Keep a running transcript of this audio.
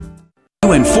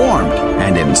you informed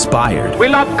and inspired. We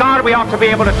love God, we ought to be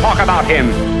able to talk about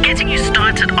Him. Getting you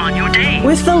started on your day.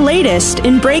 With the latest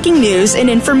in breaking news and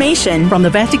information. From the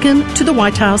Vatican to the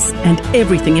White House and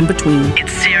everything in between.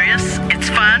 It's serious, it's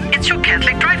fun, it's your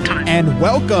Catholic Drive Time. And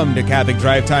welcome to Catholic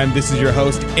Drive Time. This is your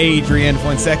host, Adrian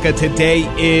Fonseca. Today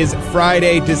is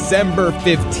Friday, December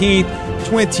 15th,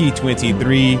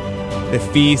 2023, the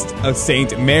feast of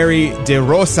Saint Mary de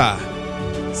Rosa.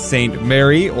 Saint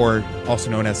Mary, or also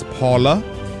known as Paula,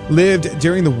 lived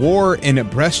during the war in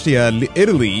Brescia,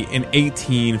 Italy in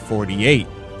 1848.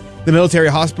 The military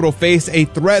hospital faced a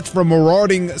threat from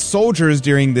marauding soldiers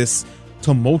during this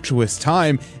tumultuous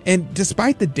time, and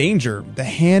despite the danger, the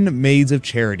Handmaids of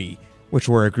Charity, which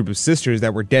were a group of sisters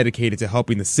that were dedicated to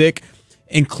helping the sick,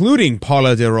 including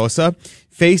Paula de Rosa,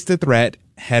 faced the threat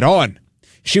head-on.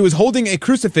 She was holding a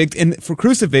crucifix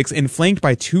and flanked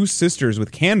by two sisters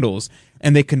with candles,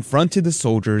 and they confronted the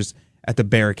soldiers at the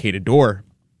barricaded door.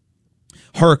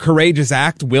 Her courageous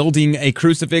act, wielding a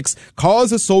crucifix,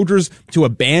 caused the soldiers to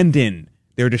abandon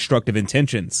their destructive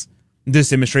intentions. This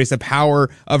demonstrates the power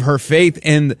of her faith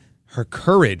and her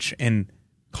courage and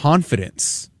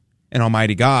confidence in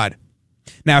Almighty God.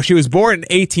 Now, she was born in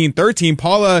 1813.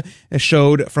 Paula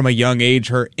showed from a young age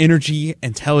her energy,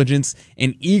 intelligence,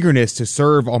 and eagerness to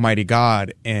serve Almighty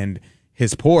God and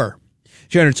His poor.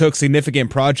 She undertook significant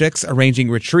projects,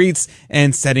 arranging retreats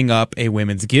and setting up a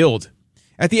women's guild.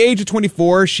 At the age of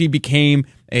 24, she became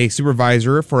a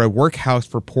supervisor for a workhouse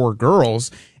for poor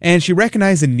girls, and she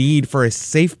recognized the need for a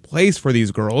safe place for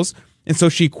these girls, and so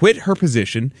she quit her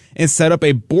position and set up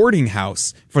a boarding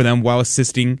house for them while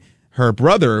assisting her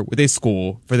brother with a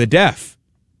school for the deaf.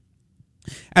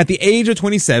 At the age of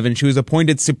 27, she was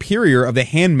appointed superior of the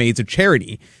Handmaids of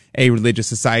Charity, a religious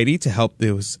society to help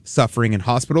those suffering in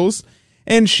hospitals.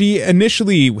 And she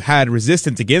initially had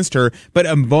resistance against her, but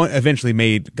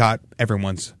eventually got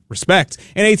everyone's respect.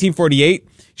 In 1848,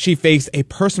 she faced a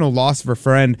personal loss of her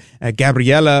friend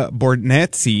Gabriella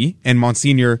Bornezzi and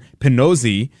Monsignor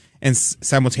Pinozzi, and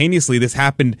simultaneously this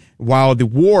happened while the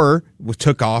war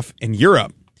took off in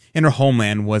Europe and her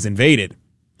homeland was invaded.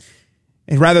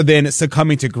 And rather than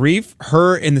succumbing to grief,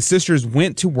 her and the sisters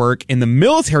went to work in the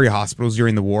military hospitals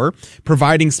during the war,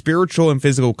 providing spiritual and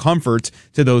physical comfort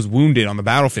to those wounded on the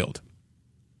battlefield.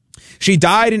 She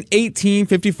died in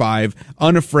 1855,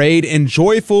 unafraid and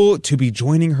joyful to be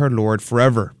joining her Lord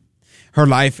forever. Her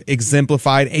life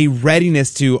exemplified a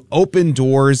readiness to open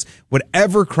doors.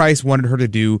 Whatever Christ wanted her to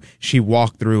do, she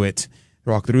walked through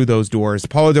those doors.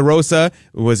 Paula de Rosa,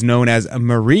 who was known as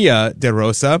Maria de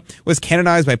Rosa, was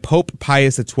canonized by Pope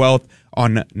Pius XII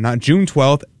on June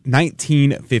 12th,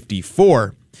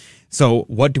 1954. So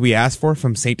what do we ask for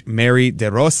from Saint Mary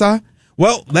de Rosa?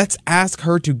 Well, let's ask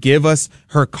her to give us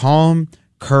her calm,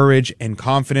 courage, and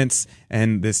confidence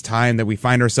in this time that we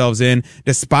find ourselves in.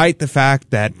 Despite the fact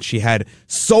that she had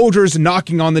soldiers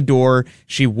knocking on the door,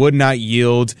 she would not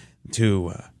yield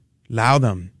to allow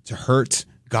them to hurt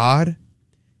God,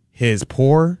 His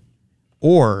poor,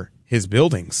 or His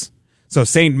buildings. So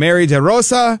Saint Mary de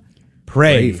Rosa,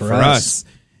 pray for us.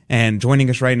 And joining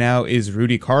us right now is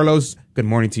Rudy Carlos. Good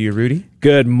morning to you, Rudy.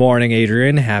 Good morning,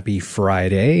 Adrian. Happy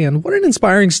Friday. And what an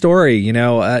inspiring story. You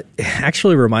know, it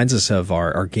actually reminds us of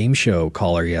our game show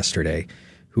caller yesterday,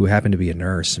 who happened to be a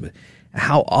nurse.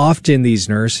 How often these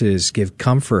nurses give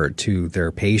comfort to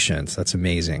their patients. That's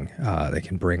amazing. They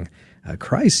can bring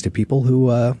Christ to people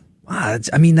who...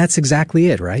 I mean, that's exactly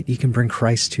it, right? You can bring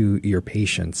Christ to your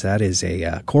patients. That is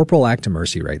a corporal act of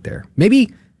mercy right there.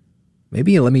 Maybe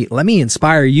let me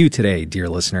inspire you today, dear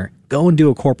listener. Go and do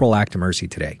a corporal act of mercy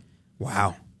today.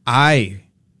 Wow. I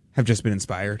have just been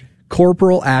inspired.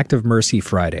 Corporal Act of Mercy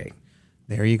Friday.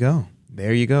 There you go.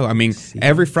 There you go. I mean,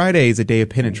 every Friday is a day of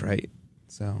penance, right?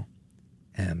 So,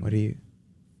 what do you...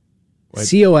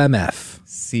 COMF.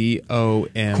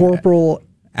 COM. Corporal...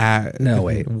 no,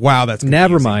 wait. Wow, that's confusing.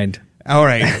 Never mind. All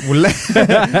right.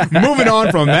 Moving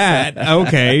on from that.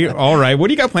 Okay. All right. What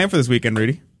do you got planned for this weekend,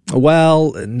 Rudy?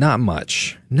 Well, not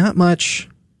much. Not much.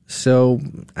 So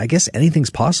I guess anything's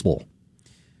possible.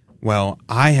 Well,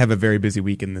 I have a very busy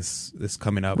weekend this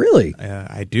coming up. Really?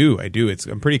 I do.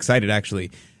 I'm pretty excited,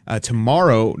 actually. Today.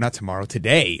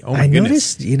 Oh, my goodness. I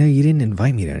noticed, you didn't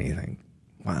invite me to anything.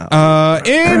 Wow.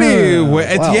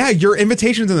 Anyway, wow. Yeah, your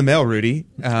invitation's in the mail, Rudy.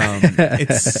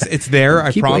 It's there.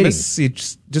 I promise. You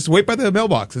just wait by the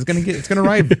mailbox. It's gonna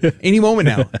arrive any moment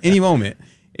now. Any moment.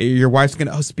 Your wife's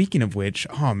gonna. Oh, speaking of which,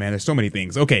 oh man, there's so many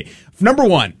things. Okay, number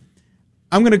one,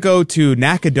 I'm gonna go to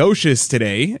Nacogdoches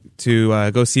today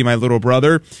to go see my little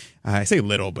brother. I say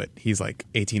little, but he's like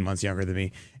 18 months younger than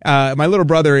me. My little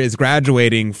brother is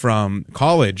graduating from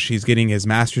college. He's getting his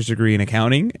master's degree in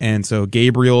accounting. And so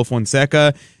Gabriel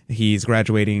Fonseca, he's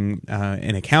graduating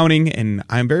in accounting, and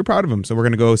I'm very proud of him. So we're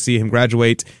going to go see him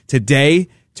graduate today.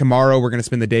 Tomorrow, we're going to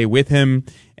spend the day with him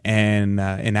and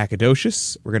in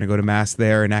Nacogdoches. We're going to go to Mass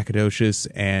there in Nacogdoches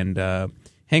and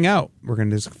hang out.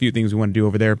 There's a few things we want to do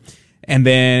over there. And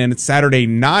then Saturday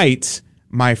night,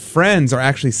 my friends are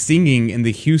actually singing in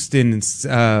the Houston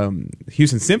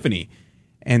Symphony,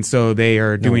 and so they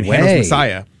are doing Handel's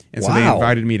Messiah, and so they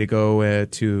invited me to go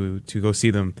to go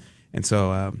see them, and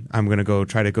so I'm gonna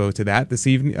try to go to that this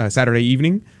evening, Saturday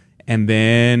evening, and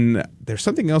then there's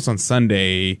something else on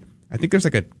Sunday. I think there's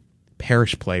like a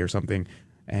parish play or something,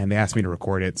 and they asked me to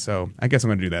record it, so I guess I'm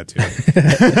going to do that too.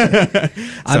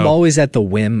 I'm always at the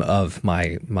whim of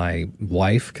my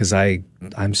wife because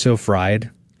I'm so fried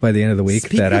by the end of the week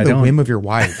that I don't. The whim of your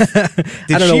wife. Did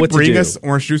I don't know what to do. She bring us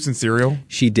orange juice and cereal?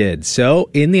 She did. So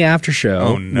in the after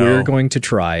show, we're going to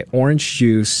try orange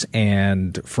juice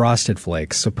and Frosted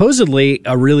Flakes. Supposedly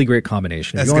a really great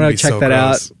combination. If you want to check that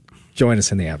out, join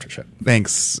us in the after show.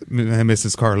 Thanks,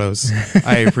 Mrs. Carlos.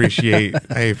 I appreciate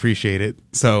it.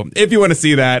 So if you want to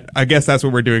see that, I guess that's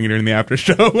what we're doing during the after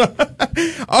show.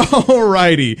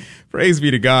 Alrighty. Praise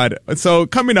be to God. So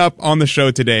coming up on the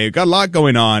show today, got a lot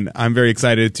going on. I'm very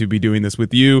excited to be doing this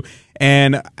with you.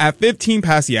 And at 15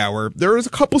 past the hour, there's a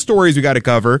couple stories we got to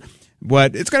cover.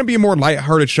 But it's going to be a more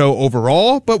lighthearted show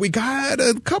overall, but we got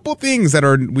a couple things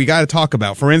we got to talk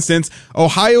about. For instance,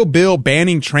 Ohio bill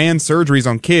banning trans surgeries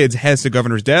on kids heads to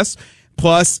governor's desk.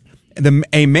 Plus,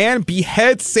 a man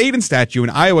beheads Satan statue in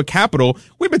Iowa Capitol.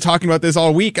 We've been talking about this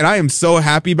all week, and I am so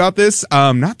happy about this.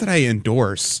 Not that I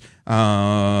endorse.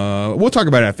 We'll talk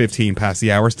about it at 15 past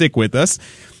the hour. Stick with us.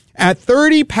 At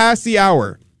 30 past the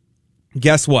hour,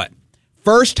 guess what?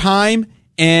 First time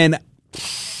in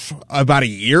about a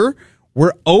year,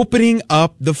 we're opening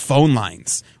up the phone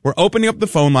lines. We're opening up the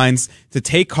phone lines to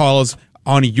take calls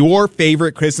on your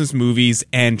favorite Christmas movies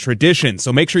and traditions.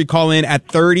 So make sure you call in at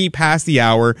 30 past the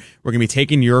hour. We're going to be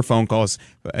taking your phone calls,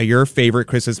 your favorite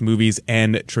Christmas movies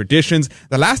and traditions.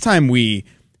 The last time we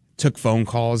took phone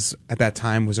calls at that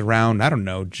time was around, I don't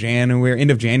know,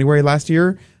 end of January last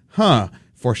year.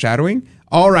 Foreshadowing.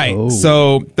 All right,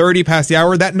 So 30 past the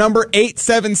hour. That number,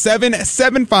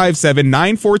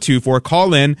 877-757-9424.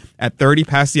 Call in at 30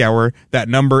 past the hour. That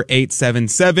number,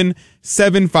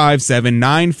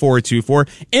 877-757-9424.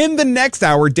 In the next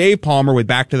hour, Dave Palmer with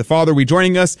Back to the Father will be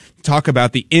joining us to talk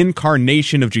about the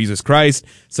incarnation of Jesus Christ.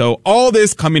 So all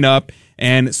this coming up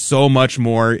and so much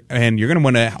more. And you're going to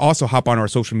want to also hop on our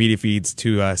social media feeds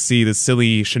to see the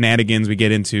silly shenanigans we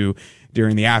get into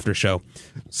during the after show.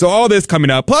 So all this coming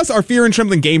up, plus our Fear and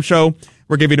Trembling game show.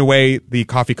 We're giving away the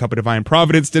Coffee Cup of Divine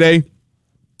Providence today.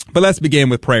 But let's begin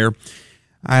with prayer.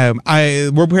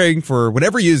 We're praying for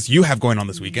whatever it is you have going on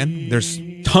this weekend. There's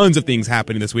tons of things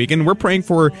happening this weekend. We're praying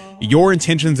for your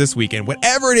intentions this weekend,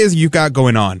 whatever it is you've got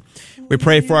going on. We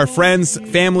pray for our friends,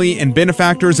 family, and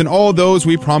benefactors, and all those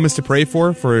we promise to pray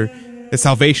for the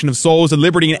salvation of souls, the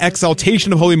liberty and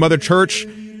exaltation of Holy Mother Church,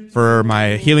 for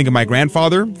my healing of my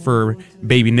grandfather, for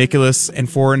baby Nicholas, and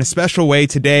for in a special way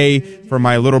today for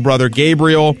my little brother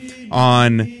Gabriel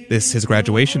on his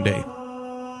graduation day.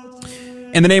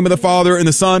 In the name of the Father, and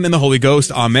the Son, and the Holy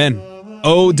Ghost, Amen.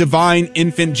 O divine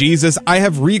infant Jesus, I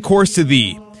have recourse to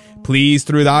thee. Please,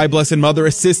 through thy blessed mother,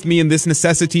 assist me in this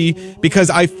necessity, because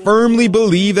I firmly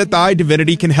believe that thy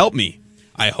divinity can help me.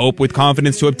 I hope with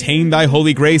confidence to obtain thy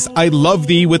holy grace. I love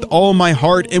thee with all my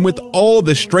heart and with all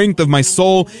the strength of my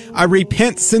soul. I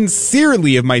repent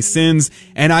sincerely of my sins,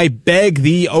 and I beg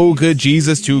thee, O good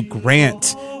Jesus, to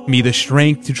grant me the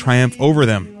strength to triumph over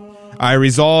them. I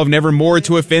resolve never more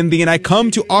to offend thee, and I come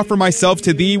to offer myself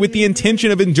to thee with the intention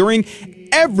of enduring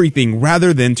everything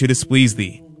rather than to displease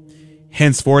thee.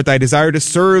 Henceforth I desire to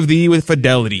serve thee with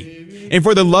fidelity. And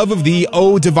for the love of thee,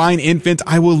 O divine infant,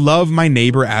 I will love my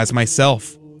neighbor as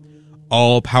myself.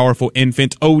 All-powerful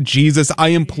infant, O Jesus, I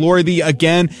implore thee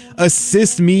again,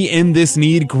 assist me in this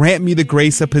need. Grant me the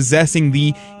grace of possessing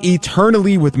thee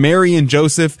eternally with Mary and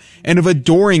Joseph, and of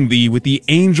adoring thee with the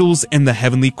angels in the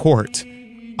heavenly court.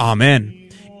 Amen.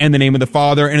 In the name of the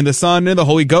Father, and of the Son, and of the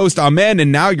Holy Ghost. Amen.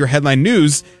 And now your headline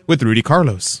news with Rudy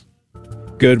Carlos.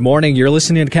 Good morning. You're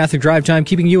listening to Catholic Drive Time,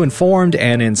 keeping you informed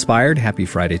and inspired. Happy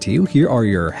Friday to you. Here are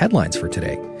your headlines for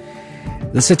today.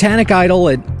 The satanic idol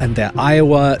at the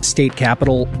Iowa State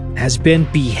Capitol has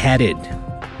been beheaded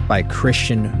by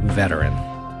Christian veteran.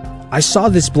 I saw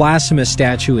this blasphemous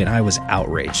statue and I was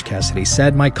outraged, Cassidy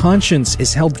said. My conscience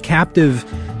is held captive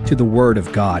to the word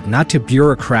of God, not to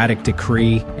bureaucratic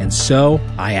decree, and so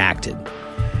I acted.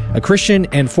 A Christian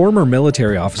and former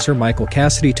military officer, Michael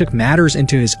Cassidy, took matters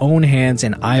into his own hands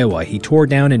in Iowa. He tore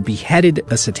down and beheaded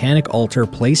a satanic altar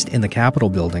placed in the Capitol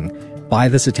building by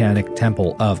the Satanic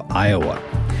Temple of Iowa.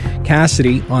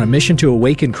 Cassidy, on a mission to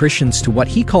awaken Christians to what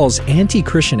he calls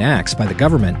anti-Christian acts by the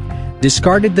government,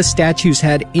 discarded the statue's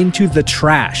head into the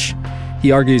trash.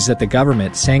 He argues that the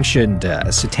government-sanctioned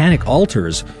satanic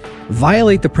altars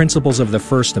violate the principles of the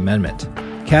First Amendment.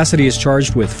 Cassidy is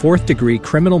charged with fourth-degree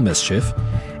criminal mischief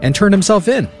and turned himself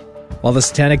in, while the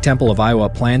Satanic Temple of Iowa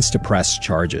plans to press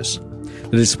charges.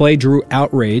 The display drew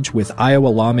outrage, with Iowa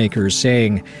lawmakers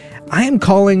saying, "I am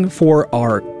calling for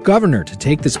our governor to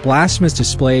take this blasphemous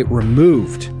display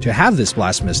removed, to have this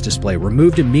blasphemous display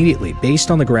removed immediately based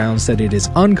on the grounds that it is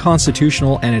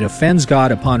unconstitutional and it offends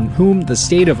God upon whom the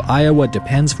state of Iowa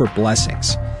depends for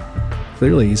blessings."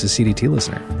 Clearly, he's a CDT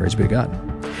listener. Praise be to God.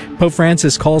 Pope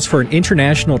Francis calls for an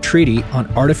international treaty on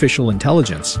artificial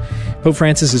intelligence. Pope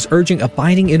Francis is urging a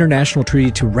binding international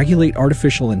treaty to regulate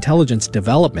artificial intelligence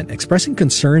development, expressing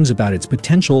concerns about its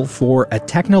potential for a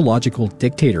technological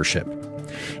dictatorship.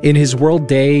 In his World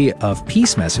Day of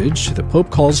Peace message, the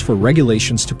Pope calls for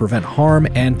regulations to prevent harm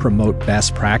and promote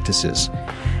best practices.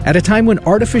 At a time when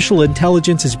artificial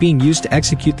intelligence is being used to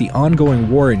execute the ongoing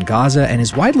war in Gaza and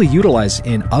is widely utilized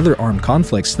in other armed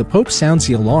conflicts, the Pope sounds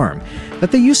the alarm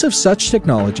that the use of such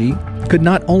technology could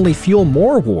not only fuel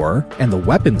more war and the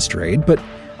weapons trade, but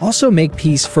also make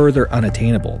peace further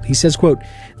unattainable. He says, quote,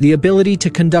 "The ability to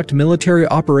conduct military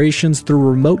operations through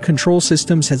remote control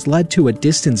systems has led to a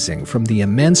distancing from the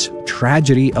immense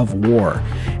tragedy of war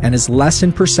and has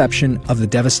lessened perception of the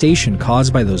devastation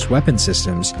caused by those weapon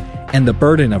systems and the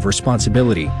burden of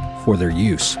responsibility for their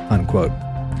use," unquote.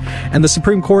 And the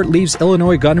Supreme Court leaves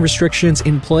Illinois gun restrictions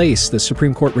in place. The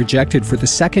Supreme Court rejected for the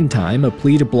second time a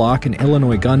plea to block an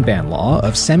Illinois gun ban law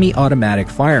of semi-automatic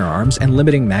firearms and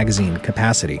limiting magazine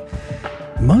capacity.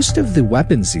 Most of the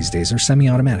weapons these days are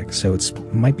semi-automatic, so it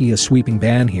might be a sweeping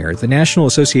ban here. The National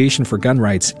Association for Gun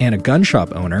Rights and a gun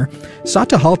shop owner sought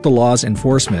to halt the law's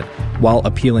enforcement while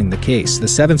appealing the case. The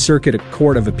Seventh Circuit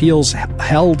Court of Appeals had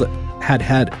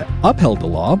upheld the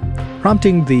law,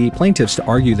 prompting the plaintiffs to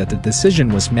argue that the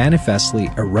decision was manifestly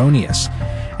erroneous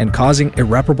and causing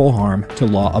irreparable harm to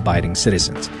law-abiding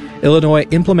citizens. Illinois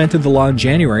implemented the law in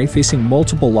January, facing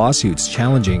multiple lawsuits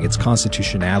challenging its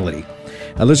constitutionality.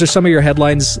 Those are some of your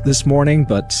headlines this morning,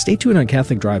 but stay tuned on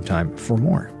Catholic Drive Time for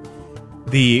more.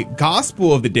 The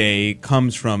gospel of the day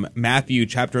comes from Matthew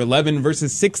chapter 11,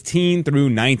 verses 16 through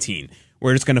 19.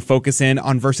 We're just going to focus in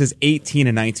on verses 18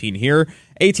 and 19 here.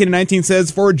 18 and 19 says,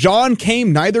 "For John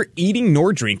came neither eating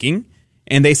nor drinking,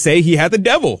 and they say he had the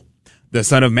devil. The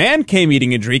Son of Man came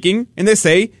eating and drinking, and they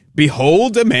say,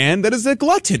 Behold, a man that is a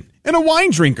glutton and a wine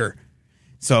drinker."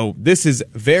 So this is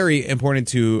very important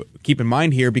to keep in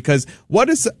mind here, because what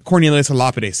does Cornelius a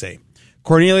Lapide say?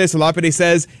 Cornelius a Lapide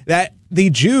says that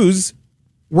the Jews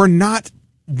were not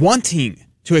wanting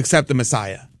to accept the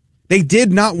Messiah. They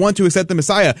did not want to accept the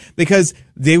Messiah because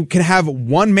they can have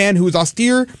one man who is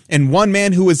austere and one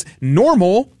man who is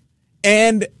normal,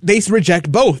 and they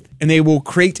reject both, and they will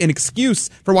create an excuse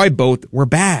for why both were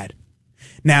bad.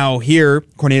 Now here,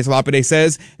 Cornelius Lapide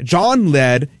says, John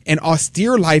led an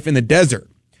austere life in the desert.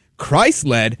 Christ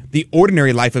led the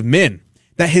ordinary life of men,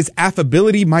 that his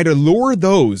affability might allure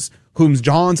those whom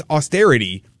John's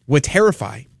austerity would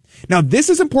terrify. Now this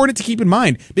is important to keep in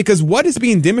mind, because what is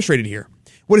being demonstrated here?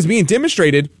 What is being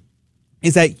demonstrated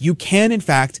is that you can, in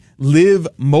fact, live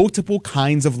multiple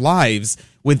kinds of lives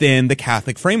within the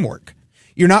Catholic framework.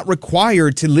 You're not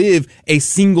required to live a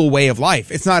single way of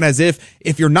life. It's not as if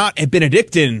you're not a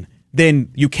Benedictine, then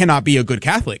you cannot be a good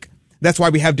Catholic. That's why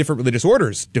we have different religious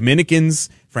orders: Dominicans,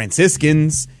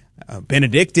 Franciscans,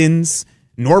 Benedictines,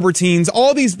 Norbertines.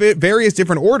 All these various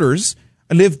different orders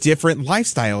live different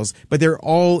lifestyles, but they're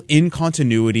all in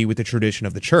continuity with the tradition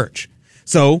of the church.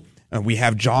 So we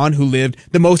have John, who lived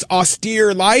the most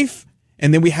austere life,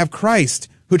 and then we have Christ,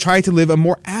 who tried to live a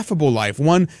more affable life,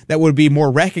 one that would be more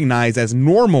recognized as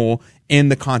normal in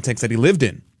the context that he lived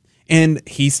in. And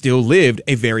he still lived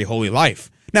a very holy life.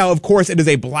 Now, of course, it is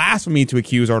a blasphemy to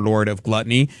accuse our Lord of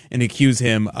gluttony and accuse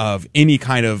him of any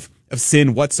kind of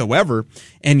sin whatsoever,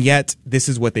 and yet this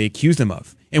is what they accused him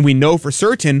of. And we know for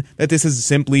certain that this is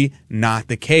simply not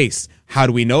the case. How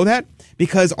do we know that?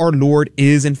 Because our Lord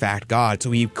is in fact God,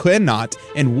 so he could not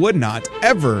and would not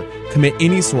ever commit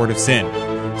any sort of sin.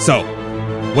 So,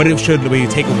 what should we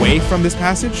take away from this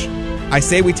passage? I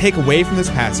say we take away from this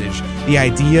passage the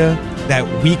idea that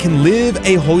we can live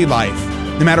a holy life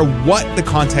no matter what the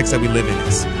context that we live in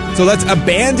is. So let's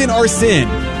abandon our sin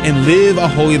and live a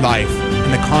holy life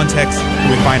in the context that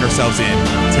we find ourselves in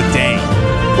today.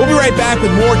 We'll be right back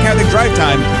with more Catholic Drive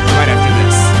Time right after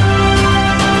this.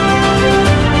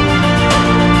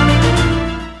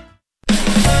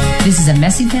 This is a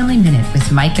Messy Family Minute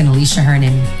with Mike and Alicia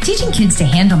Hernan. Teaching kids to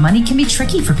handle money can be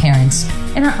tricky for parents.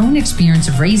 In our own experience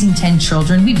of raising 10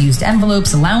 children, we've used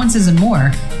envelopes, allowances, and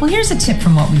more. Well, here's a tip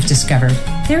from what we've discovered.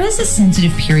 There is a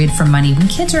sensitive period for money when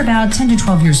kids are about 10 to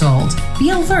 12 years old.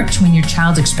 Be alert to when your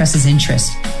child expresses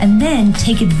interest, and then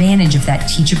take advantage of that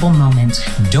teachable moment.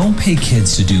 Don't pay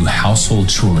kids to do household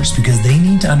chores because they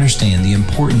need to understand the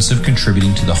importance of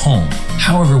contributing to the home.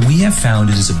 However, we have found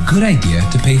it is a good idea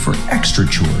to pay for extra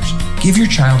chores. Give your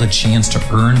child a chance to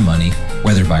earn money,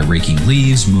 whether by raking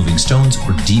leaves, moving stones,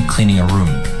 or deep cleaning a room.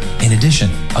 In addition,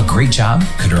 a great job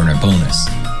could earn a bonus.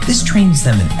 This trains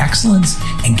them in excellence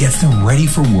and gets them ready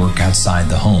for work outside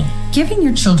the home. Giving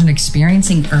your children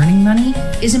experiencing earning money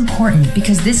is important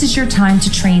because this is your time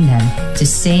to train them to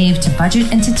save, to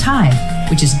budget, and to tithe,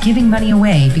 which is giving money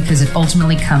away because it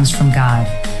ultimately comes from God.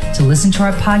 To listen to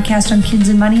our podcast on kids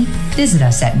and money, visit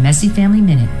us at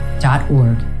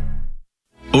messyfamilyminute.org.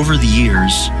 Over the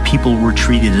years, people were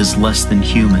treated as less than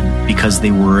human because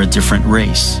they were a different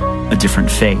race, a different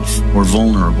faith, or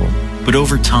vulnerable. But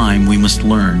over time, we must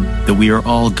learn that we are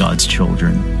all God's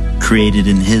children, created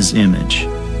in His image,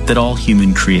 that all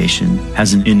human creation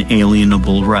has an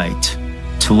inalienable right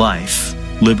to life,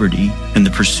 liberty, and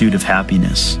the pursuit of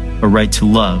happiness, a right to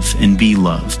love and be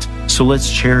loved. So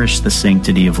let's cherish the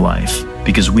sanctity of life,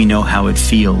 because we know how it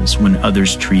feels when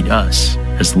others treat us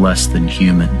as less than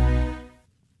human.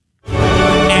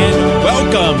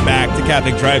 Welcome back to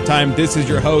Catholic Drive Time. This is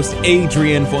your host,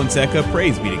 Adrian Fonseca.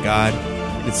 Praise be to God.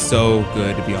 It's so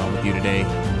good to be on with you today.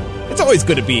 It's always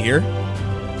good to be here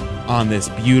on this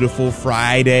beautiful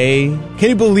Friday. Can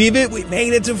you believe it? We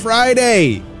made it to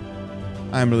Friday.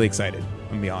 I'm really excited, I'm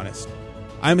going to be honest.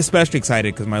 I'm especially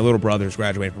excited because my little brother's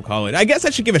graduating from college. I guess I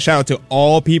should give a shout out to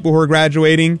all people who are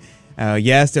graduating.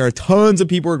 Yes, there are tons of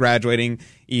people who are graduating.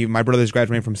 My brother's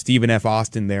graduating from Stephen F.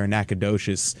 Austin there in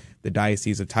Nacogdoches, the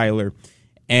Diocese of Tyler.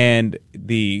 And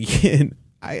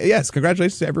yes,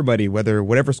 congratulations to everybody,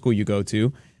 whatever school you go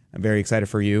to. I'm very excited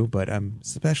for you, but I'm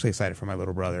especially excited for my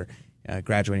little brother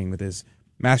graduating with his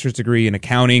master's degree in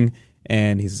accounting,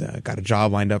 and he's got a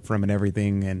job lined up for him and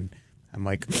everything. And I'm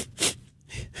like,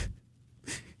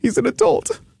 he's an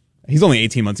adult. He's only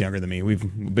 18 months younger than me.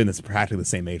 We've been practically the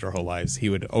same age our whole lives. He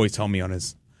would always tell me on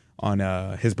his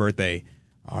birthday,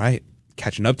 "All right,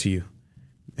 catching up to you,"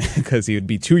 because he would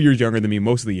be 2 years younger than me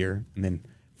most of the year, and then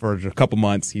for a couple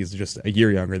months, he's just a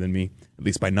year younger than me, at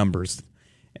least by numbers.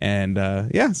 And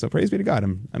so praise be to God.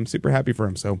 I'm super happy for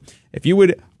him. So if you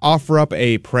would offer up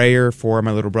a prayer for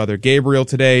my little brother Gabriel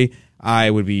today, I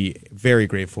would be very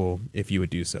grateful if you would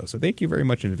do so. So thank you very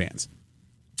much in advance.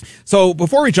 So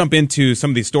before we jump into some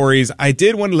of these stories, I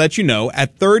did want to let you know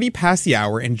at 30 past the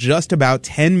hour, in just about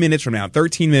 13 minutes from now,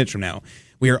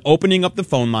 we are opening up the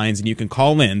phone lines, and you can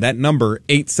call in. That number,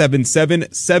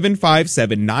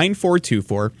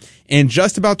 877-757-9424. In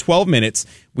just about 12 minutes,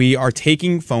 we are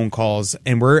taking phone calls,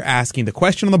 and we're asking, the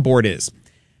question on the board is,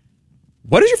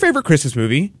 what is your favorite Christmas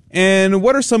movie? And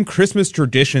what are some Christmas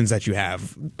traditions that you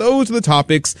have? Those are the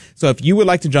topics. So if you would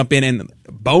like to jump in, and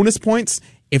bonus points,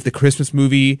 if the Christmas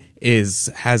movie is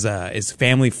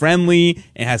family friendly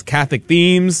and has Catholic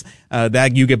themes,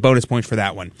 that you get bonus points for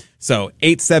that one. So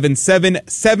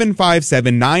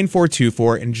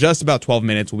 877-757-9424. In just about 12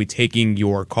 minutes, we'll be taking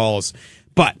your calls.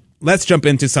 But let's jump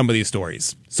into some of these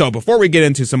stories. So before we get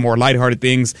into some more lighthearted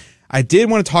things, I did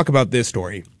want to talk about this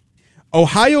story.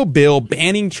 Ohio bill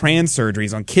banning trans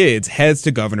surgeries on kids heads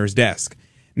to governor's desk.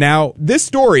 Now, this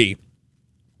story,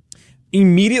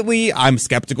 immediately, I'm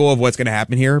skeptical of what's going to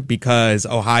happen here because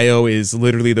Ohio is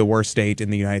literally the worst state in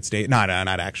the United States. Not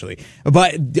actually.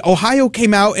 But Ohio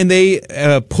came out and they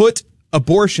put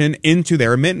abortion into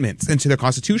their amendments, into their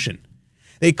constitution.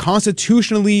 They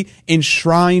constitutionally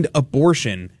enshrined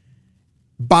abortion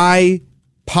by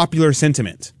popular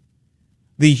sentiment.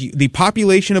 The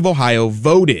population of Ohio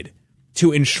voted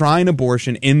to enshrine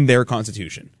abortion in their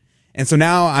constitution. And so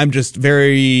now I'm just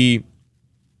very,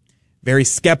 very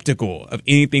skeptical of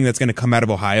anything that's going to come out of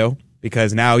Ohio,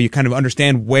 because now you kind of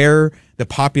understand where the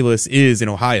populace is in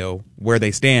Ohio, where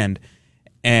they stand.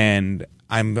 And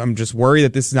I'm just worried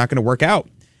that this is not going to work out.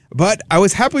 But I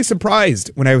was happily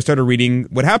surprised when I started reading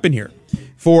what happened here.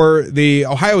 For the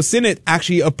Ohio Senate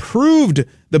actually approved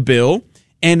the bill,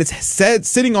 and it's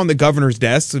sitting on the governor's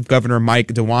desk of Governor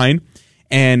Mike DeWine.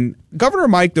 And Governor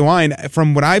Mike DeWine,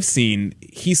 from what I've seen,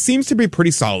 he seems to be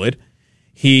pretty solid.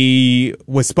 He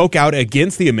spoke out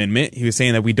against the amendment. He was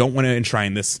saying that we don't want to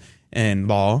enshrine this in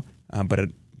law,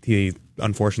 but he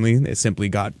unfortunately it simply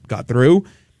got through.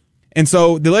 And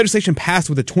so the legislation passed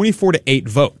with a 24-8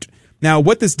 vote. Now,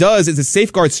 what this does is it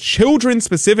safeguards children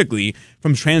specifically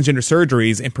from transgender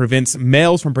surgeries and prevents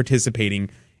males from participating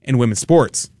in women's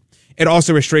sports. It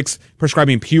also restricts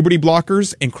prescribing puberty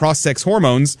blockers and cross-sex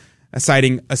hormones,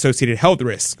 citing associated health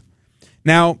risks.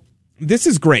 Now, this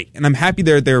is great, and I'm happy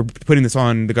they're putting this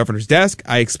on the governor's desk.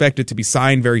 I expect it to be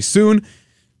signed very soon.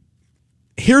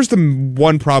 Here's the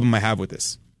one problem I have with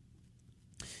this.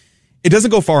 It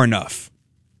doesn't go far enough.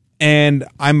 And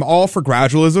I'm all for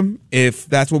gradualism if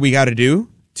that's what we got to do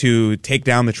to take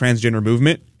down the transgender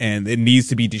movement, and it needs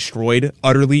to be destroyed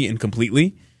utterly and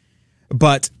completely.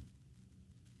 But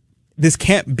this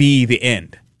can't be the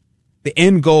end. The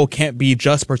end goal can't be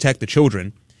just protect the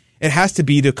children. It has to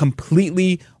be to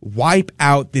completely wipe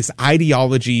out this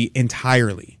ideology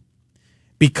entirely.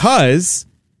 Because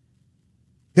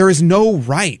there is no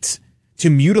right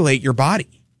to mutilate your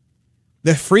body.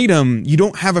 The freedom, you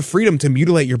don't have a freedom to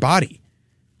mutilate your body.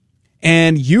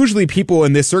 And usually people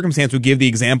in this circumstance would give the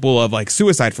example of like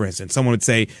suicide, for instance. Someone would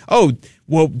say, oh,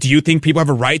 well, do you think people have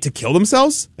a right to kill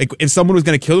themselves? Like if someone was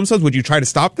going to kill themselves, would you try to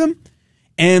stop them?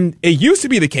 And it used to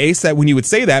be the case that when you would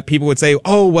say that, people would say,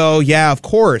 oh, well, yeah, of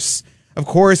course. Of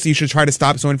course you should try to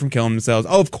stop someone from killing themselves.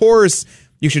 Oh, of course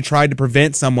you should try to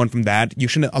prevent someone from that. You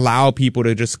shouldn't allow people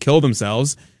to just kill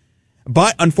themselves.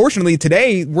 But unfortunately,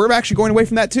 today, we're actually going away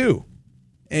from that too.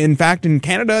 In fact, in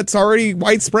Canada, it's already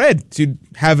widespread to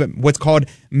have what's called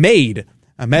MAID,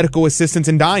 medical assistance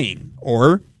in dying,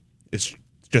 or it's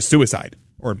just suicide,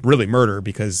 or really murder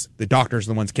because the doctors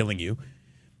are the ones killing you.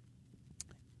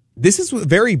 This is a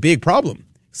very big problem.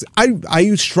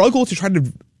 I struggle to try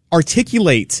to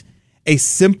articulate a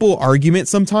simple argument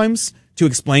sometimes to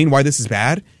explain why this is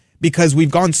bad, because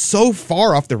we've gone so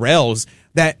far off the rails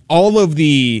that all of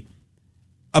the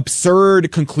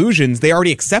absurd conclusions, they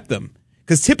already accept them.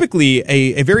 Because typically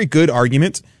a very good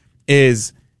argument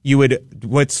is you would,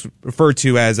 what's referred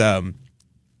to as,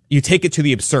 you take it to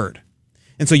the absurd.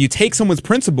 And so you take someone's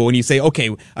principle and you say,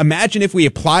 okay, imagine if we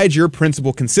applied your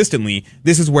principle consistently,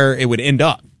 this is where it would end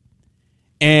up.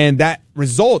 And that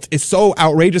result is so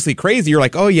outrageously crazy. You're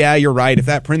like, oh yeah, you're right. If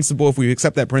we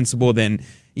accept that principle, then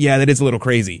yeah, that is a little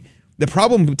crazy. The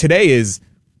problem today is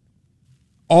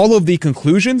all of the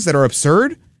conclusions that are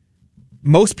absurd,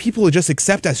 most people just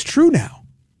accept as true now.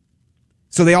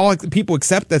 So people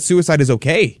accept that suicide is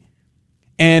okay.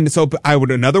 And so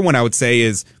another one I would say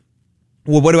is,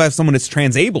 well, what if someone is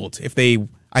transabled? If they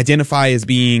identify as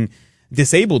being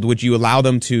disabled, would you allow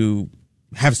them to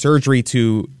have surgery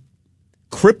to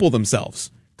cripple themselves?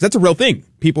 Because that's a real thing.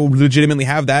 People legitimately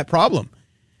have that problem.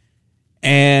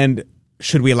 And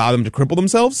should we allow them to cripple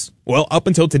themselves? Well, up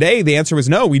until today, the answer was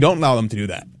no, we don't allow them to do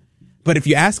that. But if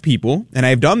you ask people, and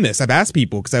I've done this, I've asked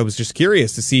people because I was just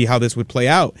curious to see how this would play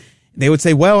out. They would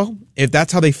say, well, if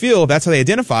that's how they feel, if that's how they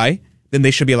identify, then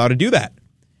they should be allowed to do that.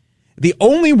 The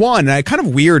only one, and I kind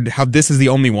of weird how this is the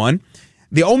only one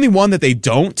that they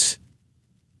don't,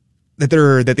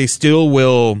 that they still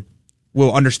will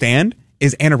understand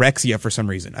is anorexia for some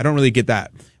reason. I don't really get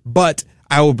that. But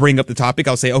I will bring up the topic.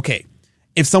 I'll say, okay,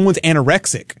 if someone's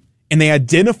anorexic and they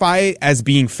identify as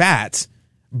being fat,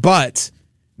 but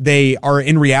they are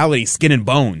in reality skin and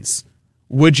bones,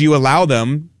 would you allow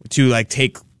them to like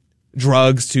take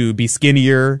drugs to be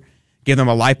skinnier, give them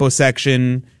a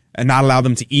liposuction, and not allow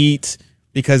them to eat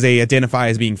because they identify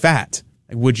as being fat?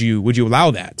 Would you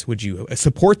allow that? Would you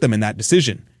support them in that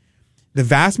decision? The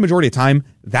vast majority of the time,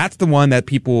 that's the one that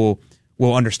people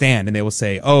will understand, and they will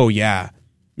say, oh yeah,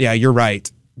 you're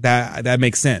right. That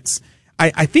makes sense.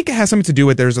 I think it has something to do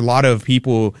with there's a lot of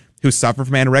people who suffer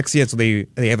from anorexia, so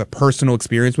they have a personal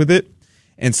experience with it.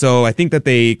 And so I think that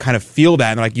they kind of feel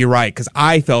that, and they're like, you're right, because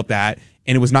I felt that,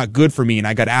 and it was not good for me, and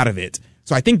I got out of it.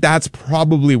 So I think that's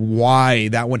probably why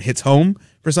that one hits home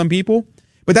for some people.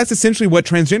 But that's essentially what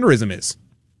transgenderism is.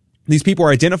 These people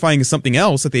are identifying as something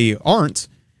else that they aren't,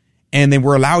 and then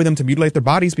we're allowing them to mutilate their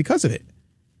bodies because of it.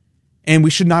 And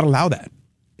we should not allow that.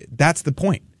 That's the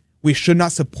point. We should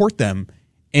not support them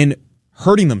in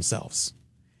hurting themselves.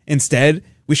 Instead,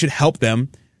 we should help them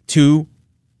to,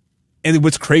 and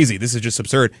what's crazy, this is just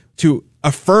absurd, to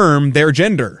affirm their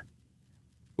gender,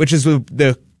 which is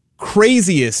the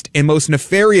craziest and most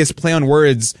nefarious play on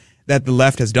words that the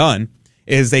left has done,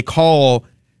 is they call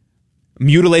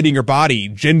mutilating your body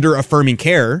gender affirming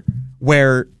care,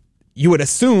 where you would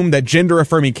assume that gender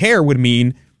affirming care would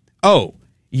mean, oh,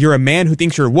 you're a man who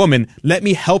thinks you're a woman. Let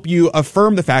me help you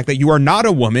affirm the fact that you are not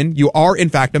a woman. You are, in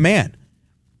fact, a man.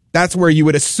 That's where you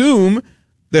would assume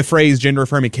the phrase gender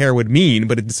affirming care would mean,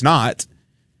 but it's not.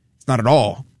 It's not at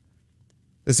all.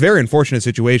 It's a very unfortunate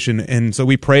situation. And so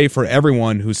we pray for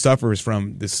everyone who suffers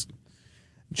from this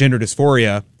gender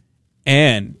dysphoria,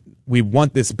 and we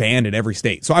want this banned in every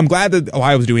state. So I'm glad that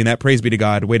Ohio's doing that. Praise be to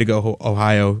God. Way to go,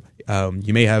 Ohio.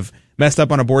 You may have messed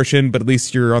up on abortion, but at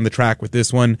least you're on the track with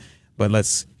this one. But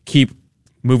let's keep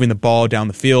moving the ball down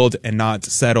the field and not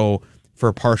settle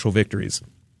for partial victories.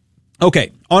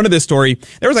 Okay, on to this story.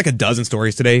 There was like a dozen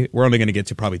stories today. We're only going to get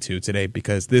to probably 2 today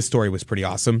because this story was pretty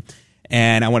awesome.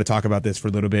 And I want to talk about this for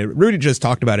a little bit. Rudy just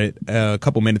talked about it a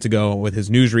couple minutes ago with his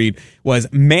news read.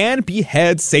 Was man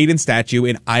beheads Satan statue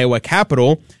in Iowa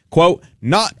Capitol. Quote,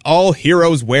 not all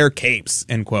heroes wear capes,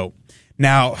 end quote.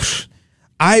 Now,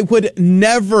 I would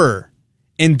never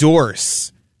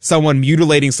endorse someone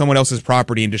mutilating someone else's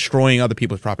property and destroying other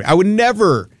people's property. I would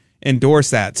never endorse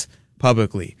that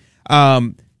publicly.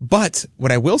 But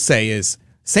what I will say is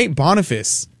St.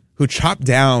 Boniface, who chopped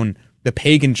down the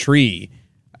pagan tree,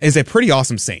 is a pretty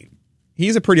awesome saint.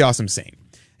 He's a pretty awesome saint.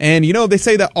 And, you know, they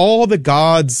say that all the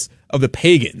gods of the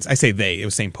pagans, I say they, it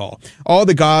was St. Paul, all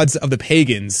the gods of the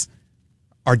pagans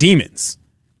are demons.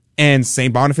 And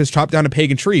St. Boniface chopped down a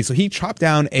pagan tree. So he chopped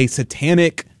down a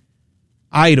satanic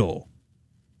idol.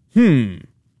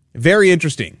 Very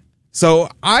interesting. So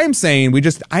I'm saying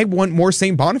I want more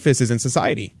St. Bonifaces in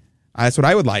society. That's what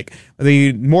I would like.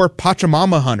 The more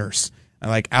Pachamama hunters,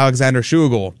 like Alexander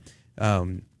Schugel.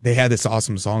 They had this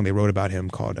awesome song they wrote about him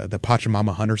called the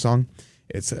Pachamama Hunter song.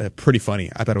 It's pretty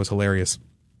funny. I thought it was hilarious.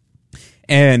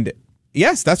 And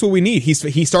yes, that's what we need.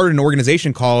 He started an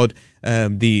organization called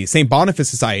the St. Boniface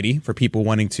Society for people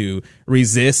wanting to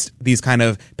resist these kind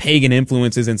of pagan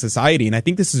influences in society. And I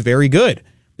think this is very good.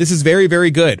 This is very,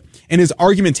 very good. And his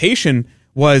argumentation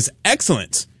was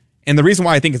excellent. And the reason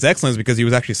why I think it's excellent is because he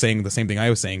was actually saying the same thing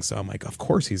I was saying. So I'm like, of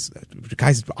course, the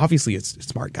guy's obviously a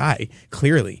smart guy,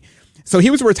 clearly. So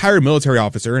he was a retired military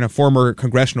officer and a former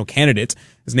congressional candidate.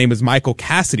 His name is Michael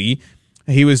Cassidy.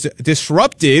 He was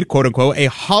disrupted, quote unquote, a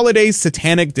holiday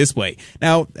satanic display.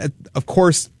 Now, of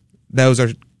course, those are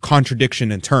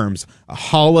contradiction in terms. A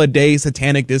holiday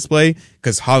satanic display,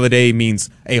 because holiday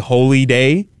means a holy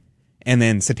day, and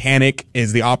then satanic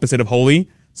is the opposite of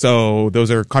holy. So those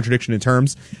are contradiction in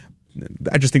terms.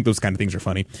 I just think those kind of things are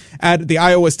funny. At the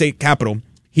Iowa State Capitol,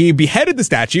 he beheaded the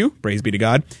statue, praise be to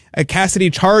God. Cassidy,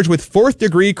 charged with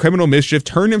 4th-degree criminal mischief,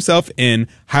 turned himself in,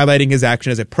 highlighting his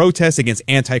action as a protest against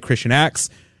anti-Christian acts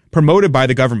promoted by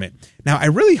the government. Now, I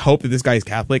really hope that this guy is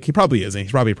Catholic. He probably isn't.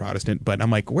 He's probably Protestant. But I'm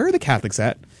like, where are the Catholics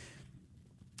at?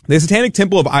 The Satanic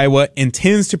Temple of Iowa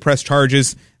intends to press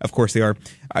charges. Of course they are.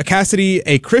 Cassidy,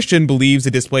 a Christian, believes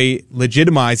the display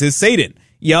legitimizes Satan.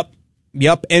 Yep.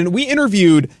 And we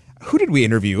interviewed... Who did we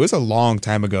interview? It was a long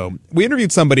time ago. We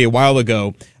interviewed somebody a while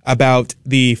ago about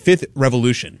the Fifth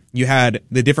Revolution. You had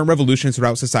the different revolutions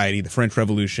throughout society, the French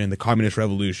Revolution, the Communist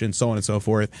Revolution, so on and so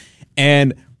forth.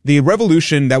 And the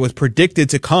revolution that was predicted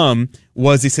to come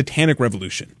was the Satanic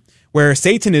Revolution, where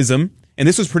Satanism, and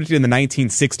this was predicted in the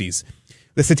 1960s,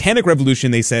 the Satanic Revolution,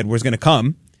 they said, was going to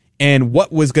come. And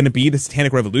what was going to be the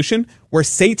Satanic Revolution? Where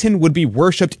Satan would be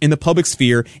worshipped in the public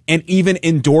sphere and even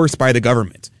endorsed by the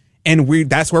government. And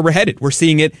that's where we're headed. We're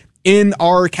seeing it in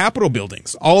our Capitol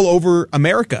buildings all over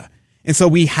America. And so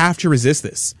we have to resist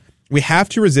this. We have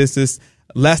to resist this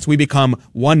lest we become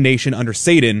one nation under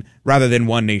Satan rather than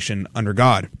one nation under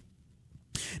God.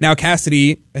 Now,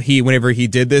 Cassidy, whenever he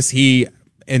did this, he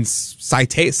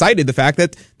cited the fact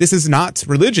that this is not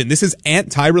religion. This is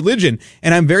anti-religion.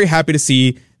 And I'm very happy to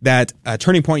see that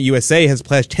Turning Point USA has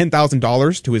pledged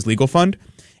 $10,000 to his legal fund.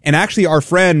 And actually, our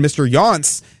friend, Mr.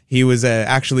 Yance, he was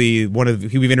actually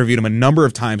we've interviewed him a number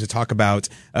of times to talk about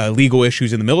legal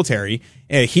issues in the military.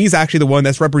 He's actually the one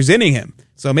that's representing him.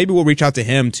 So maybe we'll reach out to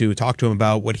him to talk to him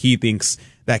about what he thinks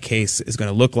that case is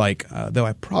going to look like. Though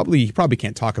he probably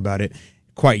can't talk about it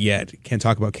quite yet. Can't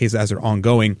talk about cases as they're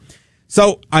ongoing.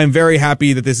 So I'm very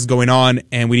happy that this is going on,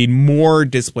 and we need more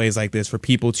displays like this for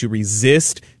people to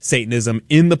resist Satanism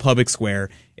in the public square.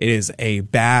 It is a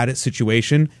bad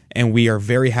situation, and we are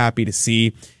very happy to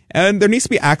see. And there needs to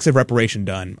be acts of reparation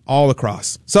done all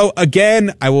across. So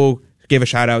again, I will give a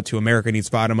shout out to America Needs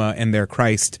Fatima and their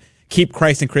Keep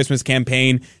Christ in Christmas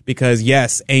campaign, because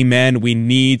yes, amen, we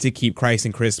need to keep Christ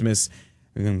in Christmas.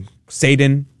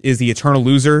 Satan is the eternal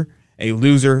loser, a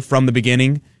loser from the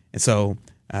beginning. And so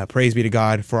praise be to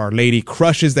God, for Our Lady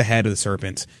crushes the head of the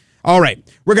serpent. All right,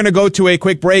 we're going to go to a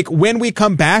quick break. When we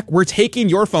come back, we're taking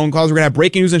your phone calls. We're going to have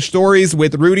breaking news and stories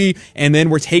with Rudy, and then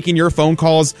we're taking your phone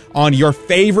calls on your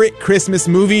favorite Christmas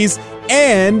movies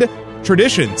and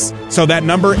traditions. So that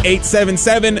number,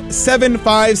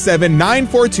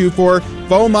 877-757-9424.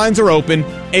 Phone lines are open,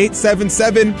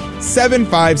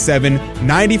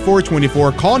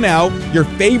 877-757-9424. Call now, your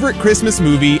favorite Christmas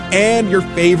movie and your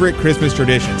favorite Christmas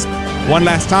traditions. One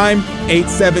last time,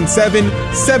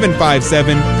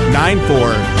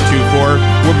 877-757-9424.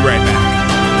 We'll be right back.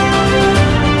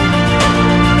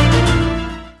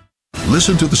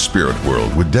 Listen to The Spirit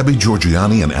World with Debbie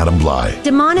Georgianni and Adam Bly.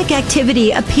 Demonic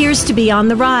activity appears to be on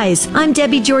the rise. I'm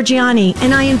Debbie Georgianni,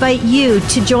 and I invite you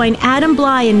to join Adam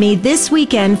Bly and me this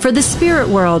weekend for The Spirit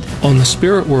World. On The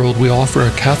Spirit World, we offer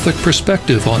a Catholic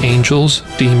perspective on angels,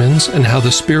 demons, and how the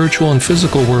spiritual and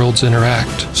physical worlds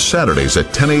interact. Saturdays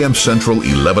at 10 a.m. Central,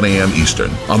 11 a.m.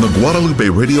 Eastern on the Guadalupe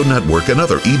Radio Network and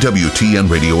other EWTN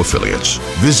radio affiliates.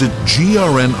 Visit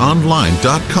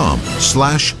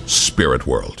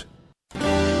grnonline.com/spiritworld.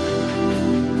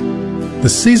 The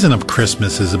season of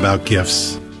Christmas is about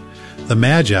gifts. The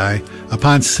Magi,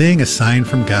 upon seeing a sign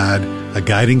from God, a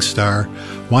guiding star,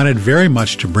 wanted very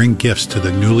much to bring gifts to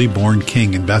the newly born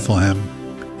king in Bethlehem.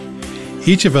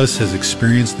 Each of us has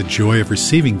experienced the joy of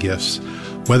receiving gifts,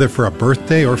 whether for a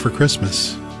birthday or for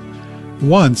Christmas.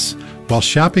 Once, while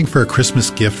shopping for a Christmas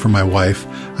gift for my wife,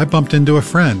 I bumped into a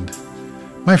friend.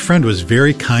 My friend was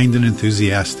very kind and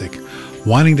enthusiastic,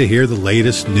 wanting to hear the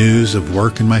latest news of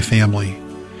work and my family.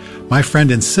 My friend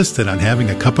insisted on having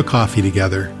a cup of coffee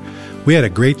together. We had a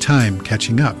great time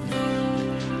catching up.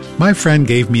 My friend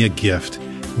gave me a gift,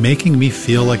 making me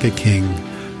feel like a king.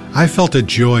 I felt a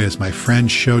joy as my friend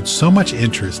showed so much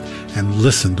interest and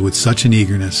listened with such an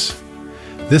eagerness.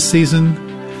 This season,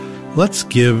 let's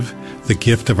give the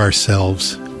gift of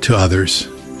ourselves to others.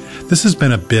 This has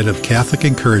been a bit of Catholic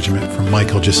encouragement from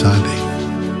Michael Gisandi.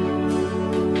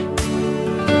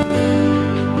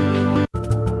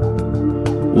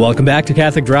 Welcome back to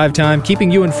Catholic Drive Time, keeping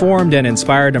you informed and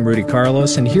inspired. I'm Rudy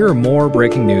Carlos, and here are more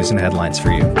breaking news and headlines for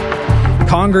you.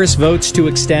 Congress votes to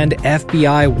extend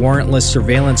FBI warrantless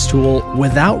surveillance tool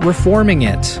without reforming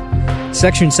it.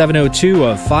 Section 702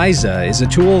 of FISA is a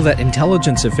tool that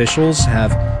intelligence officials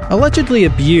have allegedly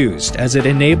abused as it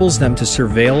enables them to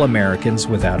surveil Americans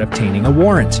without obtaining a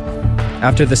warrant.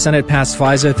 After the Senate passed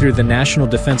FISA through the National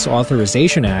Defense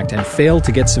Authorization Act and failed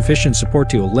to get sufficient support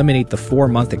to eliminate the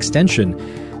 4-month extension,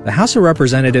 the House of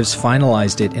Representatives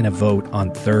finalized it in a vote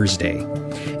on Thursday.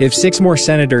 If 6 more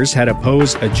senators had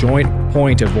opposed a joint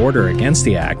point of order against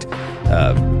the act,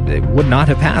 it would not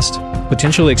have passed,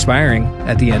 potentially expiring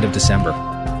at the end of December.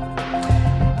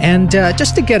 And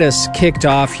just to get us kicked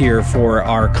off here for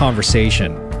our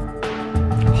conversation,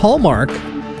 Hallmark,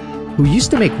 who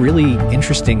used to make really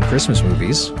interesting Christmas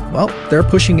movies, well, they're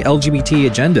pushing LGBT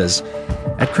agendas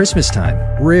at Christmas time.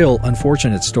 Real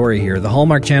unfortunate story here. The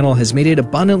Hallmark Channel has made it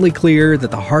abundantly clear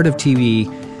that the heart of TV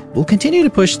will continue to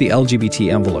push the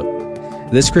LGBT envelope.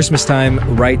 This Christmas time,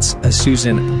 writes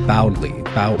Susan Bowdy.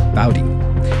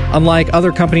 Unlike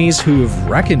other companies who've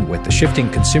reckoned with the shifting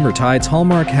consumer tides,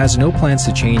 Hallmark has no plans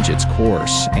to change its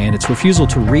course, and its refusal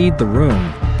to read the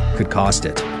room could cost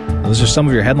it. Those are some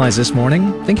of your headlines this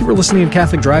morning. Thank you for listening to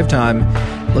Catholic Drive Time.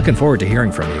 Looking forward to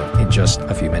hearing from you in just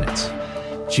a few minutes.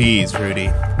 Jeez, Rudy.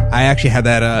 I actually had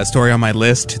that story on my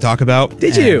list to talk about.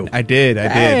 Did you? I did.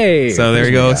 Hey, so there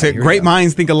you go. So great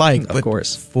minds think alike. Of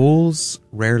course. Fools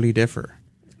rarely differ.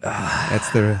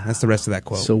 That's the rest of that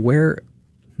quote. So where...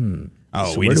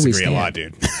 Oh, so we where do disagree we a lot,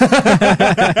 dude.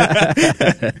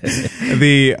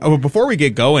 Before we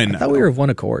get going... I thought we were of one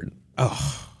accord.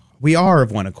 Oh... We are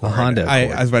of one accord. A Honda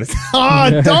Accord. I was about to say,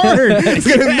 oh, darn! I was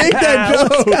going to make that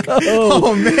joke.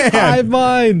 Oh, man. Hive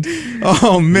mind.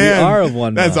 Oh, man. We are of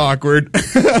one That's mind. awkward.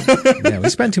 Yeah, we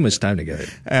spend too much time together.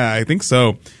 I think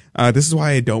so. This is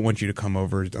why I don't want you to come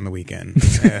over on the weekend.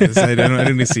 I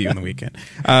didn't see you on the weekend.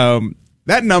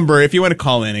 That number, if you want to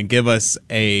call in and give us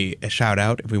a shout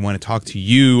out, if we want to talk to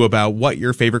you about what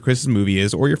your favorite Christmas movie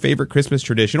is or your favorite Christmas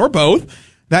tradition or both,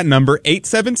 that number,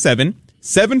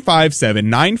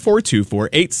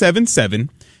 877-757-9424,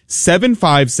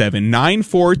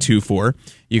 877-757-9424.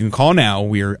 You can call now.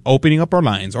 We are opening up our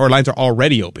lines. Our lines are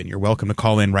already open. You're welcome to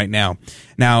call in right now.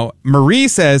 Now, Marie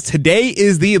says, today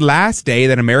is the last day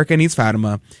that America Needs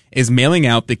Fatima is mailing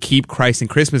out the Keep Christ and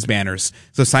Christmas banners.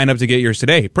 So sign up to get yours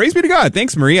today. Praise be to God.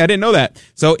 Thanks, Marie. I didn't know that.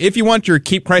 So if you want your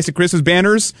Keep Christ and Christmas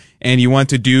banners and you want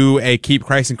to do a Keep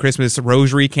Christ and Christmas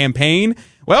rosary campaign,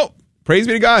 well, praise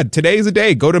be to God. Today is the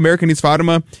day. Go to America Needs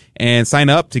Fatima and sign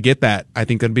up to get that. I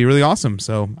think that'd be really awesome.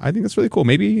 So I think that's really cool.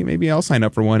 Maybe I'll sign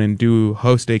up for one and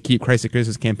host a Keep Christ at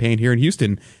Christmas campaign here in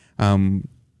Houston. And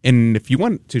if you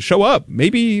want to show up,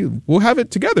 maybe we'll have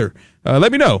it together.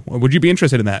 Let me know. Would you be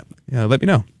interested in that? Let me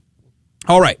know.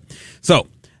 All right. So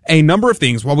a number of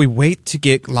things while we wait to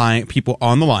get people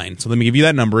on the line. So let me give you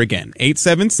that number again.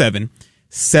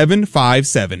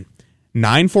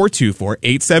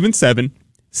 877-757-9424,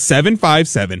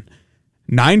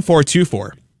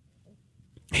 877-757-9424.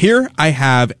 Here I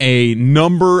have a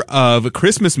number of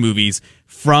Christmas movies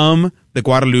from the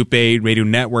Guadalupe Radio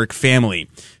Network family.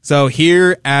 So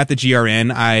here at the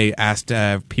GRN, I asked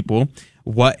people,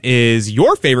 what is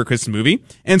your favorite Christmas movie?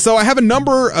 And so I have a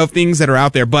number of things that are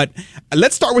out there, but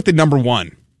let's start with the number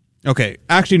one. Okay,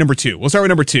 actually number two. We'll start with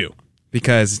number two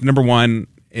because number one,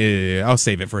 I'll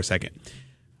save it for a second.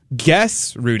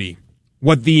 Guess, Rudy,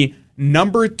 what the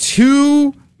number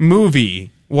two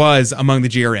movie was among the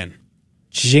GRN.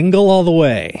 Jingle All the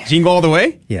Way. Jingle All the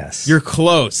Way? Yes. You're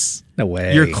close. No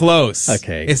way. You're close.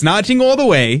 Okay. It's not Jingle All the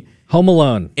Way. Home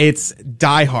Alone. It's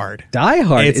Die Hard. Die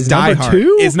Hard It's is Die number Hard.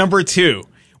 two? It's number two,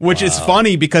 which is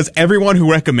funny because everyone who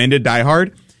recommended Die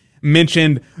Hard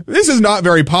mentioned this is not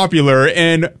very popular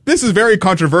and this is very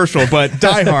controversial, but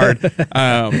Die Hard,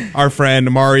 our friend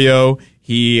Mario,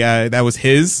 that was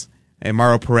his. And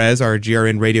Mario Perez, our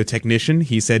GRN radio technician,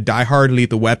 he said Die Hard,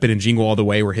 Lethal Weapon, and Jingle All the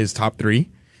Way were his top three.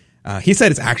 He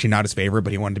said it's actually not his favorite,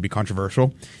 but he wanted to be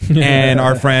controversial. And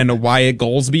our friend Wyatt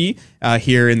Goldsby,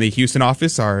 here in the Houston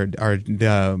office, our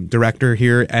director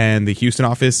here and the Houston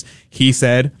office, he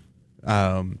said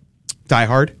Die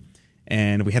Hard.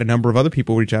 And we had a number of other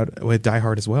people reach out with Die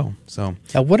Hard as well. So,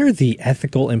 what are the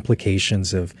ethical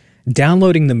implications of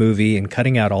downloading the movie and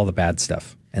cutting out all the bad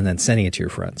stuff and then sending it to your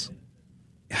friends?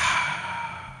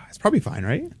 It's probably fine,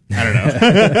 right? I don't know.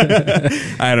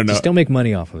 I don't know. Just don't make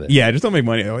money off of it. Yeah, just don't make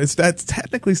money. That's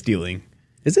technically stealing.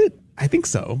 Is it? I think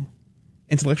so.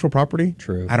 Intellectual property?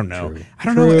 True. I don't know. True. I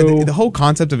don't know. The whole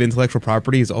concept of intellectual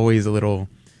property is always a little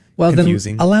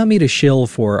confusing. Then allow me to shill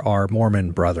for our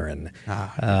Mormon brethren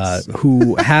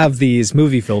who have these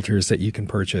movie filters that you can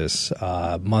purchase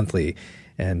monthly.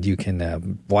 And you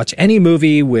can watch any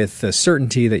movie with the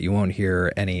certainty that you won't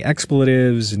hear any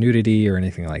expletives, nudity, or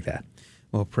anything like that.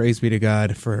 Well, praise be to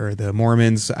God for the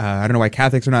Mormons. I don't know why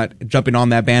Catholics are not jumping on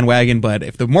that bandwagon, but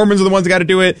if the Mormons are the ones that got to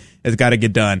do it, it's got to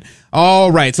get done.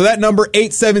 All right. So that number,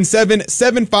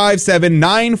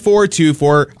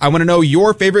 877-757-9424. I want to know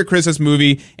your favorite Christmas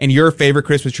movie and your favorite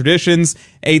Christmas traditions.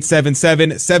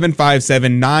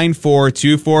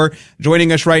 877-757-9424.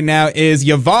 Joining us right now is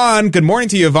Yvonne. Good morning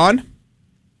to you, Yvonne.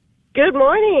 Good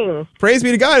morning. Praise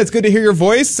be to God. It's good to hear your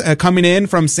voice coming in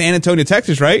from San Antonio,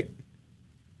 Texas, right?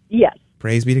 Yes.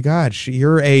 Praise be to God.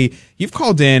 You've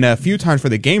called in a few times for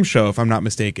the game show, if I'm not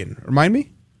mistaken. Remind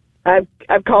me? I've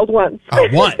called once.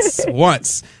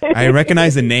 Once. I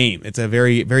recognize the name. It's a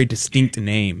very, very distinct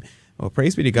name. Well,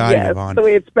 praise be to God, yes, Yvonne. the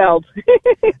way it's spelled.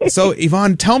 So,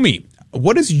 Yvonne, tell me,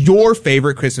 what is your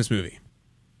favorite Christmas movie?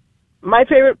 My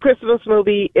favorite Christmas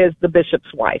movie is The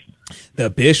Bishop's Wife. The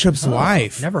Bishop's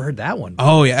Wife. Never heard that one.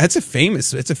 Oh yeah, it's a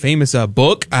famous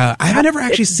book. I've never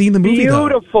actually seen the movie.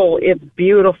 Beautiful. It's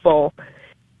beautiful,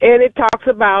 and it talks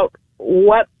about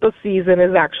what the season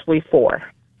is actually for.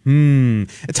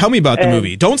 Tell me about the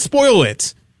movie. Don't spoil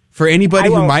it for anybody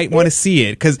who might want to see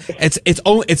it, because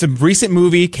it's a recent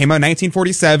movie. Came out in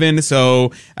 1947,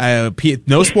 so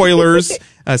no spoilers.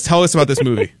 Tell us about this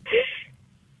movie.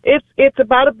 It's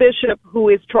about a bishop who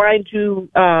is trying to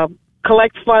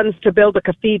collect funds to build a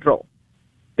cathedral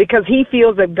because he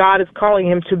feels that God is calling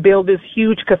him to build this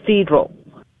huge cathedral.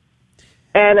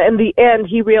 And in the end,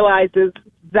 he realizes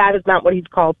that is not what he's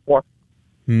called for.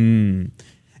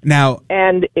 Now,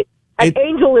 an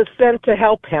angel is sent to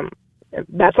help him.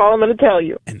 That's all I'm going to tell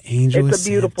you. An angel it's is a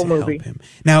beautiful sent to movie. help him.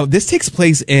 Now, this takes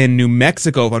place in New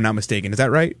Mexico, if I'm not mistaken. Is that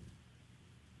right?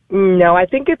 No, I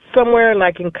think it's somewhere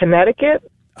like in Connecticut.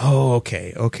 Oh,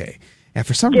 okay. And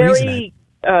for some reason,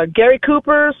 Gary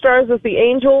Cooper stars as the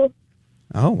angel.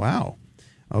 Oh, wow.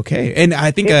 Okay, and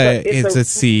I think let's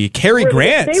see, Cary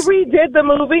Grant. They redid the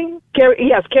movie.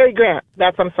 Cary Grant.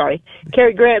 I'm sorry.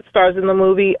 Cary Grant stars in the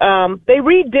movie. They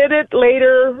redid it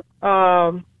later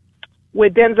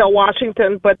with Denzel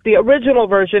Washington, but the original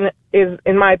version is,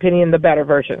 in my opinion, the better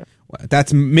version.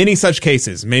 That's many such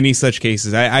cases.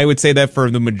 I would say that for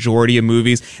the majority of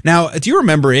movies. Now, do you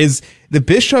remember, is the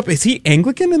bishop, is he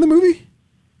Anglican in the movie?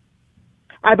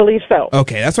 I believe so.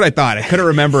 Okay, that's what I thought. I couldn't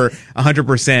remember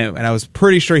 100%, and I was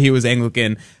pretty sure he was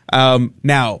Anglican.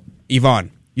 Now,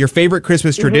 Yvonne, your favorite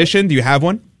Christmas tradition, do you have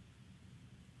one?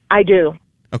 I do.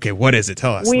 Okay, what is it?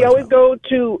 Tell us. We always go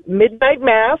to midnight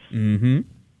mass, and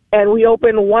we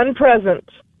open one present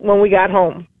when we got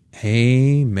home.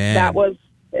 Amen. That was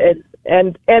it,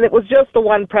 and it was just the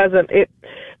one present.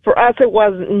 For us, it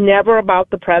was never about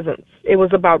the presents. It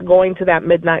was about going to that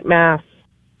midnight mass.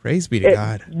 Praise be to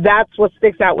God. That's what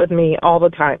sticks out with me all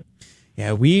the time.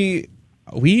 Yeah, we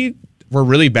we're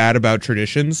really bad about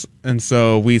traditions, and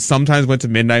so we sometimes went to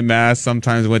midnight mass,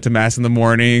 sometimes went to mass in the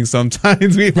morning,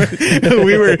 sometimes we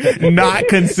were not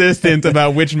consistent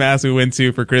about which mass we went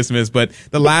to for Christmas. But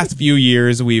the last few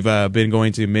years, we've been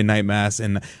going to midnight mass,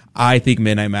 and I think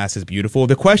midnight mass is beautiful.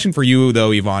 The question for you,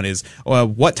 though, Yvonne, is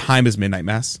what time is midnight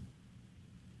mass?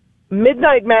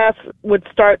 Midnight mass would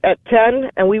start at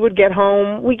 10, and we would get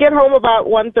home. We get home about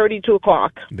 1:30, 2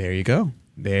 o'clock. There you go.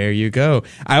 There you go.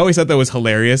 I always thought that was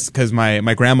hilarious because my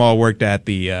grandma worked at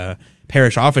the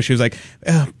parish office. She was like,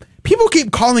 people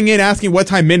keep calling in asking what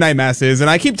time midnight mass is, and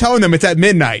I keep telling them it's at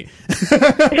midnight.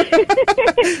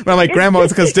 But I'm like, Grandma,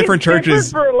 it's because different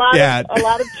churches. For a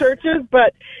lot of churches,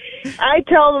 but I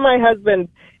tell my husband,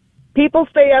 people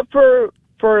stay up for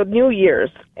New Year's,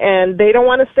 and they don't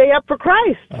want to stay up for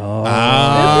Christ.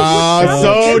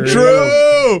 So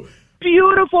true.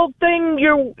 Beautiful thing.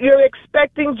 You're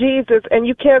expecting Jesus, and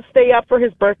you can't stay up for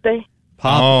his birthday.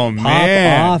 Pop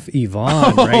off,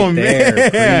 Yvonne. Right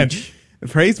there. Man.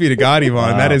 Praise be to God,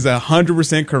 Yvonne. Wow. That is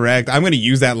 100% correct. I'm going to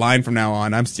use that line from now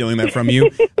on. I'm stealing that from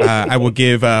you. I will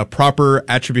give proper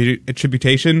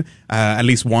attribution at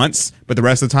least once, but the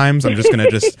rest of the times I'm going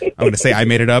to say I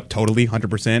made it up totally,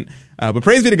 100%. But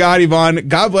praise be to God, Yvonne.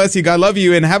 God bless you. God love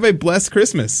you, and have a blessed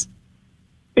Christmas.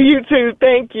 You too.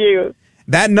 Thank you.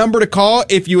 That number to call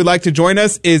if you would like to join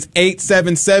us is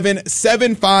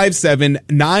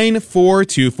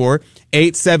 877-757-9424.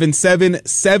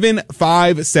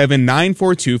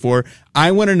 877-757-9424.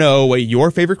 I want to know what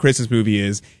your favorite Christmas movie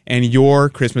is and your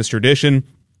Christmas tradition.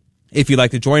 If you'd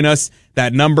like to join us,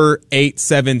 that number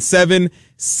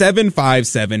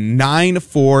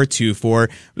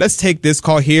 877-757-9424. Let's take this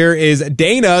call. Here is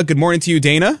Dana. Good morning to you,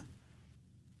 Dana.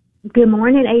 Good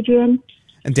morning, Adrian.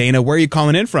 And Dana, where are you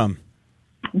calling in from?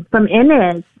 From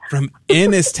Ennis. From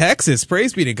Ennis, Texas.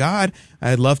 Praise be to God.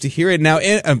 I'd love to hear it. Now,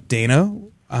 Dana,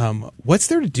 what's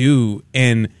there to do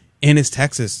in Ennis,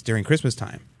 Texas during Christmas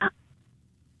time?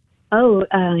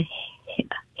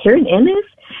 Here in Ennis?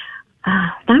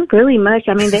 Not really much.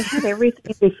 I mean, they have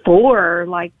everything before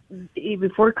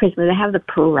Christmas. They have the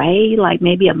parade,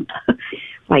 maybe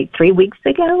 3 weeks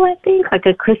ago, I think, like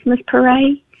a Christmas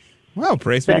parade. Wow,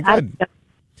 praise be to God.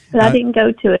 But I didn't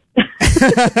go to it.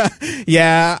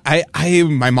 Yeah,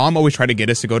 my mom always tried to get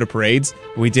us to go to parades.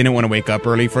 We didn't want to wake up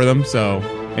early for them, so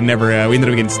we ended up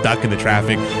getting stuck in the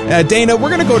traffic. Dana, we're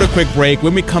going to go to a quick break.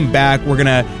 When we come back, we're going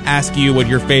to ask you what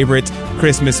your favorite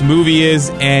Christmas movie is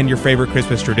and your favorite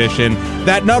Christmas tradition.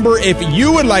 That number, if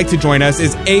you would like to join us,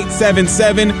 is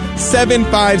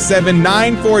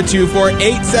 877-757-9424.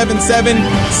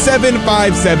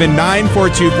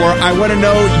 877-757-9424. I want to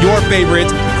know your favorite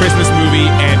Christmas movie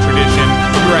and tradition.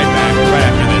 We'll be right back right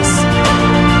after this.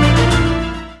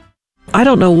 I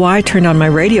don't know why I turned on my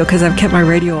radio, because I've kept my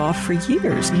radio off for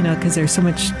years, because there's so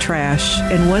much trash.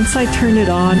 And once I turned it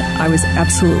on, I was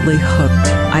absolutely hooked.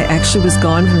 I actually was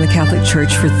gone from the Catholic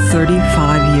Church for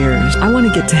 35 years. I want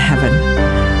to get to heaven.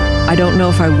 I don't know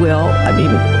if I will. I mean,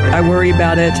 I worry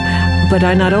about it. But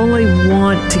I not only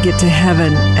want to get to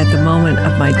heaven at the moment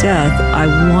of my death, I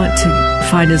want to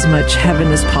find as much heaven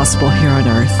as possible here on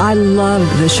earth. I love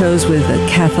the shows with the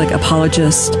Catholic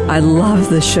apologist. I love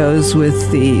the shows with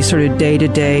the sort of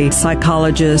day-to-day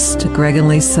psychologist, Greg and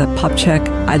Lisa Popchak.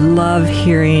 I love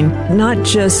hearing not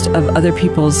just of other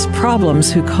people's problems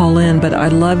who call in, but I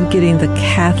love getting the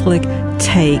Catholic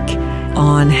take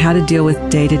on how to deal with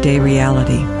day-to-day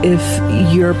reality. If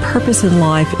your purpose in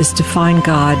life is to find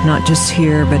God, not just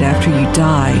here, but after you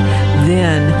die,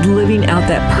 then living out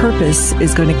that purpose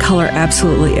is going to color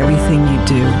absolutely everything you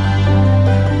do.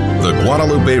 The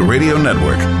Guadalupe Radio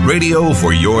Network, radio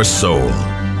for your soul.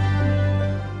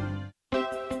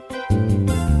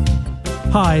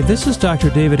 Hi, this is Dr.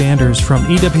 David Anders from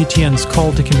EWTN's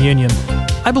Call to Communion.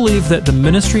 I believe that the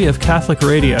Ministry of Catholic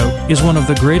Radio is one of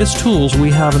the greatest tools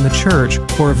we have in the Church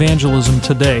for evangelism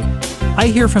today. I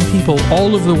hear from people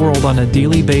all over the world on a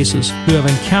daily basis who have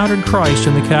encountered Christ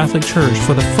in the Catholic Church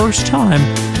for the first time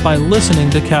by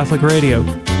listening to Catholic radio.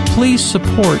 Please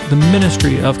support the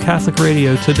Ministry of Catholic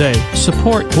Radio today.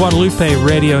 Support Guadalupe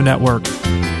Radio Network.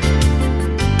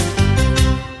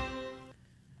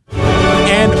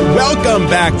 And welcome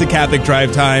back to Catholic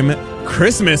Drive Time,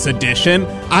 Christmas edition.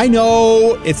 I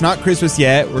know it's not Christmas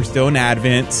yet. We're still in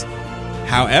Advent.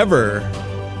 However,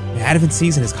 the Advent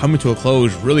season is coming to a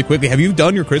close really quickly. Have you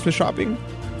done your Christmas shopping?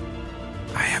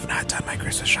 I have not done my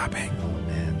Christmas shopping. Oh,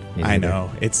 man. I know.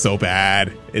 It's so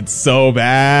bad. It's so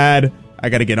bad. I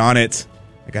got to get on it.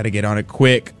 I got to get on it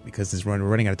quick because we're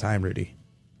running out of time, Rudy.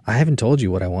 I haven't told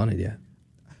you what I wanted yet.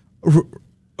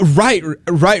 Right,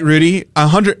 Rudy.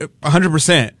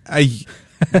 100%.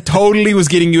 Totally was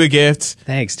getting you a gift.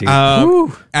 Thanks, dude.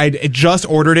 I just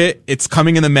ordered it. It's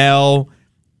coming in the mail.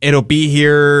 It'll be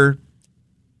here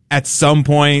at some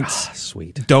point.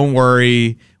 Sweet. Don't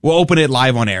worry. We'll open it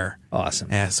live on air. Awesome.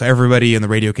 Yeah, so everybody in the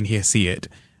radio can see it.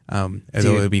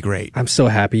 It'll be great. I'm so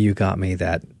happy you got me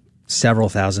that several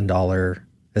 $1,000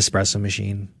 espresso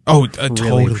machine. Oh, really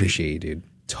totally. Appreciate you, dude.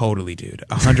 Totally, dude.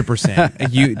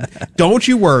 100%. Don't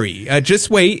you worry. Just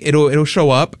wait. It'll show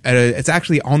up. It's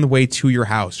actually on the way to your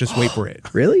house. Just wait for it.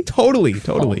 Really? Totally.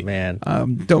 Oh, man.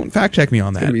 Don't fact check me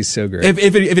on that. It's gonna be so great.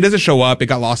 If it doesn't show up, it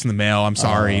got lost in the mail. I'm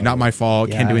sorry. Not my fault.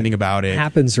 Yeah, Can't do anything about it.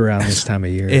 Happens around this time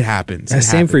of year. It happens.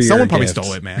 Same for you. Someone probably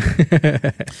stole it,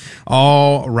 man.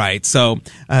 All right. So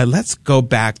let's go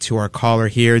back to our caller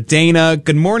here. Dana,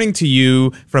 good morning to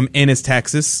you from Ennis,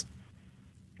 Texas.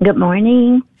 Good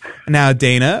morning. Now,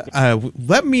 Dana,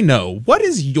 let me know, what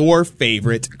is your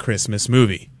favorite Christmas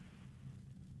movie?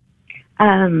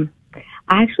 I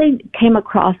actually came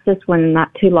across this one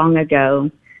not too long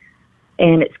ago,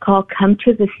 and it's called Come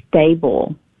to the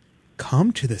Stable.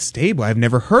 Come to the Stable? I've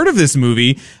never heard of this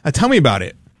movie. Tell me about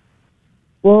it.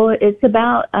 Well, it's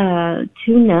about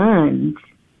two nuns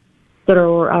that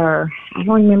are I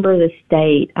don't remember the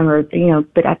state,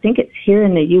 but I think it's here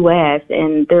in the U.S.,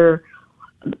 and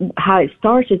how it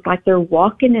starts is like they're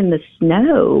walking in the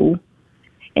snow,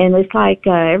 and it's like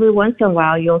every once in a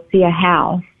while you'll see a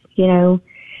house,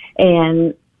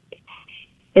 and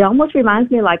it almost reminds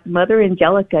me of like Mother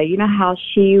Angelica. You know how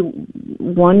she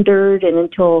wondered and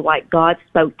until like God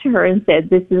spoke to her and said,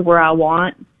 "This is where I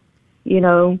want,"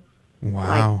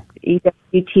 Wow. Like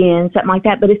EWTN, something like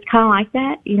that. But it's kind of like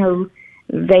that.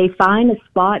 They find a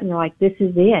spot and they're like, "This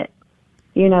is it.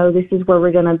 This is where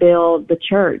we're going to build the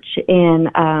church." And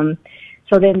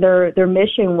so then their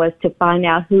mission was to find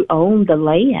out who owned the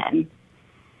land.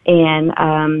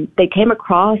 And they came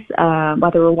across,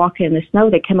 while they were walking in the snow,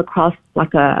 they came across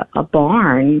like a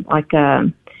barn, like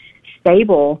a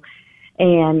stable.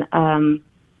 And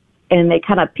they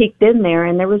kind of peeked in there,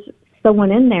 and there was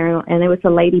someone in there, and there was a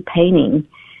lady painting.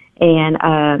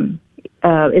 And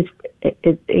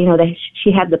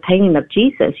she had the painting of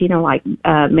Jesus, like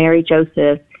Mary,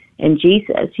 Joseph, and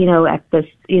Jesus, at this,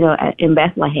 in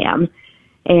Bethlehem,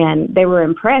 and they were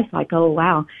impressed, like, oh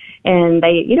wow, and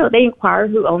they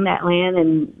inquired who owned that land,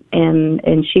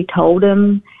 and she told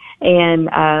them, and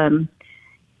I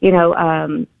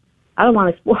don't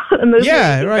want to spoil the movie.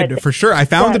 Yeah, right, for sure. I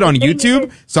found it on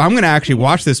YouTube, so I'm going to actually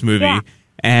watch this movie,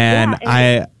 and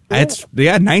it's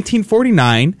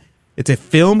 1949. It's a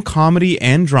film, comedy,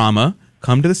 and drama.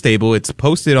 Come to the Stable. It's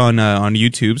posted on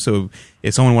YouTube, so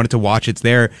if someone wanted to watch, it's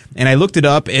there. And I looked it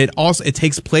up. It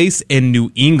takes place in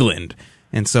New England,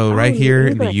 and so right here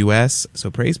in the U.S.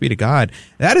 So praise be to God.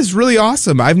 That is really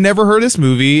awesome. I've never heard this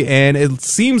movie, and it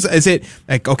seems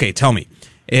okay. Tell me,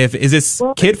 is this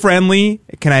kid friendly?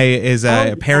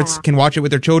 Parents can watch it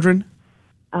with their children?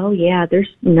 Oh, yeah,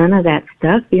 there's none of that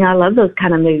stuff. I love those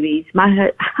kind of movies.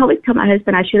 I always tell my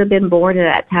husband I should have been born at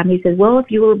that time. He says, well,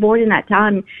 if you were born in that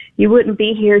time, you wouldn't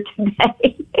be here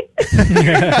today.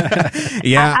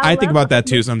 Yeah, I think about that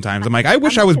too sometimes. I'm like, I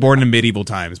wish I was born in medieval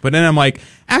times. But then I'm like,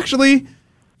 actually,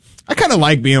 I kind of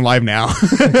like being alive now.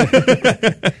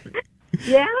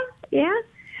 Yeah.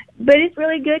 But it's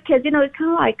really good because, it's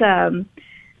kind of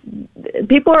like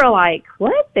people are like,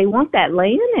 what? They want that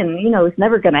land? And, it's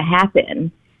never going to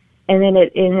happen. And then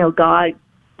God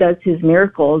does his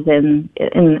miracles, and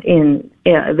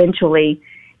eventually,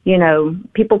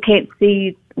 people can't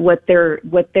see what their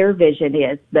vision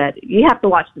is. But you have to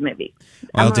watch the movie.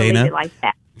 Well, Dana, like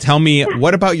that. Tell me,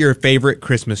 what about your favorite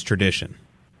Christmas tradition?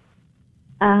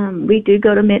 We do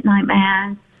go to midnight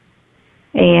mass,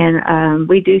 and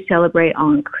we do celebrate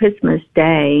on Christmas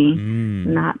Day,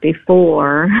 not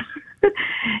before,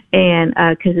 and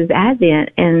because it's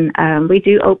Advent, and we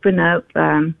do open up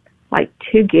like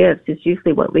 2 gifts is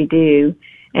usually what we do,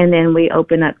 and then we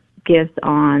open up gifts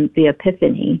on the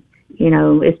Epiphany.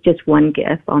 It's just 1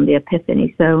 gift on the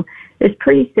Epiphany, so it's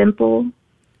pretty simple.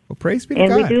 Well, praise be to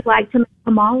God. And we do like to make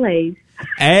tamales.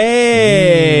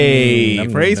 Hey,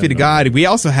 praise be to God. We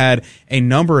also had a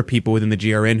number of people within the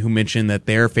GRN who mentioned that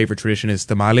their favorite tradition is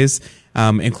tamales,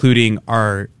 including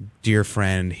our dear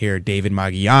friend here, David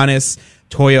Magallanes.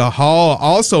 Toya Hall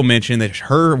also mentioned that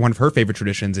one of her favorite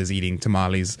traditions is eating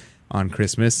tamales on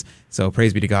Christmas. So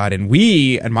praise be to God. And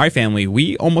we, and my family,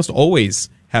 we almost always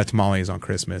have tamales on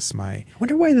Christmas. I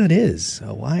wonder why that is.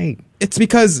 Why? It's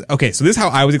because, okay, so this is how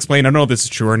I was explained. I don't know if this is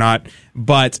true or not,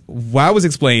 but what I was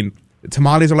explained,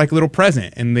 tamales are like a little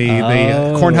present, and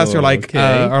the corn husks are like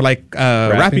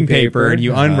wrapping paper, and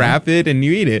you unwrap it and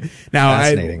you eat it.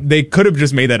 Now, they could have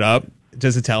just made that up.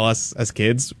 just to tell us as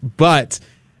kids, but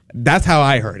that's how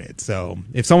I heard it. So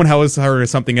if someone else heard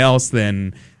something else,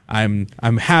 then I'm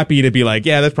happy to be like,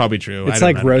 yeah, that's probably true. It's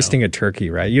like roasting a turkey,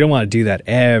 right? You don't want to do that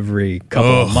every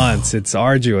couple of months. It's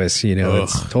arduous,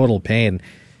 it's total pain.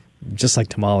 Just like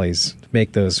tamales,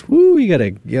 make those. Woo! You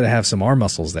gotta have some arm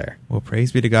muscles there. Well,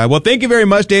 praise be to God. Well, thank you very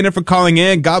much, Dana, for calling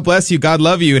in. God bless you. God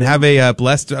love you, and have a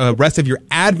blessed rest of your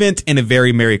Advent and a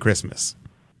very Merry Christmas.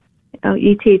 Oh,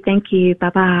 you too. Thank you.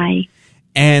 Bye-bye.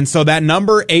 And so that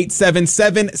number,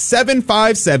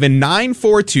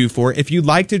 877-757-9424, if you'd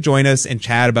like to join us and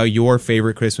chat about your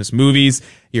favorite Christmas movies,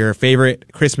 your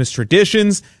favorite Christmas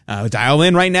traditions, dial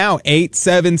in right now,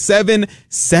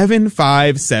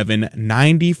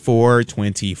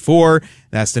 877-757-9424.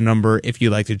 That's the number if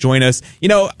you'd like to join us.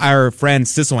 Our friend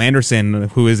Sissel Anderson,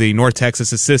 who is a North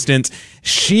Texas assistant,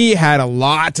 she had a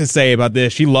lot to say about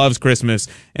this. She loves Christmas.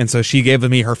 And so she gave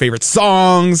me her favorite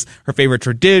songs, her favorite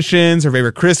traditions, her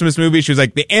favorite Christmas movies. She was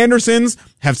like, the Andersons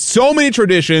have so many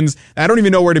traditions, I don't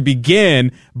even know where to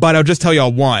begin, but I'll just tell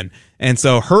y'all one. And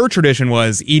so her tradition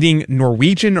was eating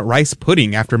Norwegian rice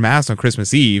pudding after Mass on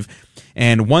Christmas Eve.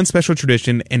 And one special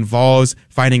tradition involves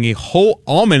finding a whole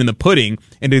almond in the pudding,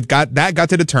 and that got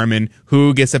to determine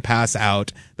who gets to pass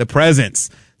out the presents.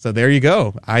 So there you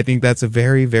go. I think that's a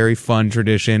very, very fun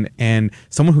tradition, and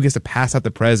someone who gets to pass out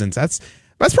the presents, that's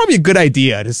probably a good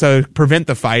idea to prevent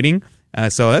the fighting.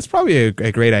 So that's probably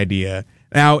a great idea.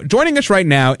 Now, joining us right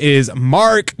now is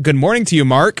Mark. Good morning to you,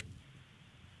 Mark.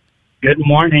 Good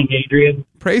morning, Adrian.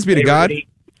 Praise be to God.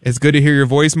 It's good to hear your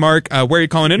voice, Mark. Where are you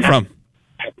calling in from?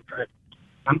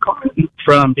 I'm calling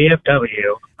from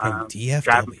DFW. DFW.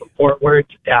 Driving from Fort Worth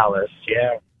to Dallas,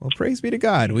 yeah. Well, praise be to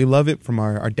God. We love it from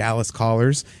our Dallas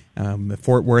callers, the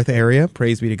Fort Worth area.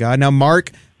 Praise be to God. Now, Mark,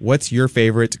 what's your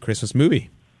favorite Christmas movie?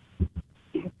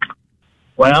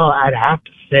 Well, I'd have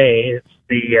to say it's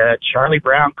the Charlie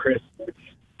Brown Christmas.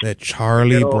 The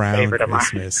Charlie Brown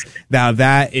Christmas. Now,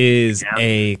 that is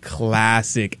a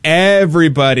classic.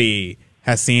 Everybody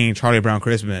has seen Charlie Brown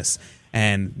Christmas.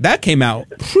 And that came out,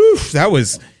 that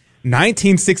was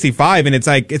 1965, and it's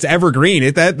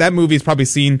evergreen. That movie's probably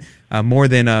seen more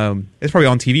than, it's probably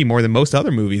on TV more than most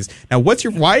other movies. Now,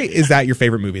 why is that your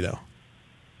favorite movie, though?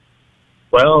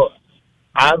 Well,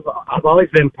 I've always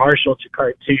been partial to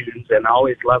cartoons and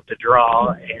always loved to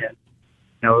draw, and,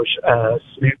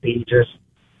 Snoopy just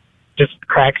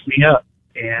cracks me up.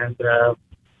 And,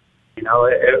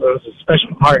 it was a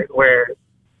special part where,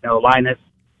 Linus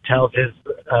tells his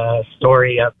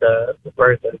story of the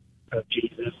birth of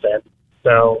Jesus, and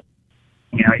so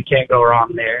you can't go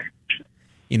wrong there.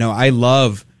 I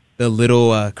love the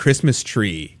little Christmas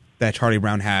tree that Charlie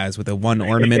Brown has with the one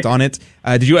ornament on it.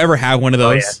 Did you ever have one of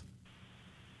those?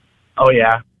 Oh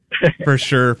yeah. For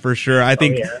sure. I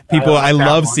think I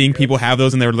love seeing people have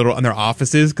those in their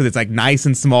offices, because it's like nice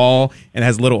and small and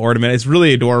has a little ornament. It's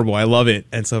really adorable. I love it.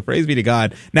 And so praise be to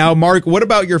God. Now, Mark, what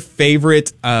about your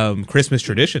favorite Christmas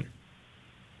tradition?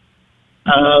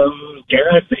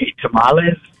 Dare I say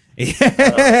tamales?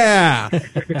 Yeah.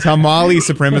 Tamale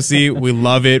supremacy. We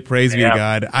love it. Praise be to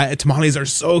God. Tamales are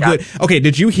so good. Okay,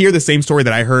 did you hear the same story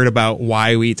that I heard about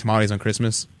why we eat tamales on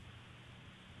Christmas?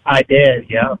 I did,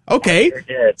 yeah. Okay. I sure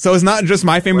did. So it's not just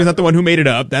my family's not the one who made it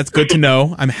up. That's good to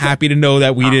know. I'm happy to know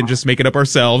that we didn't just make it up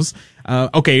ourselves.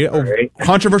 Okay. Right.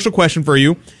 Controversial question for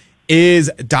you.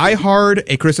 Is Die Hard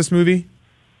a Christmas movie?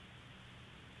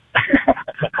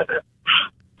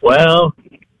 Well,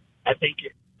 I think,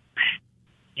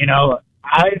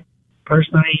 I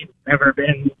personally never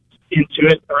been into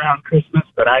it around Christmas,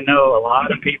 but I know a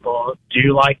lot of people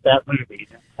do like that movie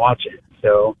and watch it.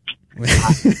 So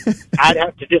I'd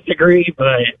have to disagree,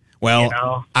 but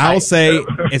I'll say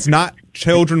it's not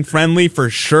children friendly for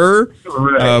sure,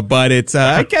 right. But it's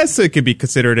I guess it could be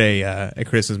considered a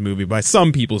Christmas movie by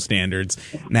some people's standards.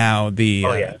 Now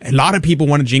a lot of people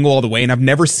want to Jingle All the Way, and I've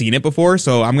never seen it before,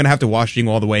 so I'm gonna have to watch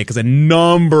Jingle All the Way, because a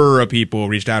number of people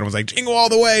reached out and was like, Jingle All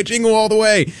the Way, Jingle All the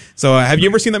Way. So have you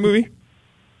ever seen that movie?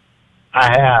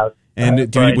 I have. And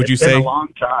would you say a long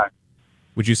time?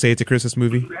 Would you say it's a Christmas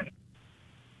movie?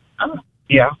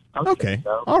 Yeah. Okay.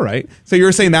 So. All right. So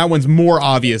you're saying that one's more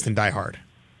obvious than Die Hard.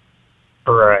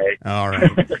 Right. All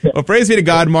right. Well, praise be to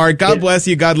God, Mark. God bless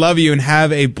you. God love you, and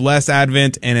have a blessed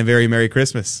Advent and a very Merry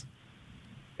Christmas.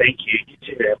 Thank you. You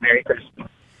too. Merry Christmas.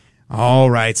 All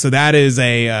right. So that is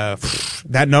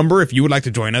that number if you would like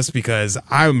to join us, because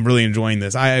I'm really enjoying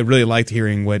this. I really liked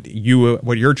hearing what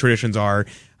your traditions are,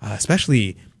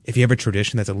 especially if you have a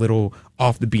tradition that's a little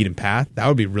off the beaten path. That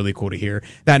would be really cool to hear.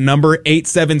 That number,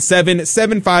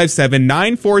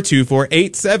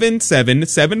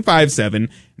 877-757-9424,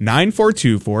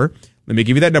 877-757-9424. Let me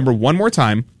give you that number one more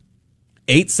time,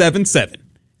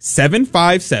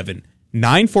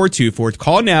 877-757-9424.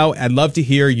 Call now. I'd love to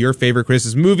hear your favorite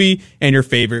Christmas movie and your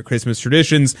favorite Christmas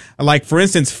traditions. Like, for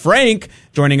instance, Frank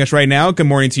joining us right now. Good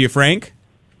morning to you, Frank.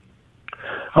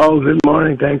 Oh, good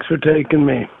morning. Thanks for taking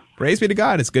me. Praise be to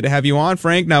God. It's good to have you on,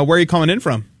 Frank. Now, where are you calling in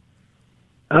from?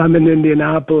 I'm in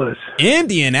Indianapolis.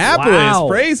 Indianapolis. Wow.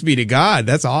 Praise be to God.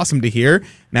 That's awesome to hear.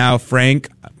 Now, Frank,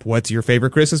 what's your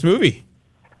favorite Christmas movie?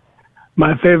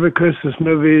 My favorite Christmas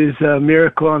movie is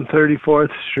Miracle on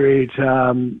 34th Street.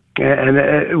 And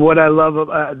what I love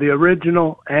about the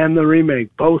original and the remake,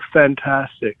 both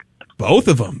fantastic. Both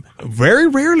of them. Very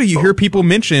rarely you hear people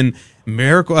mention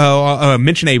Miracle,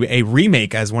 mention a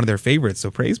remake as one of their favorites.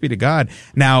 So praise be to God.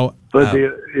 Now, but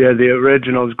the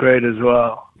original is great as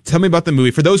well. Tell me about the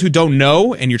movie. For those who don't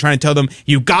know, and you're trying to tell them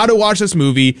you got to watch this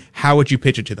movie, how would you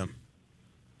pitch it to them?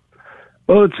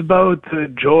 Well, it's about the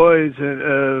joys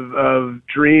of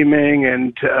dreaming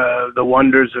and the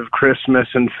wonders of Christmas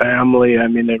and family. I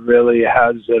mean, it really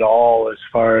has it all as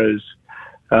far as,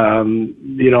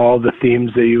 all the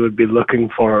themes that you would be looking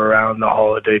for around the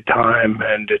holiday time.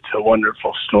 And it's a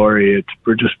wonderful story. It's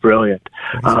just brilliant.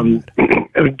 Do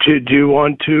you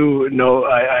want to know?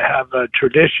 I have a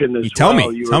tradition as Tell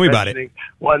well. me. Tell me about it.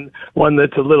 One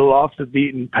that's a little off the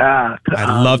beaten path.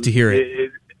 I'd love to hear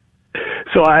it.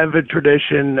 So I have a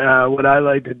tradition. What I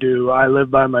like to do, I live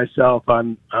by myself.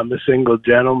 I'm a single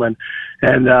gentleman,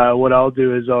 and what I'll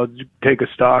do is I'll take a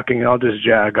stocking and I'll just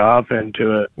jag off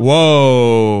into it.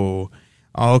 Whoa.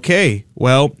 Okay.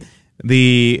 Well,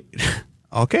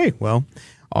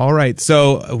 all right.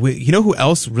 So you know who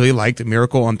else really liked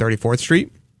Miracle on 34th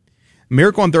Street?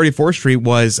 Miracle on 34th Street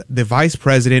was the Vice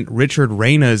President Richard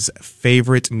Reyna's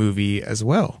favorite movie as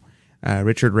well.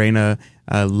 Richard Reyna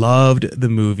loved the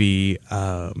movie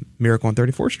Miracle on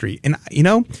 34th Street. And,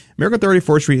 Miracle on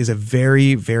 34th Street is a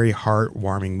very, very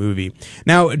heartwarming movie.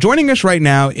 Now, joining us right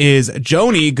now is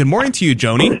Joni. Good morning to you,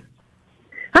 Joni.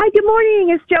 Hi, good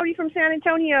morning. It's Jody from San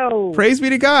Antonio. Praise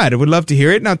be to God. I would love to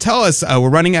hear it. Now, tell us, we're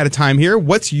running out of time here.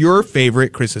 What's your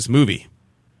favorite Christmas movie?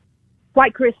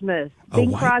 White Christmas.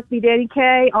 Bing Crosby, Danny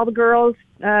Kaye, all the girls,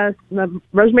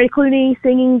 Rosemary Clooney,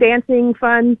 singing, dancing,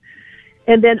 fun.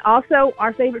 And then also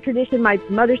our favorite tradition, my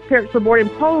mother's parents were born in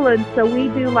Poland, so we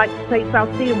do like St.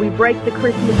 Faustina. We break the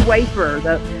Christmas wafer,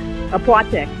 the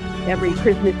opłatek, every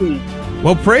Christmas Eve.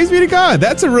 Well, praise be to God.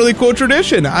 That's a really cool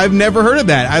tradition. I've never heard of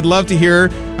that. I'd love to hear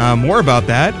more about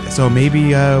that. So maybe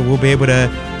we'll be able to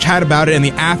chat about it in the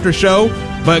after show.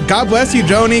 But God bless you,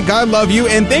 Joni. God love you.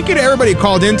 And thank you to everybody who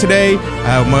called in today.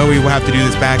 We will have to do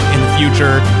this back in the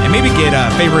future and maybe get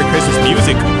favorite Christmas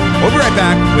music. We'll be right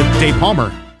back with Dave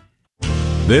Palmer.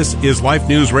 This is Life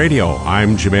News Radio.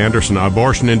 I'm Jim Anderson.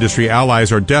 Abortion industry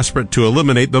allies are desperate to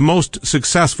eliminate the most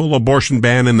successful abortion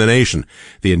ban in the nation.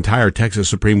 The entire Texas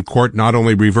Supreme Court not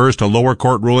only reversed a lower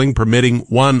court ruling permitting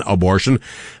one abortion,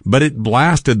 but it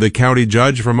blasted the county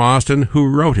judge from Austin who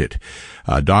wrote it.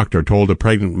 A doctor told a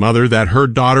pregnant mother that her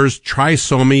daughter's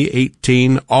trisomy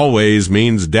 18 always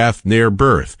means death near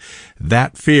birth.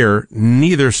 That fear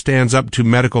neither stands up to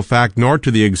medical fact nor to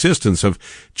the existence of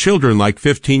children like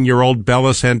 15-year-old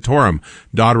Bella Santorum,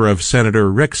 daughter of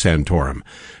Senator Rick Santorum.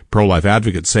 Pro-life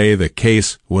advocates say the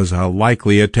case was a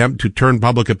likely attempt to turn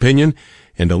public opinion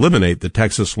and eliminate the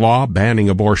Texas law banning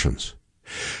abortions.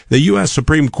 The U.S.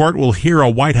 Supreme Court will hear a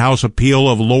White House appeal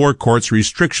of lower courts'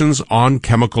 restrictions on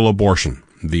chemical abortion.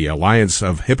 The Alliance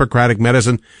of Hippocratic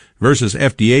Medicine versus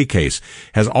FDA case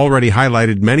has already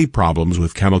highlighted many problems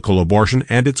with chemical abortion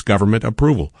and its government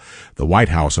approval. The White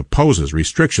House opposes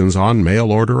restrictions on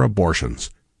mail-order abortions.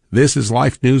 This is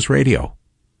Life News Radio.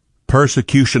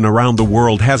 Persecution around the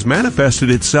world has manifested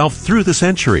itself through the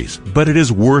centuries, but it is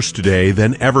worse today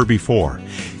than ever before.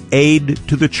 Aid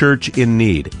to the Church in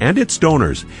Need and its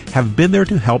donors have been there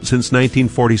to help since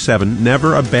 1947,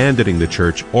 never abandoning the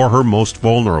Church or her most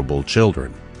vulnerable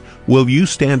children. Will you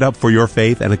stand up for your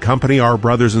faith and accompany our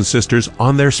brothers and sisters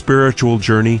on their spiritual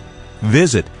journey?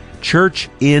 Visit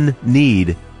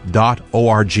churchinneed.org.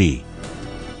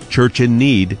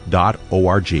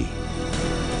 churchinneed.org.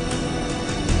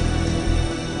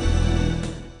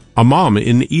 A mom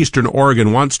in Eastern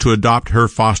Oregon wants to adopt her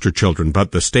foster children,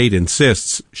 but the state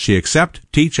insists she accept,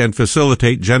 teach, and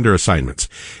facilitate gender assignments.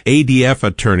 ADF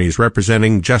attorneys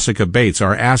representing Jessica Bates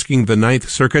are asking the Ninth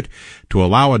Circuit to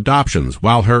allow adoptions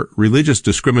while her religious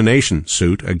discrimination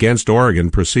suit against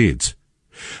Oregon proceeds.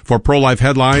 For pro-life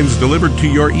headlines delivered to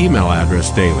your email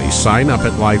address daily, sign up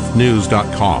at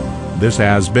lifenews.com. This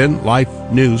has been Life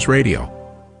News Radio.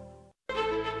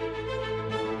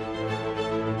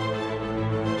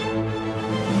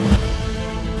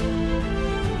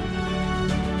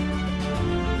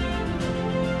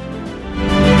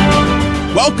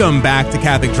 Welcome back to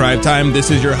Catholic Drive Time.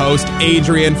 This is your host,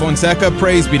 Adrian Fonseca.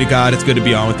 Praise be to God. It's good to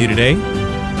be on with you today.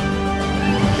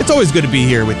 It's always good to be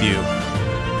here with you.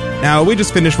 Now, we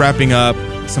just finished wrapping up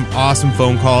some awesome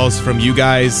phone calls from you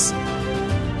guys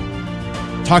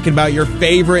talking about your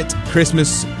favorite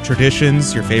Christmas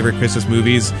traditions, your favorite Christmas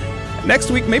movies.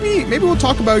 Next week, maybe we'll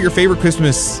talk about your favorite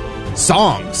Christmas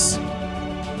songs.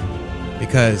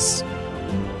 Because,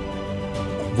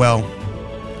 well,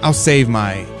 I'll save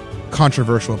my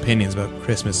controversial opinions about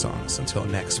Christmas songs until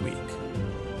next week.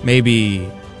 Maybe,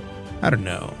 I don't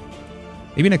know,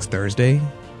 maybe next Thursday,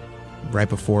 right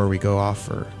before we go off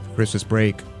for Christmas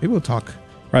break. Maybe we'll talk.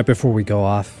 Right before we go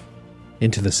off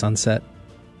into the sunset.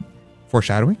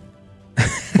 Foreshadowing?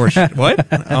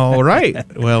 What? All right.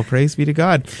 Well, praise be to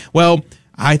God. Well,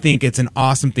 I think it's an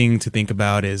awesome thing to think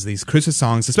about is these Christmas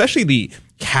songs, especially the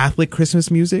Catholic Christmas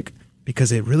music,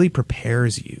 because it really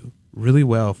prepares you really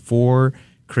well for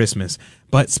Christmas.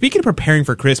 But speaking of preparing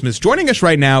for Christmas, joining us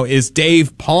right now is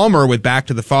Dave Palmer with Back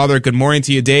to the Father. Good morning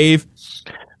to you, Dave.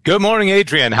 Good morning,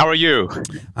 Adrian. How are you?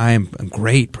 I'm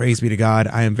great. Praise be to God.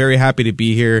 I am very happy to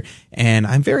be here, and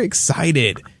I'm very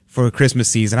excited for Christmas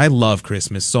season. I love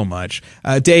Christmas so much.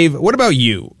 Dave, what about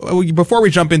you? Before we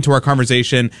jump into our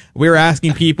conversation, we're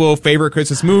asking people favorite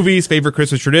Christmas movies, favorite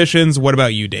Christmas traditions. What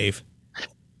about you, Dave?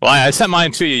 Well, I sent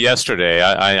mine to you yesterday,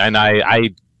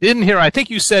 I didn't hear. I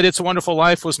think you said "It's a Wonderful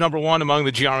Life" was number one among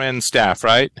the GRN staff,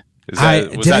 right? Was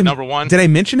that number one? Did I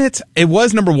mention it? It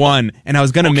was number one, and I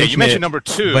was going to mention it. You mentioned number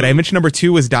two. But I mentioned number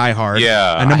two was Die Hard.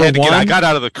 Yeah. And number one? I got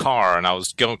out of the car, and I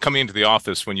was coming into the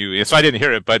office when so I didn't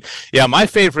hear it. But, yeah, my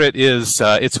favorite is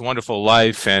It's a Wonderful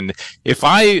Life. And if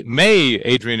I may,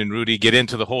 Adrian and Rudy, get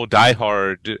into the whole Die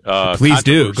Hard please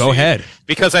do. Go ahead.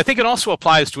 Because I think it also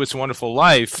applies to It's a Wonderful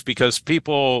Life, because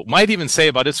people might even say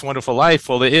about It's a Wonderful Life,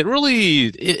 well, it really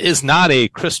is not a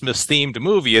Christmas-themed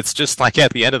movie. It's just like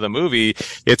at the end of the movie,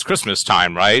 it's Christmas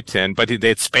time, right? But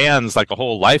it spans like a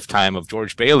whole lifetime of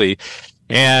George Bailey.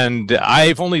 And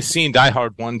I've only seen Die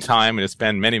Hard one time, and it's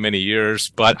been many, many years.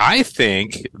 But I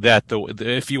think that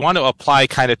if you want to apply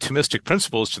kind of Thomistic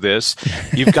principles to this,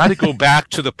 you've got to go back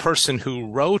to the person who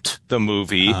wrote the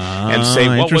movie and say,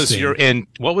 what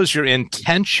was your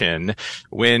intention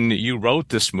when you wrote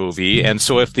this movie? And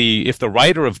so if the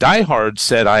writer of Die Hard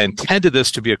said, I intended this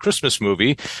to be a Christmas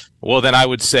movie, well, then I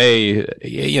would say,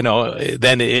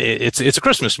 then it's a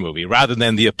Christmas movie rather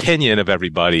than the opinion of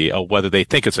everybody of whether they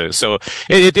think it's a. So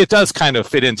it does kind of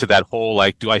fit into that whole,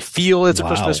 like, do I feel it's a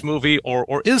Christmas movie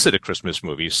or is it a Christmas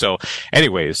movie? So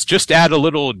anyways, just add a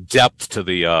little depth to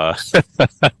the,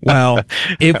 Well,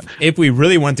 if we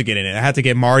really want to get in it, I had to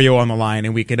get Mario on the line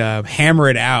and we could, hammer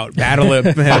it out, battle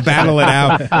it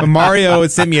out. But Mario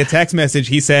sent me a text message.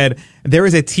 He said, there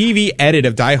is a TV edit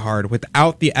of Die Hard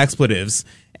without the expletives.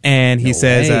 And he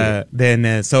says,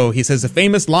 so he says the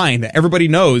famous line that everybody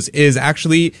knows is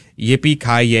actually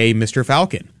 "Yippee-ki-yay, Mr.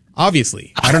 Falcon."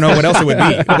 Obviously, I don't know what else it would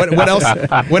be.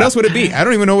 What else would it be? I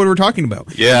don't even know what we're talking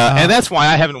about. Yeah, and that's why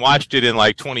I haven't watched it in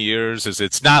like 20 years.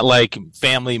 It's not like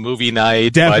family movie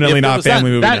night. Definitely not family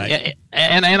movie night.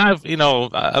 And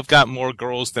I've got more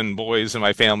girls than boys in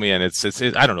my family, and it's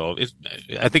I don't know.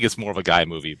 I think it's more of a guy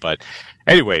movie. But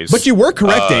anyways, but you were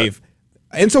correct, Dave.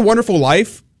 It's a Wonderful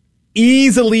Life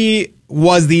easily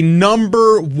was the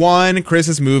number one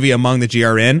Christmas movie among the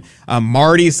GRN.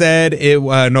 Marty said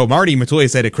Marty Matulli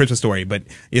said A Christmas Story, but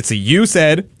you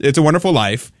said It's a Wonderful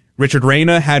Life. Richard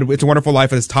Reyna had It's a Wonderful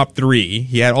Life as top three.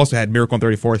 He also had Miracle on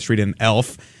 34th Street and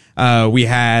Elf. We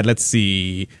had,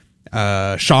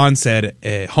 Sean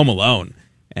said Home Alone.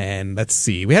 And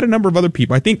we had a number of other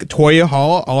people. I think Toya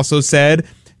Hall also said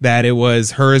that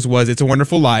hers was It's a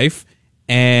Wonderful Life.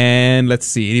 And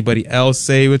anybody else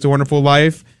say It's a Wonderful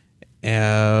Life?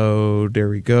 Oh, there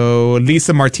we go.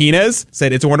 Lisa Martinez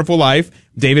said It's a Wonderful Life.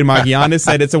 David Magianis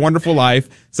said It's a Wonderful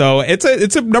Life. So it's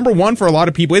a number one for a lot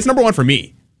of people. It's number one for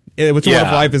me. It's a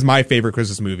Wonderful Life is my favorite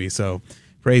Christmas movie. So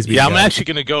praise be to God. I'm actually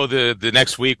going to go the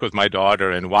next week with my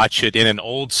daughter and watch it in an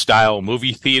old style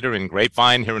movie theater in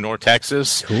Grapevine here in North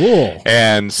Texas. Cool.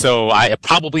 And so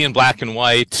probably in black and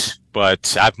white.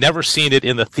 But I've never seen it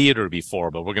in the theater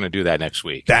before, but we're going to do that next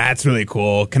week. That's really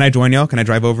cool. Can I join y'all? Can I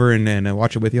drive over and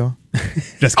watch it with y'all?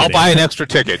 Just kidding. I'll buy an extra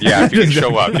ticket. Yeah, if you can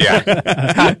show up.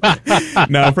 Yeah.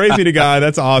 No, praise be to God.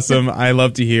 That's awesome. I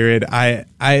love to hear it.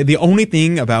 The only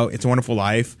thing about It's a Wonderful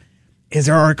Life is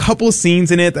there are a couple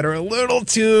scenes in it that are a little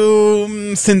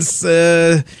too,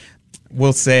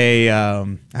 we'll say, I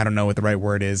don't know what the right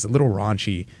word is, a little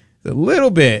raunchy. A little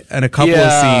bit in a couple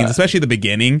of scenes, especially the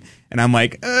beginning. And I'm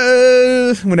like,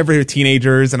 whenever they're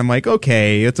teenagers, and I'm like,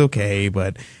 okay, it's okay.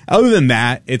 But other than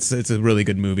that, it's a really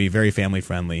good movie, very family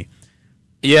friendly.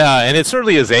 Yeah, and it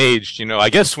certainly has aged. You know,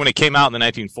 I guess when it came out in the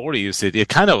 1940s, it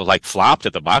kind of like flopped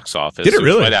at the box office. Did it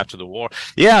really? Right after the war.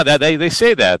 Yeah, that they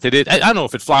say that it. I don't know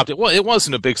if it flopped. It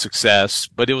wasn't a big success,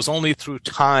 but it was only through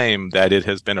time that it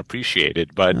has been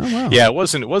appreciated. But yeah, it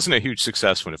wasn't a huge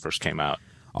success when it first came out.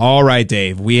 All right,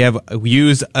 Dave. We have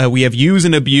used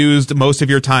and abused most of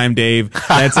your time, Dave.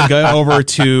 Let's go over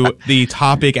to the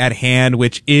topic at hand,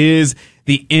 which is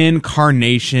the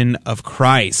incarnation of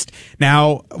Christ.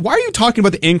 Now, why are you talking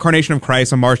about the incarnation of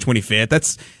Christ on March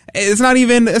 25th? It's not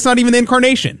even the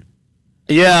incarnation.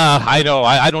 Yeah, I know.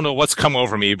 I don't know what's come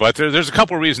over me, but there's a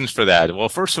couple of reasons for that. Well,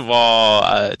 first of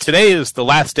all, today is the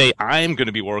last day I'm going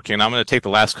to be working. I'm going to take the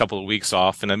last couple of weeks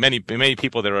off, and many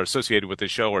people that are associated with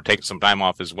this show are taking some time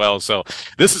off as well. So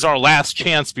this is our last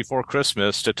chance before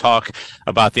Christmas to talk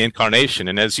about the incarnation.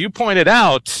 And as you pointed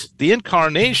out, the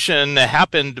incarnation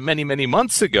happened many, many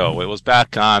months ago. It was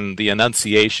back on the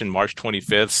Annunciation, March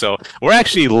 25th. So we're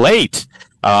actually late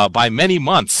by many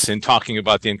months in talking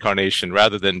about the incarnation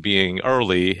rather than being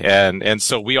early. And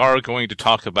so we are going to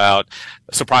talk about,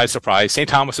 surprise, surprise, St.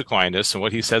 Thomas Aquinas and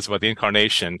what he says about the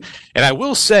incarnation. And I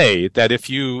will say that if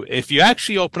you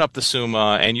actually open up the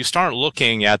Summa and you start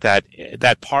looking at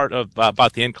that part of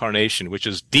about the incarnation, which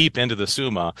is deep into the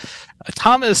Summa,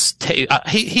 Thomas,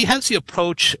 he has the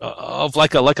approach of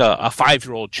like a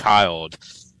 5-year-old child,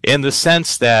 in the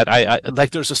sense that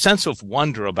there's a sense of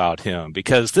wonder about him,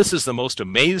 because this is the most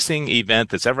amazing event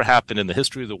that's ever happened in the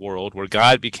history of the world, where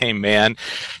God became man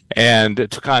and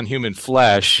took on human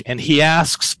flesh. And he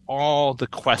asks all the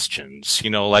questions,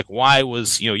 like why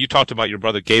was, you talked about your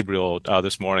brother Gabriel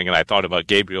this morning, and I thought about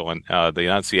Gabriel and the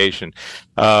Annunciation.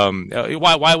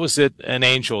 Why was it an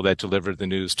angel that delivered the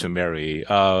news to Mary?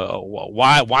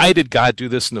 Why did God do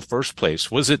this in the first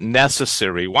place? Was it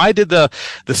necessary? Why did the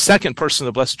second person of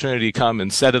the Blessed Trinity come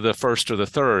instead of the first or the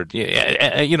third? We're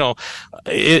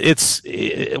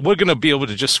going to be able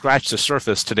to just scratch the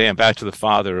surface today and back to the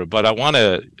Father, but I want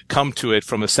to come to it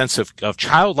from a sense of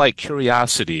childlike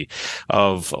curiosity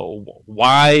of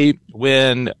why,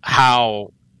 when,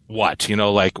 how, what,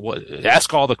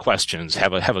 ask all the questions,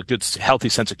 have a good, healthy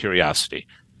sense of curiosity.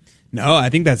 No, I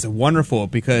think that's wonderful,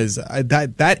 because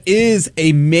that is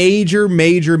a major,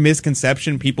 major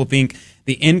misconception. People think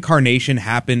the incarnation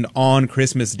happened on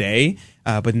Christmas Day,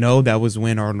 but no, that was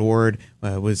when our Lord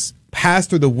was passed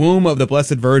through the womb of the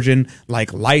Blessed Virgin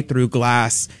like light through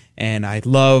glass. And I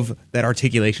love that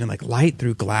articulation, like light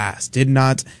through glass, did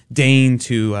not deign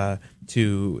to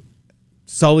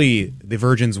sully the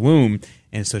Virgin's womb,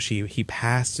 and so he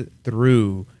passed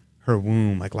through her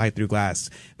womb like light through glass.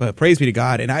 But praise be to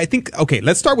God. And I think, okay,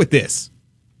 let's start with this.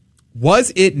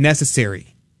 Was it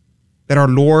necessary that our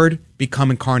Lord become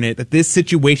incarnate, that this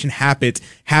situation happen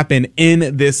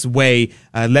in this way?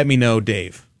 Let me know,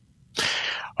 Dave.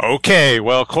 Okay,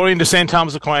 well, according to St.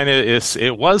 Thomas Aquinas,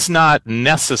 it was not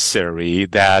necessary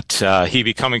that he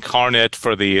become incarnate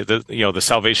for the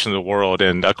salvation of the world.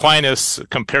 And Aquinas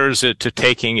compares it to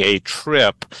taking a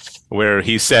trip, where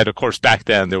he said, of course, back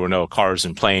then there were no cars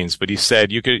and planes, but he said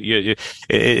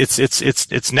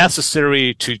it's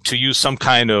necessary to use some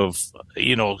kind of,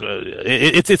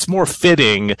 it's more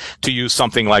fitting to use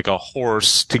something like a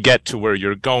horse to get to where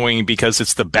you're going, because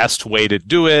it's the best way to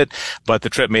do it, but the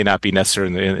trip may not be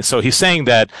necessary. So he's saying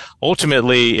that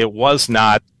ultimately it was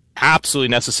not absolutely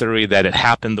necessary that it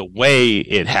happened the way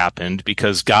it happened,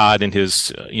 because God in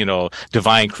his,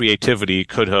 divine creativity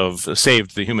could have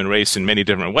saved the human race in many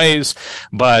different ways.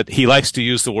 But he likes to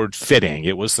use the word fitting.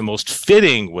 It was the most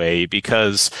fitting way,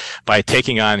 because by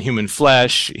taking on human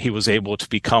flesh, he was able to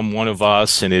become one of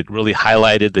us, and it really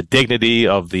highlighted the dignity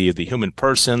of the human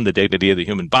person, the dignity of the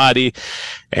human body.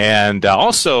 And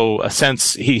also,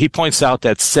 since he points out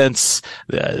that since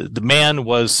the man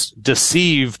was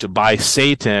deceived by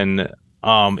Satan,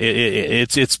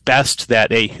 it's best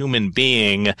that a human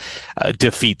being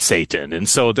defeat Satan. And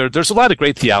so there's a lot of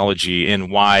great theology in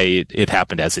why it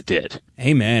happened as it did.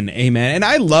 Amen. Amen. And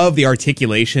I love the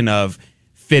articulation of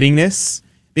fittingness,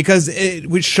 because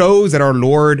which shows that our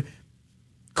Lord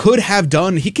could have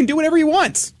done, he can do whatever he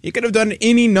wants. He could have done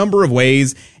any number of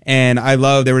ways. And I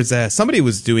love, there was somebody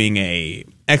was doing a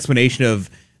explanation of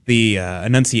the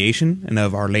Annunciation and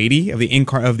of Our Lady, of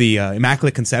the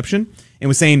Immaculate Conception, and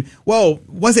was saying, well,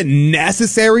 was it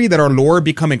necessary that our Lord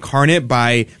become incarnate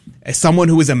by someone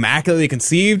who was immaculately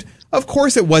conceived? Of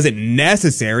course it wasn't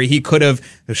necessary. He could have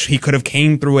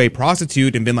came through a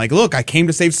prostitute and been like, look, I came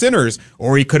to save sinners.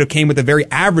 Or he could have came with a very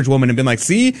average woman and been like,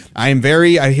 see, I'm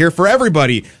here for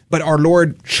everybody. But our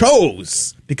Lord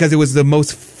chose, because it was the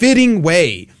most fitting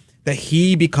way, that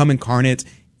he become incarnate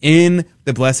in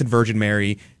the Blessed Virgin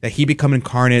Mary, that he become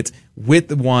incarnate with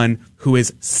the one who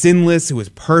is sinless, who is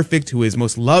perfect, who is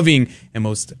most loving and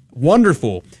most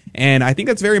wonderful. And I think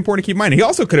that's very important to keep in mind. He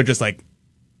also could have just like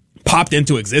popped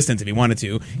into existence if he wanted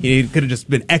to. He could have just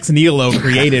been ex nihilo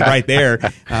created right there,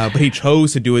 but he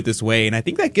chose to do it this way. And I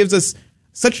think that gives us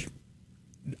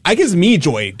gives me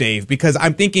joy, Dave, because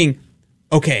I'm thinking,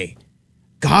 okay,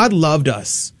 God loved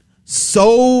us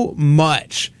so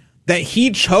much that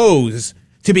he chose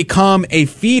to become a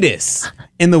fetus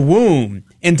in the womb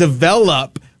and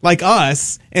develop like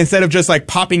us instead of just like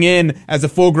popping in as a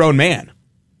full-grown man.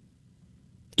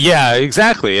 Yeah,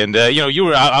 exactly. And,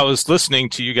 I was listening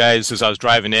to you guys as I was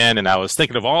driving in, and I was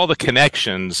thinking of all the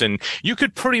connections, and you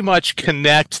could pretty much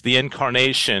connect the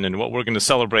incarnation and what we're going to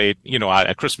celebrate,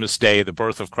 at Christmas Day, the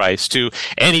birth of Christ, to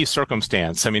any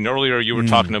circumstance. I mean, earlier you were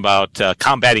talking about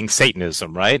combating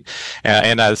Satanism, right?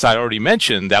 And as I already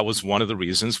mentioned, that was one of the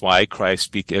reasons why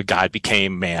God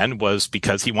became man, was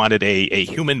because he wanted a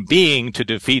human being to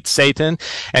defeat Satan.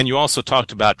 And you also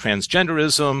talked about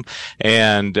transgenderism,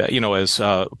 and, as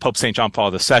Pope St. John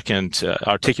Paul II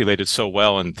articulated so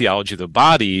well in Theology of the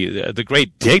Body, the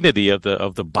great dignity of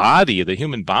the body, the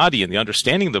human body, and the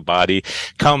understanding of the body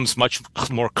comes much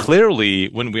more clearly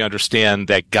when we understand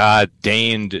that God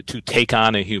deigned to take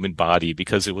on a human body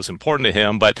because it was important to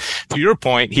him. But to your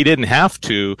point, he didn't have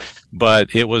to,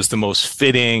 but it was the most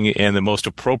fitting and the most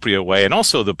appropriate way, and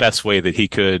also the best way that he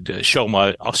could show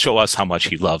us how much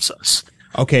he loves us.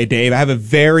 Okay, Dave, I have a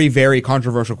very, very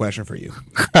controversial question for you.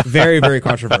 Very, very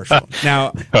controversial.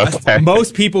 Now,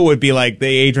 most people would be like,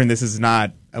 Adrian, this is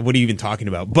not, what are you even talking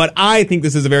about? But I think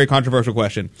this is a very controversial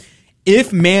question.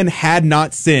 If man had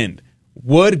not sinned,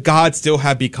 would God still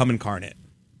have become incarnate?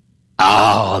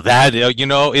 Oh,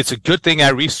 it's a good thing I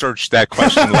researched that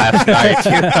question last night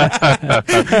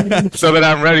so that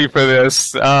I'm ready for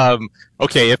this.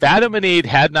 Okay, if Adam and Eve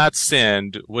had not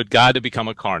sinned, would God have become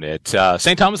incarnate?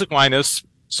 St. Thomas Aquinas,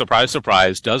 surprise,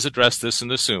 surprise, does address this in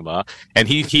the Summa, and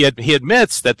he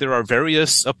admits that there are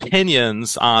various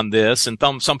opinions on this, and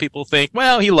some people think,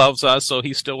 well, he loves us, so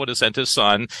he still would have sent his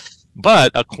son.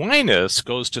 But Aquinas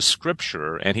goes to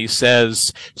Scripture, and he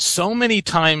says so many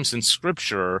times in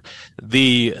Scripture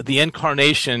the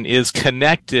incarnation is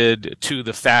connected to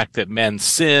the fact that men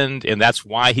sinned, and that's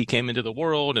why he came into the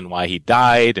world and why he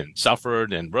died and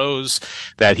suffered and rose,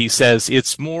 that he says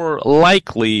it's more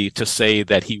likely to say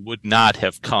that he would not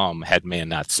have come had man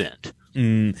not sinned.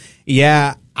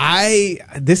 Yeah,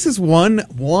 this is one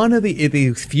of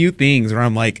the few things where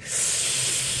I'm like,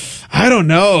 I don't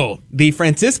know. The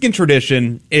Franciscan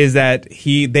tradition is that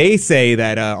they say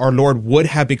that our Lord would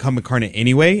have become incarnate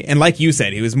anyway. And like you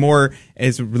said, he was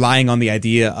relying on the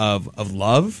idea of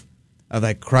love, of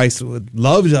like Christ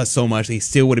loved us so much that he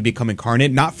still would have become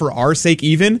incarnate, not for our sake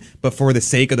even, but for the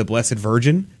sake of the Blessed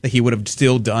Virgin, that he would have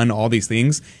still done all these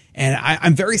things. And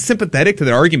I'm very sympathetic to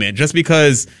the argument, just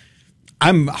because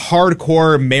I'm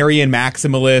hardcore Marian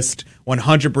maximalist,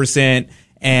 100%.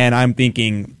 And I'm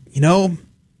thinking,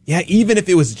 yeah, even if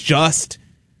it was just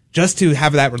to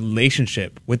have that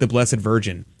relationship with the Blessed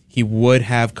Virgin, he would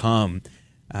have come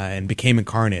and became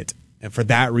incarnate, and for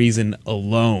that reason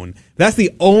alone. That's one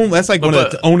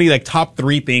of the only top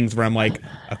three things where I'm like,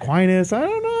 Aquinas, I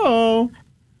don't know.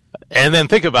 And then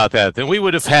think about that. Then we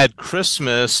would have had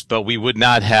Christmas, but we would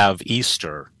not have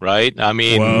Easter, right? I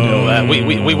mean,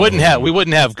 we wouldn't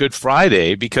have Good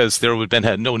Friday because there would have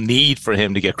been no need for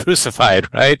him to get crucified,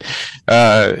 right?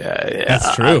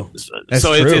 That's true.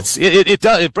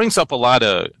 It brings up a lot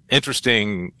of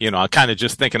interesting, I'm kind of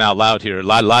just thinking out loud here, a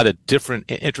lot of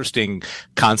different interesting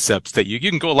concepts that you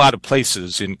can go a lot of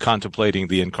places in contemplating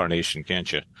the incarnation, can't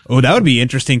you? Oh, that would be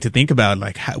interesting to think about.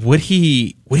 Like, would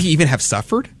he even have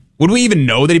suffered? Would we even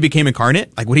know that he became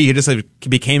incarnate? Like, would he just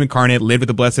became incarnate, lived with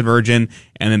the Blessed Virgin,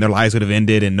 and then their lives would have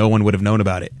ended and no one would have known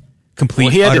about it?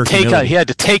 He had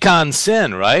to take on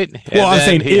sin, right? Well, I'm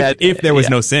saying if there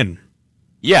was no sin.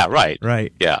 Yeah, right.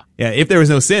 Right. Yeah. Yeah, if there was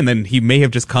no sin, then he may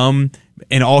have just come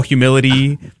in all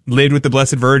humility, lived with the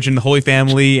Blessed Virgin, the Holy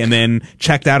Family, and then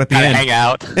checked out at the end.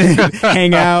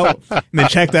 Hang out, and then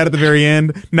checked out at the very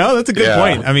end. No, that's a good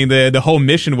point. I mean, the whole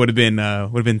mission would have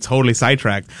been totally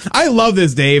sidetracked. I love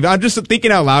this, Dave. I'm just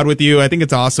thinking out loud with you. I think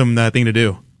it's an awesome thing to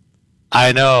do.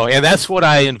 I know, and that's what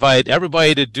I invite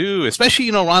everybody to do, especially,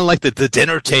 around like the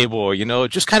dinner table,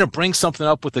 just kind of bring something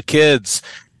up with the kids.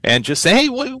 And just say, hey,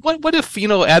 what if,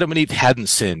 Adam and Eve hadn't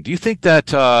sinned? Do you think that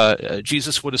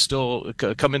Jesus would have still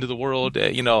come into the world?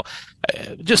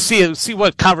 Just see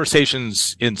what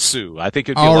conversations ensue. I think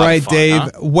it'd be a lot of fun, Dave.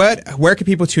 Huh? Where can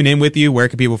people tune in with you? Where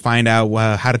can people find out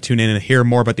how to tune in and hear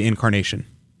more about the incarnation?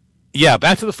 Yeah,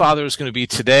 Back to the Father is going to be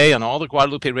today on all the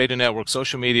Guadalupe Radio Network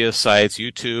social media sites,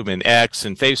 YouTube and X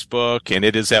and Facebook, and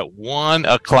it is at 1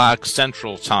 o'clock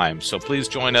Central Time. So please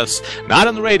join us, not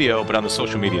on the radio, but on the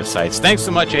social media sites. Thanks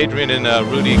so much, Adrian and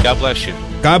Rudy. God bless you.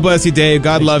 God bless you, Dave.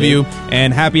 God love you.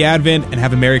 And happy Advent, and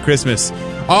have a Merry Christmas.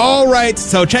 All right,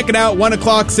 so check it out, 1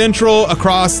 o'clock Central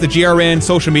across the GRN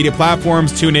social media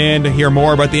platforms. Tune in to hear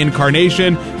more about the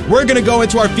Incarnation. We're going to go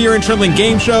into our Fear and Trembling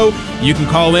game show. You can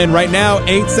call in right now,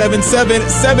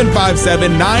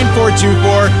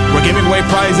 877-757-9424. We're giving away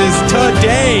prizes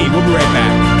today. We'll be right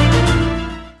back.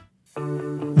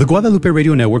 The Guadalupe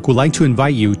Radio Network would like to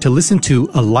invite you to listen to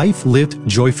A Life Lived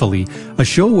Joyfully, a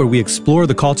show where we explore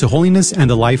the call to holiness and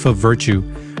the life of virtue.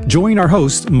 Join our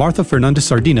hosts, Martha Fernandez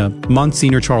Sardina,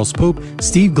 Monsignor Charles Pope,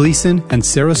 Steve Gleason, and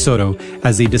Sarah Soto,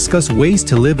 as they discuss ways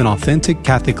to live an authentic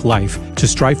Catholic life, to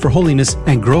strive for holiness,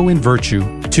 and grow in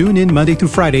virtue. Tune in Monday through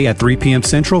Friday at 3 p.m.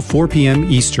 Central, 4 p.m.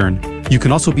 Eastern. You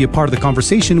can also be a part of the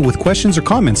conversation with questions or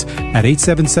comments at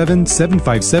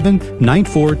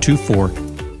 877-757-9424.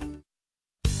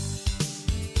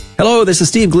 Hello, this is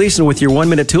Steve Gleason with your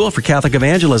 1-minute tool for Catholic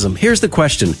evangelism. Here's the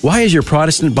question. Why is your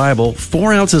Protestant Bible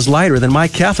 4 ounces lighter than my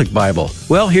Catholic Bible?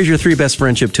 Well, here's your 3 best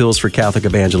friendship tools for Catholic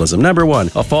evangelism. Number 1,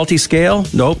 a faulty scale?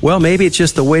 Nope. Well, maybe it's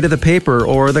just the weight of the paper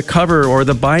or the cover or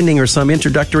the binding or some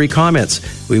introductory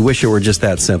comments. We wish it were just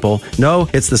that simple. No,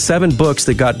 it's the 7 books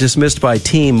that got dismissed by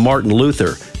Team Martin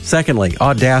Luther. Secondly,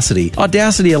 Audacity.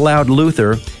 Audacity allowed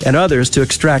Luther and others to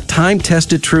extract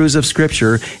time-tested truths of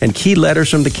Scripture and key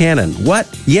letters from the canon. What?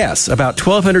 Yes, about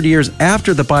 1,200 years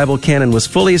after the Bible canon was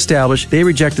fully established, they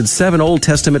rejected 7 Old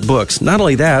Testament books. Not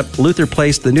only that, Luther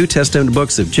placed the New Testament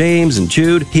books of James and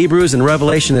Jude, Hebrews, and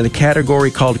Revelation in a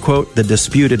category called, quote, the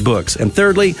disputed books. And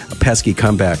thirdly, a pesky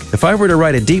comeback. If I were to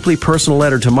write a deeply personal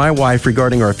letter to my wife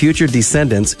regarding our future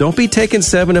descendants, don't be taking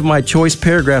 7 of my choice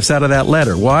paragraphs out of that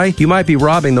letter. Why? You might be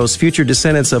robbing those future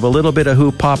descendants of a little bit of who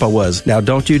Papa was. Now,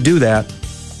 don't you do that.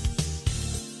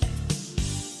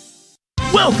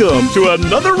 Welcome to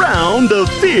another round of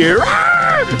Fear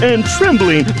and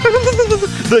Trembling,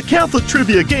 the Catholic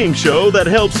trivia game show that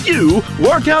helps you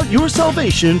work out your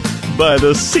salvation by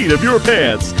the seat of your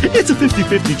pants. It's a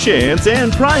 50-50 chance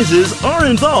and prizes are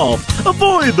involved.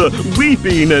 Avoid the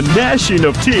weeping and gnashing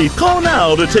of teeth. Call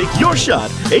now to take your shot.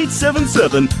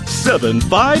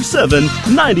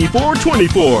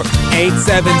 877-757-9424.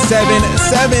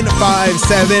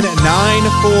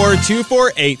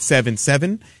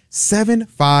 877-757-9424.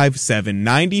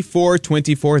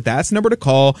 877-757-9424. That's the number to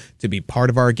call to be part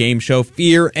of our game show,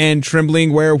 Fear and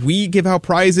Trembling, where we give out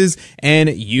prizes and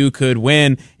you could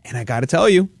win. And I got to tell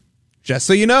you, just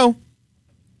so you know,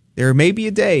 there may be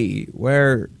a day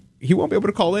where he won't be able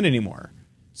to call in anymore.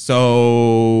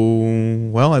 So,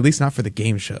 well, at least not for the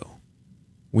game show.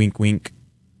 Wink, wink.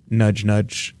 Nudge,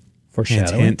 nudge.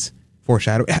 Foreshadowing. Hint, hint.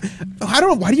 Foreshadow. I don't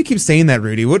know. Why do you keep saying that,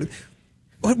 Rudy? What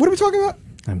are we talking about?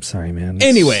 I'm sorry, man.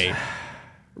 Anyway,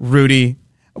 Rudy,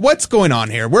 what's going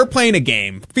on here? We're playing a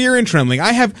game, Fear and Trembling.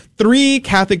 I have 3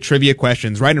 Catholic trivia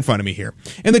questions right in front of me here.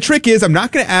 And the trick is, I'm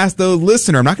not going to ask the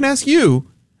listener. I'm not going to ask you.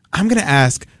 I'm going to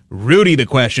ask Rudy the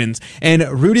questions. And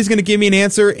Rudy's going to give me an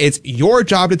answer. It's your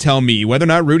job to tell me whether or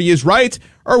not Rudy is right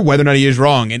or whether or not he is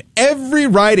wrong. And every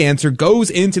right answer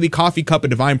goes into the coffee cup of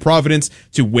divine providence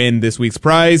to win this week's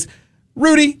prize.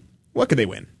 Rudy, what could they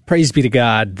win? Praise be to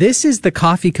God. This is the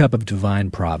coffee cup of divine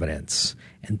providence.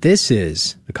 And this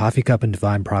is the coffee cup of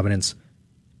divine providence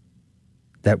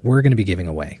that we're going to be giving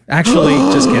away. Actually,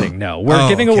 just kidding. No, we're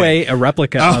giving away a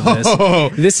replica of this.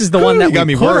 This is the one that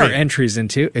we put our entries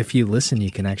into. If you listen,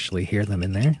 you can actually hear them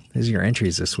in there. These are your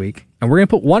entries this week. And we're going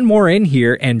to put one more in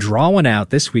here and draw one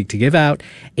out this week to give out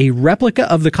a replica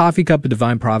of the coffee cup of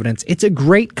divine providence. It's a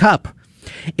great cup.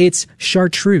 It's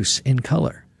chartreuse in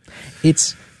color.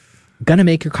 It's gonna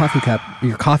make your coffee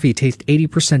taste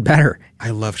 80% better. I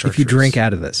love chartreuse. If you drink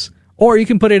out of this. Or you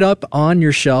can put it up on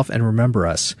your shelf and remember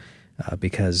us,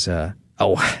 because,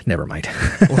 never mind.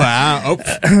 Wow. Oh,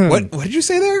 what did you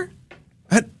say there?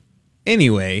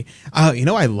 Anyway,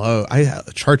 I love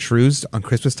chartreuse on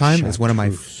Christmas time is one of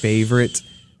my favorite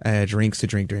drinks to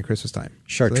drink during Christmas time.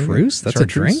 Chartreuse? That's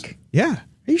chartreuse? A drink? Yeah.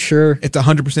 Are you sure? It's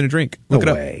 100% a drink. Look it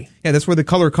up. Yeah, that's where the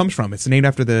color comes from. It's named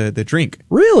after the drink.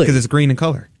 Really? Because it's green in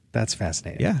color. That's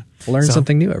fascinating. Yeah. Learn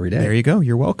something new every day. There you go.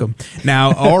 You're welcome.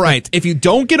 Now, all right. If you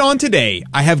don't get on today,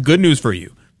 I have good news for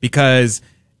you because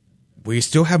we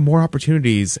still have more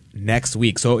opportunities next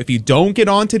week. So if you don't get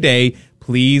on today,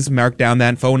 please mark down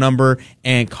that phone number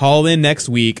and call in next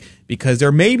week because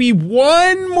there may be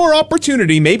one more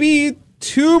opportunity, maybe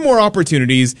 2 more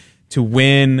opportunities to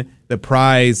win the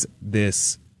prize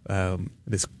this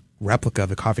replica of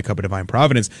the coffee cup of divine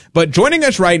providence. But joining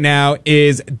us right now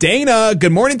is Dana.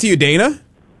 Good morning to you, Dana.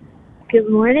 Good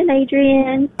morning,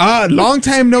 Adrian. Long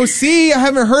time no see. I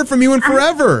haven't heard from you in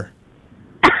forever.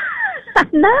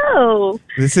 No.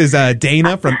 This is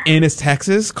Dana from Ennis,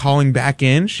 Texas, calling back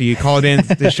in. She called in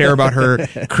to share about her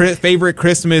favorite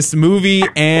Christmas movie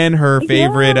and her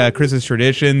favorite Christmas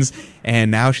traditions.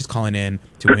 And now she's calling in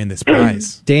to win this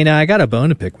prize. Dana, I got a bone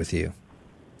to pick with you.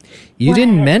 You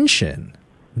didn't mention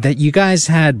that you guys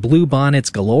had blue bonnets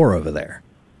galore over there.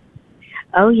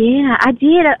 Oh, yeah, I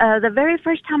did. The very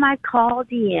first time I called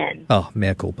in. Oh,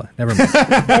 mea culpa. Never mind.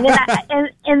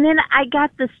 and then I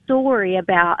got the story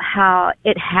about how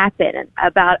it happened,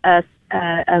 about us.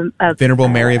 Venerable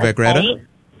Mary of Agreda?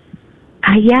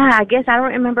 Yeah, I guess I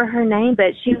don't remember her name,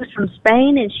 but she was from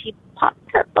Spain, and she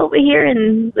popped up over here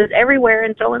and was everywhere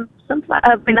and throwing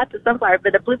sunflower, not the sunflower,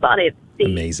 but the blue bonnet.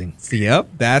 Amazing. Yep,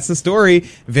 that's the story.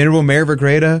 Venerable Mary of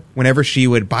Agreda, whenever she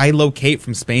would bilocate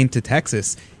from Spain to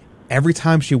Texas, every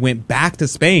time she went back to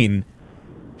Spain,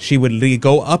 she would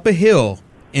go up a hill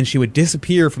and she would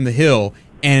disappear from the hill,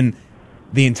 and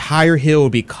the entire hill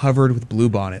would be covered with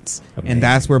bluebonnets. And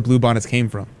that's where bluebonnets came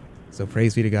from. So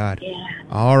praise be to God. Yeah.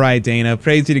 All right, Dana.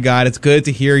 Praise be to God. It's good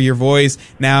to hear your voice.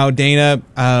 Now, Dana,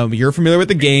 you're familiar with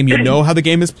the game. You know how the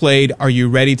game is played. Are you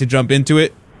ready to jump into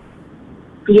it?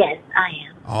 Yes, I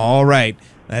am. All right.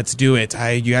 Let's do it.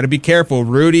 You got to be careful.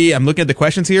 Rudy, I'm looking at the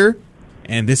questions here,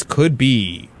 and this could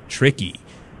be tricky,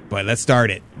 but let's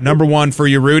start it. Number one for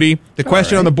you, Rudy. The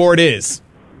question on the board is,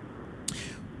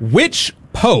 which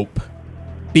pope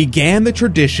began the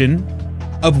tradition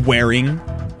of wearing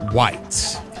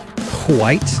white?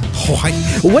 White?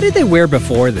 What did they wear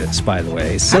before this, by the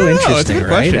way? So interesting, right?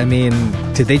 Question. I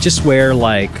mean, did they just wear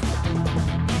like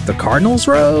the Cardinals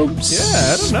robes?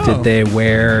 Yeah, I don't know. Did they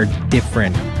wear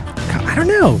different? I don't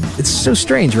know. It's so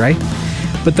strange, right?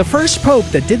 But the first pope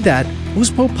that did that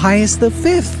was Pope Pius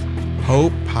V.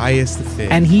 Pope Pius V.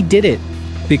 And he did it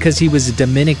because he was a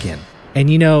Dominican. And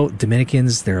you know,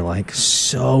 Dominicans, they're like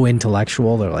so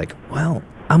intellectual. They're like, well,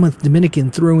 I'm a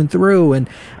Dominican through and through, and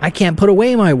I can't put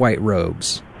away my white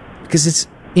robes because it's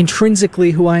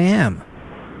intrinsically who I am.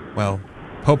 Well,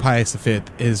 Pope Pius V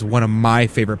is one of my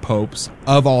favorite popes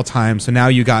of all time. So now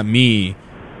you got me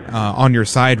on your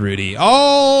side, Rudy.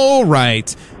 All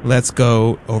right. Let's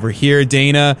go over here,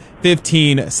 Dana.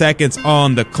 15 seconds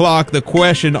on the clock. The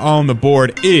question on the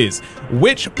board is,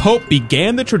 which pope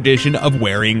began the tradition of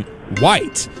wearing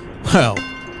white? Well,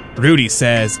 Rudy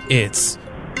says it's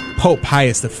Pope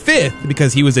Pius V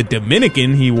because he was a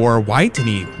Dominican. He wore white and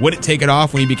he wouldn't take it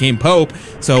off when he became pope.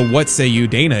 So what say you,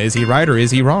 Dana? Is he right or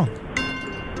is he wrong?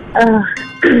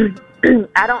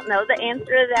 I don't know the answer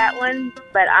to that one,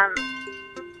 but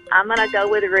I'm going to go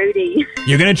with Rudy.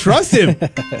 You're going to trust him.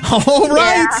 All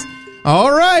right. Yeah.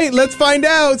 All right. Let's find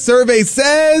out. Survey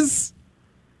says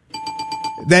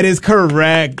that is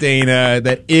correct, Dana.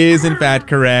 That is, in fact,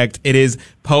 correct. It is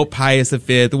Pope Pius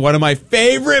V, one of my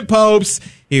favorite popes.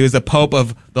 He was a pope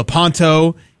of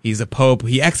Lepanto. He's a pope.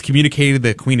 He excommunicated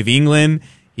the Queen of England.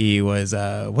 He was,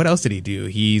 what else did he do?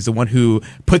 He's the one who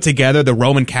put together the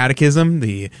Roman Catechism,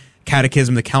 the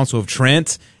Council of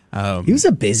Trent. He was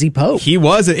a busy pope. He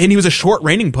was, and he was a short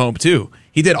reigning pope too.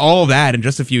 He did all of that in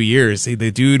just a few years.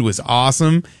 The dude was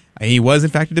awesome. He was, in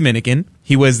fact, a Dominican.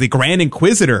 He was the Grand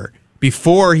Inquisitor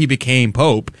before he became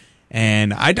pope,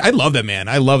 and I love that man.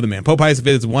 I love the man. Pope Pius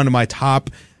V is one of my top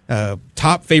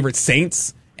favorite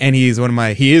saints, and he is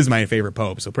my favorite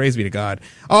pope. So praise be to God.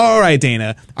 All right,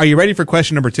 Dana, are you ready for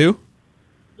question number 2?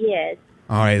 Yes.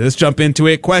 All right, let's jump into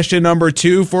it. Question number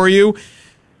 2 for you,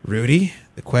 Rudy.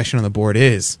 The question on the board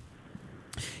is,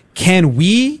 can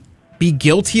we be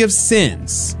guilty of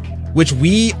sins which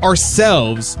we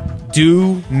ourselves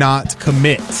do not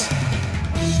commit?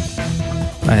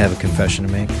 I have a confession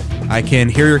to make. I can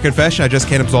hear your confession. I just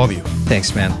can't absolve you.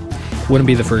 Thanks, man. Wouldn't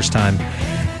be the first time.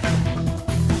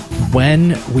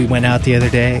 When we went out the other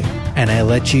day and I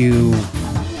let you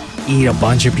eat a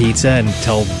bunch of pizza and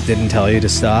didn't tell you to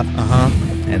stop,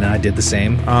 and I did the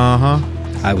same,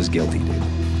 I was guilty, dude.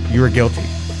 You were guilty.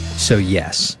 So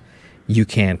yes, you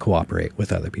can cooperate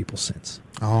with other people's sins.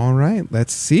 All right,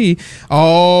 let's see.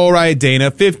 All right, Dana,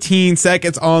 15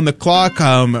 seconds on the clock.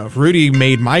 Rudy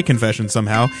made my confession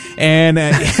somehow, and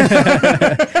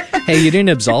hey, you didn't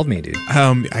absolve me, dude.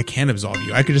 I can't absolve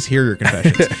you. I could just hear your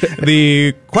confessions.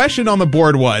 The question on the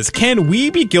board was, can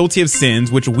we be guilty of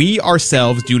sins which we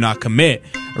ourselves do not commit?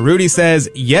 Rudy says,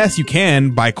 yes, you can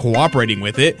by cooperating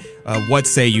with it. What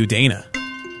say you, Dana?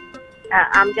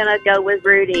 I'm going to go with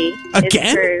Rudy. Again?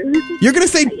 It's true. You're going to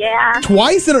say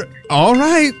twice in a... All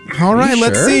right.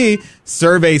 Let's see.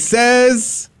 Survey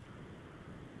says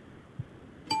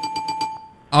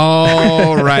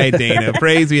All right, Dana.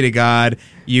 Praise be to God.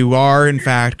 You are, in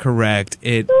fact, correct.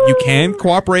 You can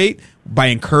cooperate by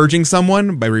encouraging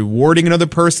someone, by rewarding another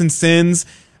person's sins,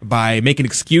 by making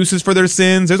excuses for their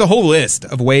sins. There's a whole list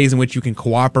of ways in which you can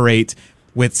cooperate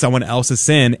with someone else's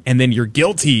sin, and then you're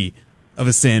guilty of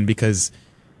a sin because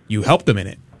you helped them in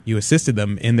it. You assisted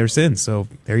them in their sins. So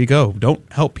there you go. Don't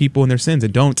help people in their sins,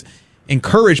 and don't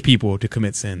encourage people to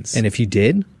commit sins. And if you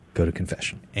did, go to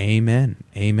confession. Amen.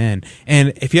 Amen.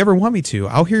 And if you ever want me to,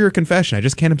 I'll hear your confession. I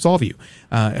just can't absolve you.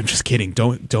 I'm just kidding.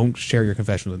 Don't share your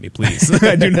confession with me, please.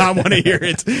 I do not want to hear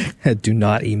it. Do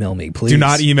not email me, please. Do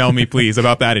not email me, please,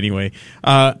 about that anyway.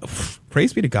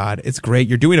 Praise be to God. It's great.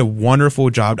 You're doing a wonderful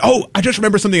job. Oh, I just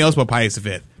remember something else about Pius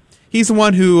V. He's the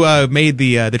one who made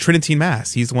the Tridentine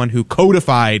Mass. He's the one who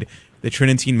codified the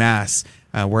Tridentine Mass,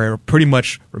 where it pretty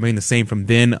much remained the same from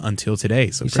then until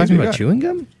today. So you're talking about chewing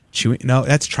gum? No,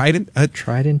 that's Trident.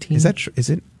 Tridentine? Is it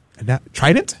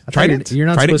Trident? Trident? You're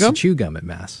not Trident supposed gum? to chew gum at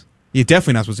Mass. You're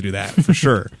definitely not supposed to do that, for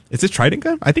sure. Is it Trident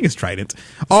gum? I think it's Trident.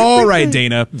 All right,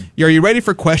 Dana. Are you ready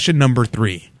for question number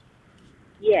 3?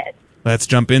 Yes. Let's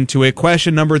jump into it.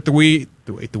 Question number 3.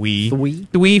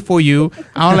 Three for you.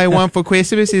 All I want for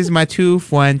Christmas is my 2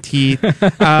 front teeth.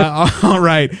 All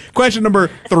right. Question number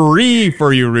 3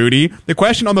 for you, Rudy. The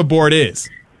question on the board is,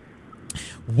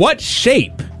 what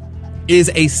shape is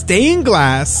a stained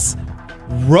glass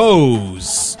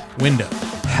rose window?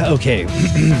 Okay.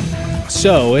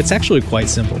 So it's actually quite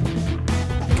simple.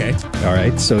 Okay. All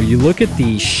right. So you look at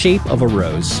the shape of a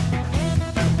rose.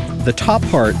 The top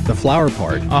part, the flower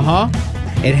part.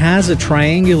 It has a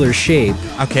triangular shape.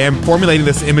 Okay, I'm formulating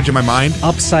this image in my mind.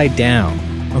 Upside down.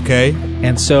 Okay.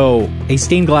 And so a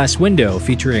stained glass window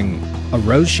featuring a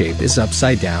rose shape is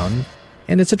upside down,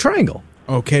 and it's a triangle.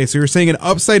 Okay, so you're saying an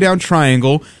upside down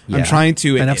triangle. Yeah. I'm trying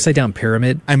to an upside down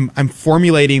pyramid. I'm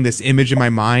formulating this image in my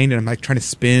mind, and I'm like trying to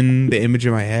spin the image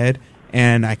in my head,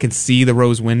 and I can see the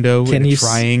rose window in a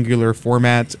triangular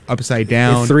format, upside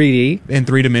down, in 3D, in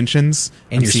 3 dimensions,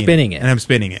 and you're spinning it. And I'm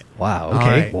spinning it. Wow.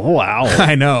 Okay. Right. Wow.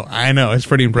 I know. It's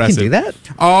pretty impressive. You can do that.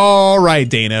 All right,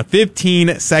 Dana.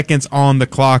 15 seconds on the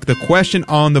clock. The question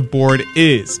on the board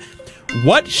is,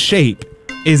 what shape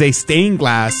is a stained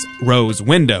glass rose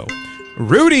window?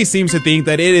 Rudy seems to think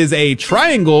that it is a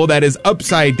triangle that is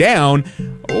upside down.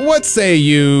 What say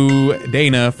you,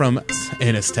 Dana from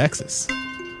Ennis, Texas?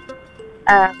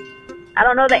 I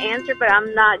don't know the answer, but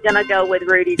I'm not going to go with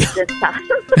Rudy this time.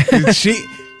 Look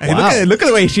at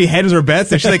the way she hedges her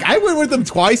bets. She's like, I went with him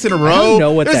twice in a row. I don't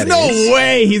know what There's that is. no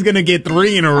way he's going to get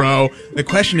 3 in a row. The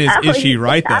question is she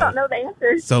right, though? I don't know the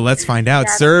answer. So let's find out.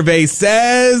 Survey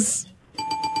says...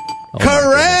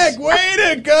 correct! Way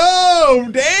to go,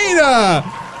 Dana!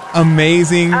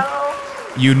 Amazing.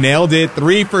 You nailed it.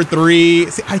 3 for 3.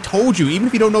 See, I told you, even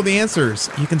if you don't know the answers,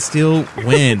 you can still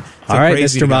win. All right,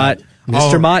 Mr. Mott.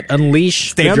 Mr. Mott, unleash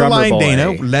Stay the on the drummer line, boy.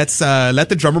 Dana. Let's let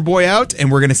the drummer boy out,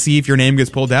 and we're going to see if your name gets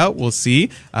pulled out. We'll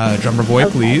see. Drummer boy,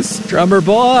 please. Drummer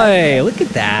boy. Look at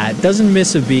that. Doesn't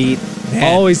miss a beat. Man.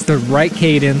 Always the right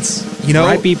cadence.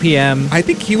 Right BPM. I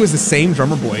think he was the same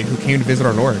drummer boy who came to visit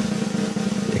our Lord.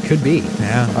 It could be.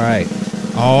 Yeah.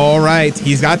 All right.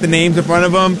 He's got the names in front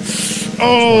of him.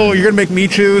 Oh, you're going to make me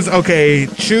choose? Okay,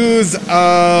 choose.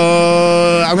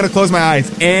 I'm going to close my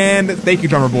eyes. And thank you,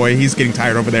 drummer boy. He's getting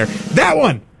tired over there. That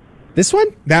one. This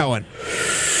one? That one.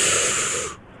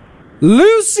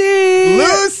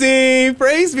 Lucy!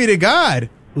 Praise be to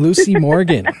God. Lucy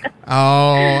Morgan.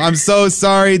 Oh, I'm so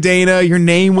sorry, Dana. Your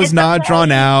name was not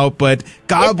drawn out, but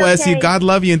God bless you. God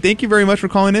love you. And thank you very much for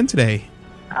calling in today.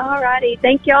 All righty.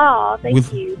 Thank y'all.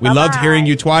 Thank you. We loved hearing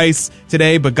you twice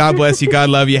today, but God bless you. God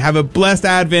love you. Have a blessed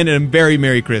Advent and a very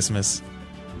Merry Christmas.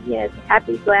 Yes.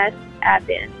 Happy blessed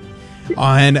Advent.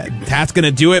 And that's going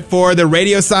to do it for the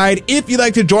radio side. If you'd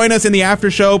like to join us in the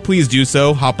after show, please do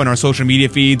so. Hop on our social media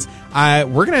feeds.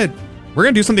 We're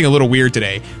gonna do something a little weird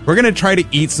today. We're gonna try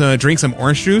to drink some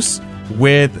orange juice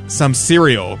with some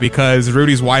cereal because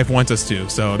Rudy's wife wants us to.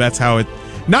 So that's how it.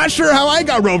 Not sure how I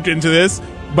got roped into this,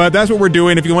 but that's what we're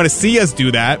doing. If you want to see us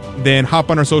do that, then hop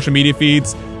on our social media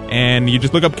feeds and you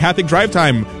just look up Catholic Drive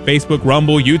Time, Facebook,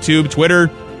 Rumble, YouTube, Twitter.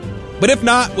 But if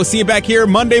not, we'll see you back here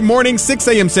Monday morning, 6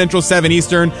 a.m. Central, 7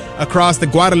 Eastern, across the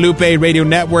Guadalupe Radio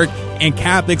Network and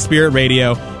Catholic Spirit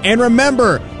Radio. And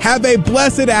remember, have a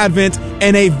blessed Advent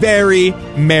and a very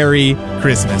Merry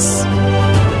Christmas.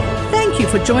 Thank you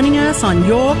for joining us on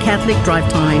Your Catholic Drive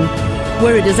Time,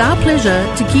 where it is our pleasure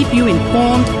to keep you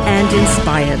informed and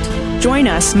inspired. Join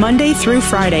us Monday through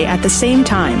Friday at the same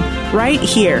time, right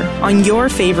here on your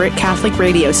favorite Catholic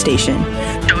radio station.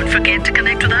 Don't forget to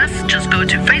connect with us. Just go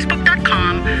to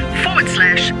facebook.com/.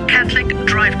 Facebook.com/Catholic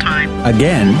Drive Time.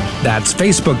 Again, that's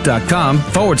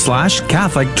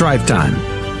Facebook.com/Catholic Drive Time.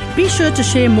 Be sure to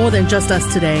share more than just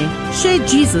us today. Share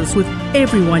Jesus with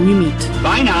everyone you meet.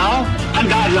 Bye now, and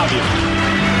God love you.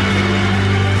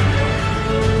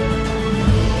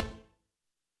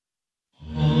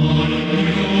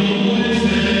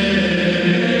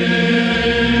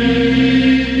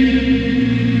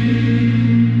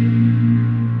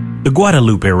 The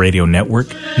Guadalupe Radio Network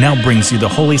now brings you the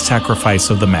Holy Sacrifice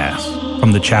of the Mass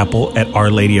from the chapel at Our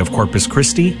Lady of Corpus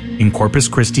Christi in Corpus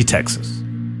Christi, Texas.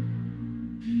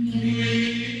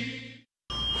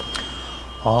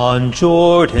 On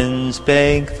Jordan's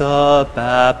bank the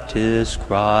Baptist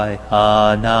cry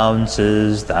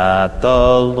announces that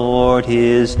the Lord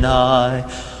is nigh.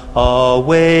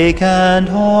 Awake and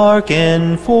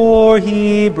hearken, for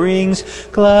he brings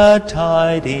glad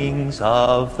tidings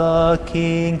of the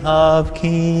King of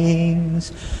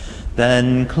Kings.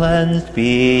 Then cleansed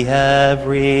be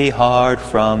every heart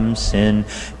from sin,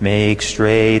 make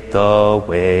straight the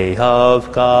way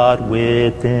of God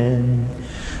within.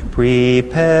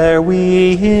 Prepare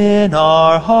we in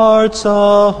our hearts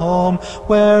a home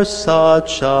where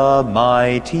such a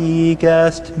mighty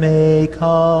guest may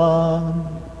come.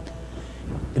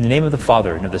 In the name of the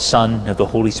Father, and of the Son, and of the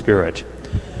Holy Spirit,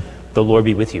 the Lord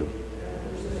be with you.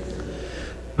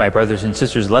 My brothers and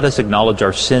sisters, let us acknowledge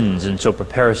our sins and so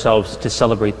prepare ourselves to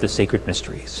celebrate the sacred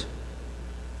mysteries.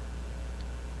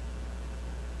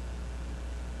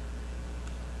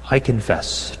 I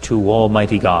confess to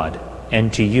Almighty God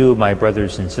and to you, my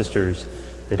brothers and sisters,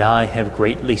 that I have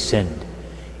greatly sinned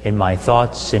in my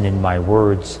thoughts and in my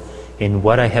words, in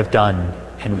what I have done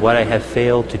and what I have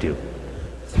failed to do.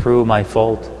 Through my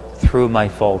fault, through my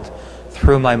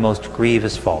most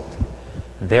grievous fault.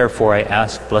 Therefore I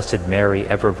ask Blessed Mary,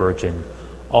 ever Virgin,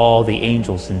 all the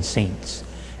angels and saints,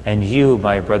 and you,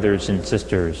 my brothers and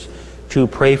sisters, to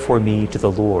pray for me to the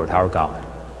Lord our God.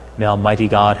 May Almighty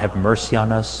God have mercy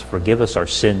on us, forgive us our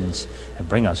sins, and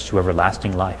bring us to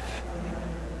everlasting life.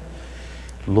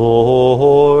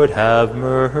 Lord, have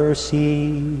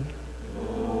mercy.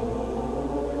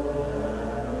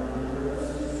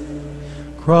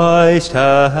 Christ,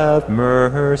 have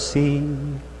mercy.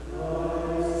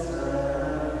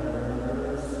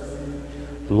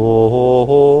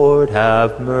 Lord,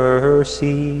 have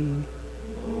mercy.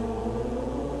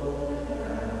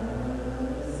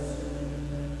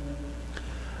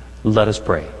 Let us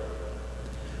pray.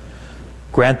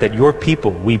 Grant that your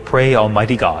people, we pray,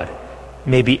 Almighty God,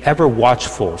 may be ever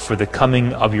watchful for the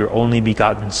coming of your only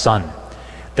begotten Son,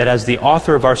 that as the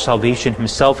author of our salvation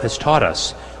himself has taught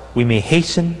us, we may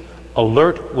hasten,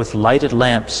 alert with lighted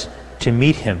lamps, to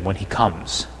meet him when he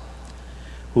comes,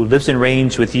 who lives and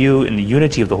reigns with you in the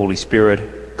unity of the Holy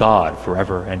Spirit, God,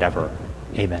 forever and ever.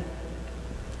 Amen.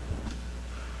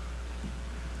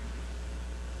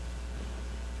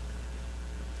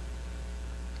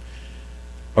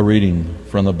 A reading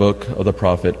from the book of the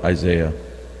prophet Isaiah.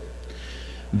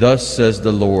 Thus says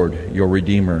the Lord, your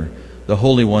Redeemer, the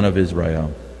Holy One of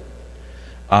Israel.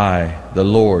 I, the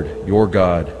Lord, your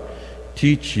God,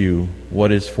 teach you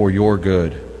what is for your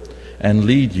good, and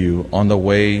lead you on the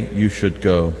way you should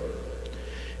go.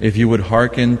 If you would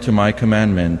hearken to my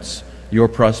commandments, your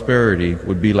prosperity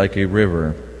would be like a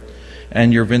river,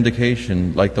 and your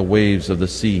vindication like the waves of the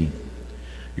sea.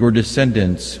 Your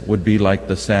descendants would be like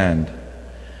the sand,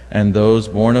 and those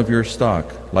born of your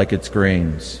stock like its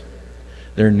grains,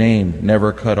 their name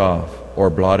never cut off or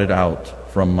blotted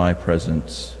out from my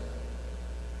presence.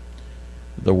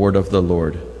 The word of the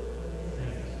Lord.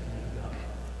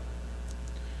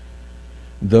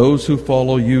 Those who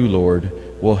follow you, Lord,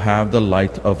 will have the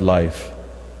light of life.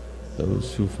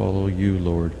 Those who follow you,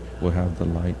 Lord, will have the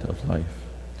light of life.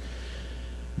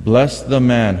 Bless the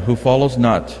man who follows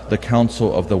not the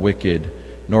counsel of the wicked,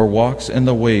 nor walks in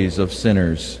the ways of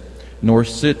sinners, nor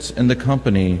sits in the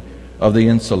company of the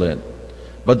insolent,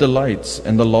 but delights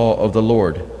in the law of the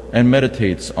Lord, and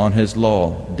meditates on his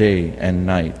law day and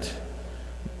night.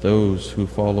 Those who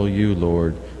follow you,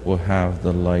 Lord, will have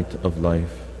the light of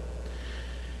life.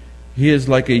 He is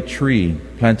like a tree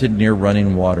planted near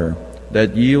running water,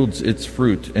 that yields its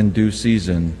fruit in due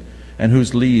season, and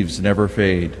whose leaves never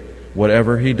fade.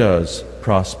 Whatever he does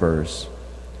prospers.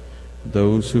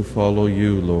 Those who follow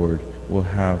you, Lord, will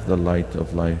have the light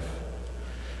of life.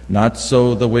 Not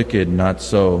so the wicked, not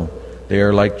so. They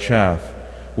are like chaff,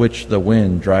 which the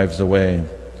wind drives away.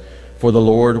 For the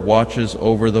Lord watches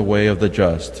over the way of the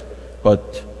just,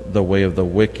 but the way of the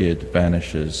wicked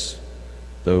vanishes.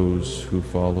 Those who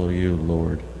follow you,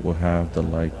 Lord, will have the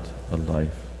light of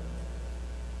life.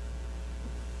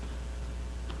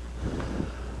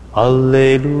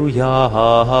 Alleluia, Alleluia,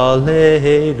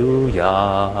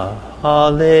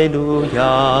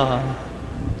 Alleluia.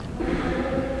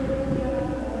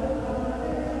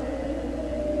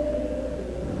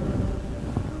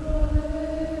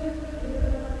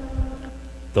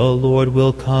 The Lord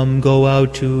will come, go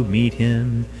out to meet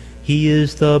him. He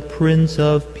is the Prince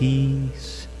of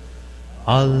Peace.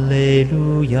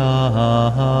 Alleluia,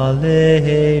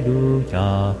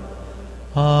 Alleluia,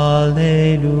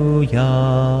 Alleluia.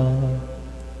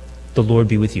 The Lord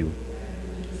be with you.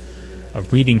 A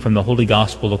reading from the Holy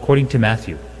Gospel according to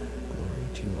Matthew. Glory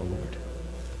to you, O Lord.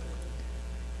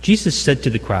 Jesus said to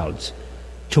the crowds,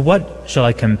 "To what shall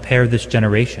I compare this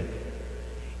generation?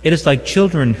 It is like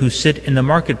children who sit in the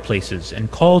marketplaces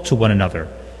and call to one another.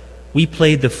 We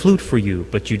played the flute for you,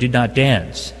 but you did not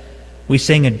dance. We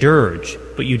sang a dirge,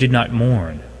 but you did not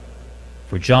mourn.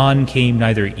 For John came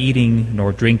neither eating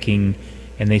nor drinking,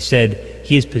 and they said,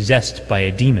 'He is possessed by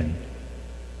a demon.'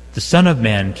 The Son of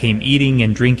Man came eating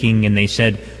and drinking, and they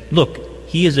said, 'Look,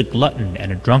 he is a glutton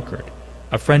and a drunkard,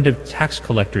 a friend of tax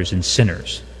collectors and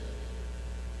sinners.'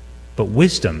 But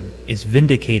wisdom is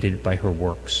vindicated by her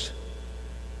works."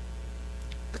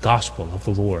 The Gospel of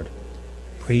the Lord.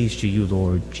 Praise to you,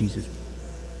 Lord Jesus.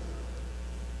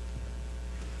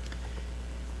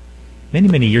 Many,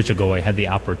 many years ago, I had the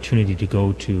opportunity to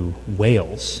go to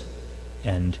Wales,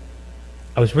 and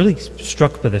I was really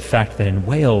struck by the fact that in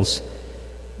Wales,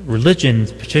 religion,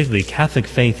 particularly Catholic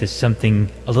faith, is something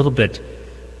a little bit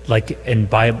like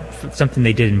something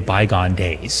they did in bygone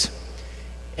days.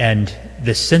 And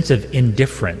the sense of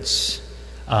indifference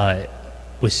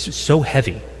was so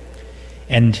heavy.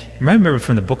 And remember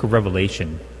from the book of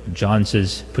Revelation, John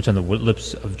says, puts on the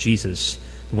lips of Jesus,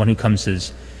 the one who comes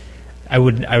says, I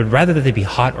would rather that they be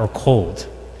hot or cold.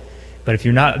 But if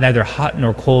you're neither hot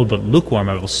nor cold but lukewarm,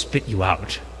 I will spit you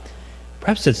out.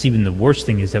 Perhaps that's even the worst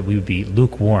thing, is that we would be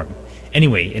lukewarm.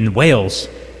 Anyway, in Wales,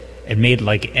 it made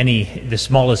like the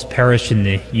smallest parish in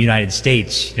the United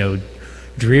States,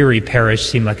 dreary parish,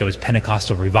 seemed like it was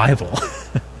Pentecostal revival.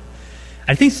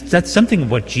 I think that's something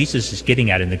of what Jesus is getting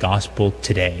at in the gospel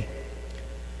today.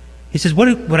 He says,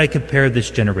 what would I compare this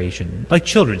generation? Like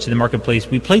children in the marketplace,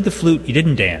 we played the flute, you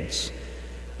didn't dance.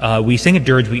 We sang a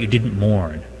dirge, but you didn't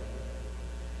mourn.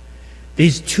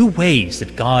 These two ways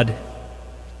that God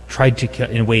tried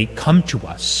to, in a way, come to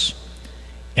us.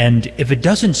 And if it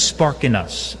doesn't spark in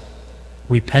us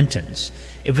repentance,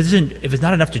 if it's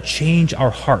not enough to change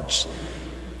our hearts,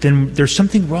 then there's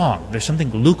something wrong. There's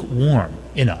something lukewarm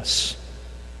in us.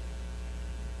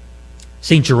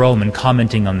 St. Jerome, in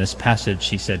commenting on this passage,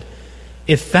 he said,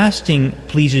 "If fasting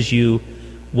pleases you,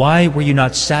 why were you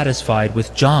not satisfied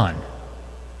with John?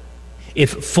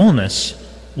 If fullness,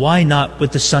 why not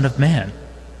with the Son of Man?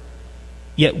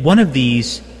 Yet one of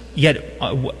these ye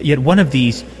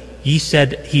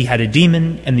said he had a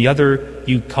demon, and the other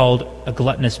you called a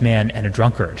gluttonous man and a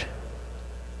drunkard."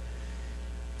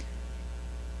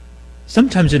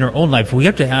 Sometimes in our own life, we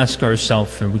have to ask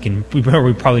ourselves, and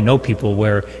we probably know people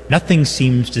where nothing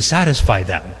seems to satisfy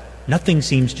them. Nothing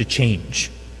seems to change.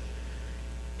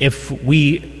 If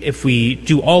we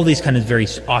do all these kind of very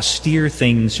austere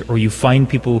things, or you find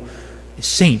people,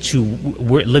 saints who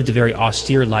lived a very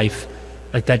austere life,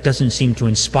 like that doesn't seem to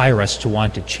inspire us to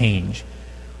want to change.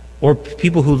 Or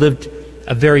people who lived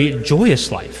a very joyous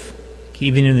life.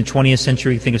 Even in the 20th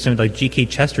century, think of somebody like G.K.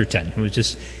 Chesterton, who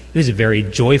was a very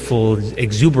joyful,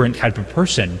 exuberant type of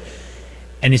person.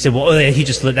 And he said, well,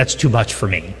 that's too much for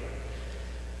me.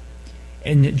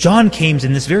 And John came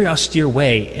in this very austere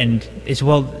way, and he said,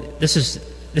 well, this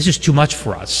is too much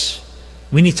for us.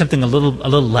 We need something a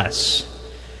little less.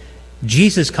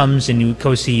 Jesus comes, and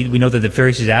we know that the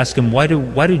Pharisees ask him, why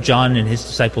do John and his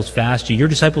disciples fast? Your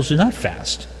disciples do not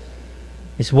fast.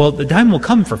 He said, well, the time will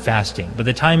come for fasting, but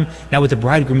the time now with the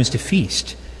bridegroom is to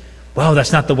feast. Well,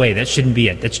 that's not the way. That shouldn't be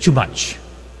it. That's too much.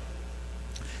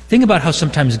 Think about how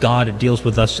sometimes God deals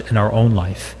with us in our own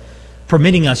life,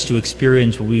 permitting us to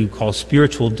experience what we call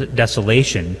spiritual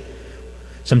desolation.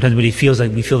 Sometimes when we feel the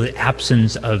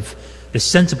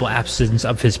sensible absence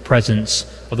of his presence,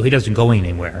 although he doesn't go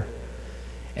anywhere.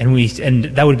 And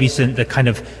that would be the kind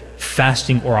of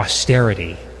fasting or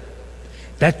austerity.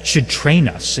 That should train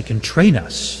us. It can train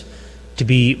us to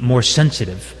be more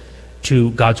sensitive to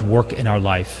God's work in our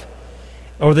life.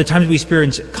 Or the times we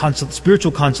experience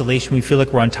spiritual consolation, we feel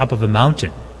like we're on top of a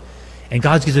mountain, and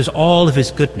God gives us all of his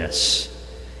goodness.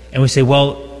 And we say,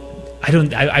 well,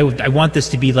 I want this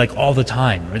to be like all the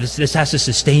time, or this has to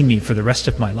sustain me for the rest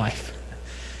of my life.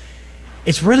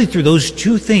 It's really through those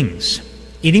two things.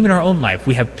 And even in our own life,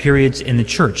 we have periods in the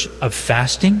church of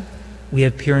fasting, we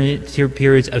have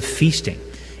periods of feasting.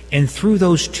 And through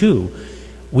those two,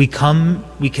 we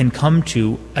can come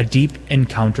to a deep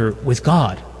encounter with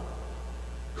God,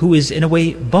 who is in a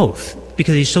way both,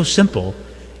 because he's so simple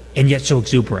and yet so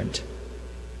exuberant.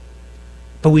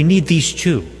 But we need these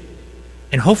two.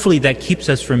 And hopefully that keeps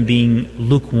us from being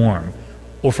lukewarm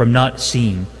or from not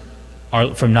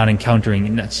encountering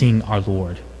and not seeing our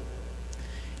Lord.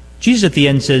 Jesus at the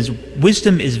end says,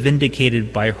 wisdom is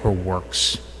vindicated by her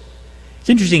works. It's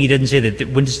interesting he doesn't say that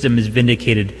wisdom is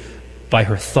vindicated by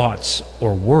her thoughts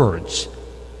or words,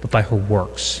 but by her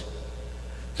works.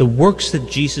 The works that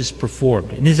Jesus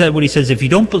performed. And is that what he says? If you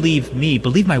don't believe me,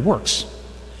 believe my works.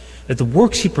 That the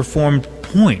works he performed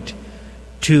point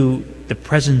to the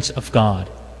presence of God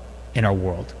in our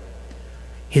world.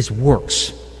 His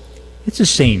works. It's the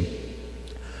same.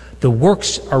 The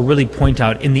works are really point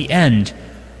out, in the end,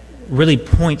 really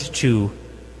point to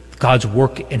God's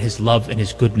work and his love and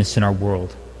his goodness in our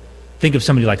world. Think of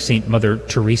somebody like Saint Mother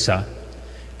Teresa,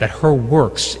 that her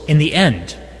works, in the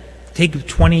end, take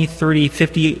 20, 30,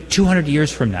 50, 200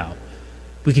 years from now,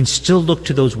 we can still look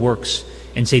to those works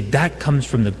and say that comes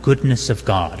from the goodness of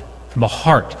God, from a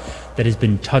heart that has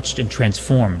been touched and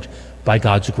transformed by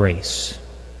God's grace.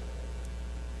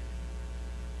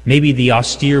 Maybe the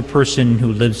austere person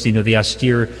who lives, the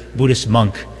austere Buddhist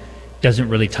monk doesn't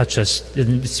really touch us,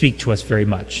 doesn't speak to us very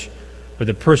much. Or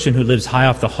the person who lives high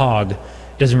off the hog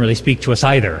doesn't really speak to us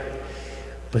either.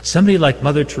 But somebody like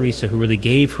Mother Teresa, who really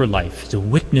gave her life as a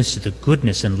witness to the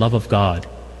goodness and love of God,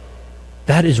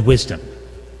 that is wisdom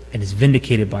and is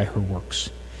vindicated by her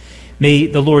works. May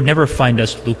the Lord never find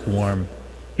us lukewarm.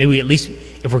 May we at least,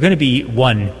 if we're going to be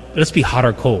one, let's be hot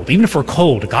or cold. Even if we're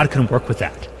cold, God can work with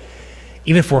that.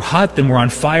 Even if we're hot, then we're on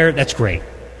fire, that's great.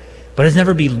 But let's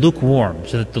never be lukewarm,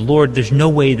 so that there's no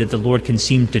way that the Lord can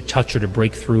seem to touch or to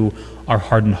break through our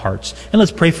hardened hearts. And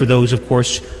let's pray for those, of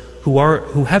course,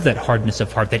 who have that hardness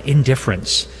of heart, that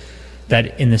indifference,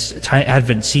 that in this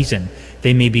Advent season,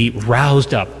 they may be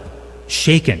roused up,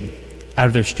 shaken out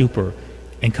of their stupor,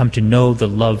 and come to know the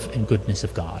love and goodness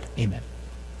of God. Amen.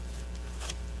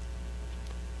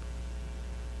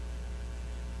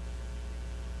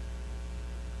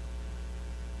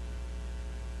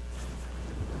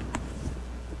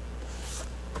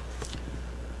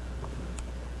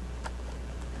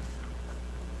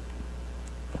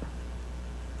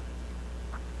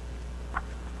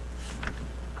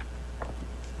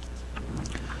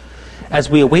 As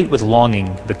we await with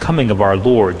longing the coming of our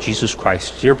Lord Jesus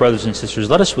Christ, dear brothers and sisters,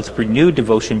 let us with renewed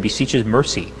devotion beseech his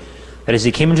mercy, that as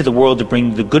he came into the world to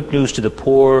bring the good news to the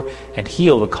poor and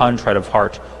heal the contrite of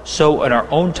heart, so in our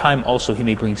own time also he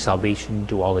may bring salvation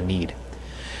to all in need.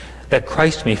 That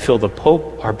Christ may fill the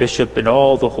Pope, our bishop, and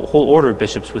all the whole order of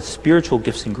bishops with spiritual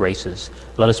gifts and graces,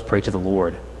 let us pray to the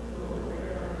Lord.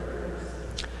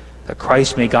 That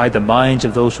Christ may guide the minds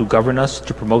of those who govern us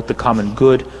to promote the common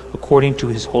good according to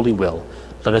his holy will.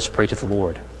 Let us pray to the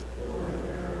Lord.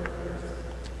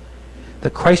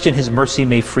 That Christ in his mercy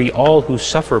may free all who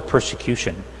suffer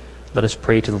persecution. Let us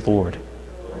pray to the Lord.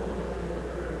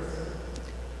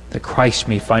 That Christ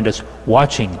may find us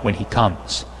watching when he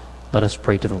comes. Let us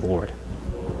pray to the Lord.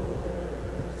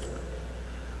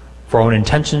 For our own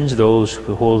intentions, those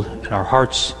who hold in our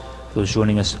hearts, those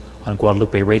joining us on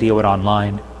Guadalupe Radio and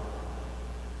online,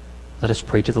 let us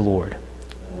pray to the Lord.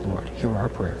 Lord, hear our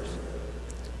prayers.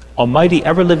 Almighty,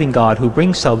 ever-living God, who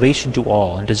brings salvation to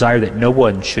all and desire that no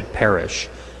one should perish,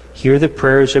 hear the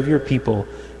prayers of your people,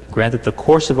 and grant that the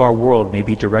course of our world may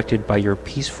be directed by your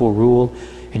peaceful rule,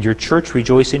 and your church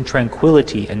rejoice in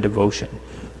tranquility and devotion.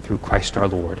 Through Christ our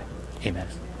Lord. Amen.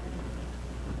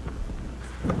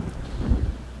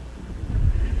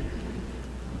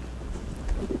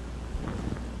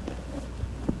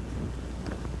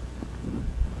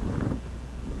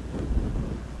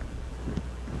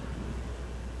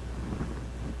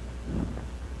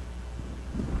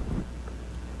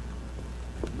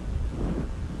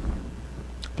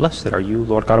 Blessed are you,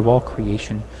 Lord God of all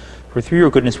creation, for through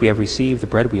your goodness we have received the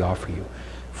bread we offer you.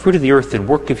 Fruit of the earth and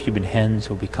work of human hands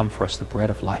will become for us the bread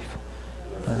of life.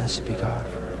 Blessed be God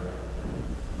forever.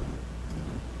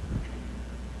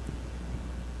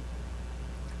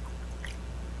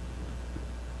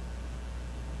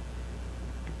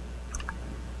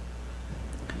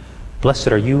 Blessed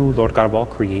are you, Lord God of all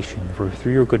creation, for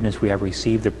through your goodness we have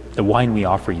received the wine we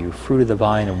offer you. Fruit of the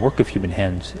vine and work of human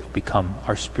hands will become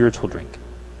our spiritual drink.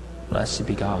 Blessed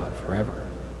be God forever.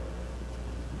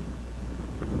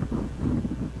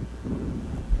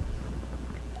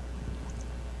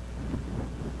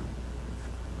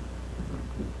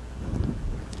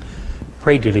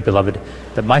 Pray, dearly beloved,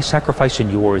 that my sacrifice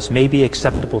and yours may be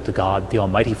acceptable to God, the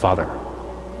Almighty Father.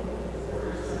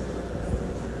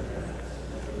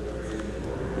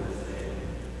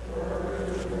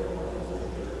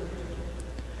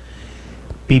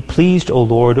 Be pleased, O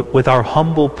Lord, with our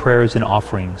humble prayers and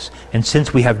offerings, and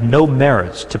since we have no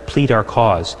merits to plead our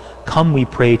cause, come, we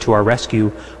pray, to our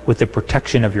rescue with the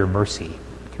protection of your mercy,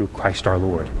 through Christ our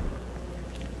Lord.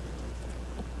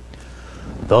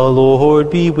 The Lord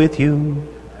be with you.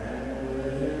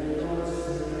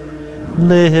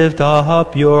 Lift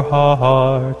up your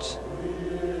hearts.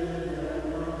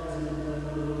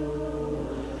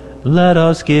 Let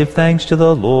us give thanks to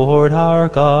the Lord our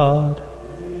God.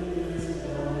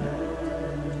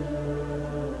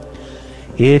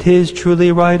 It is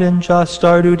truly right and just,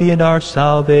 our duty and our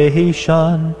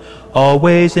salvation,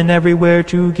 always and everywhere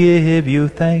to give you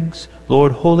thanks,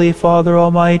 Lord, Holy Father,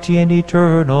 Almighty and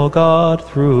eternal God,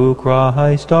 through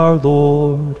Christ our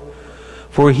Lord.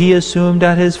 For he assumed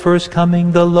at his first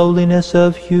coming the lowliness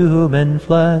of human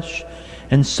flesh,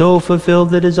 and so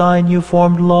fulfilled the design you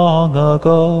formed long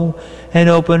ago, and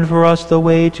opened for us the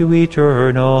way to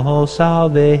eternal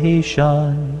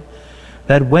salvation.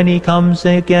 That when he comes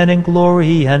again in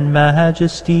glory and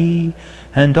majesty,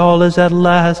 and all is at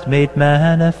last made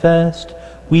manifest,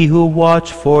 we who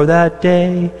watch for that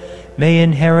day may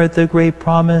inherit the great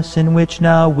promise in which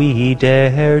now we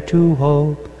dare to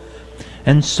hope.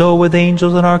 And so with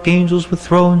angels and archangels, with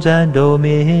thrones and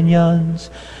dominions,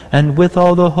 and with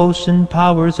all the hosts and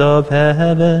powers of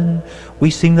heaven,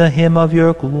 we sing the hymn of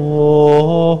your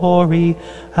glory,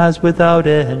 as without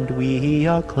end we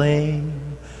acclaim.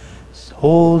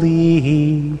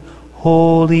 Holy,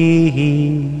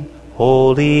 holy,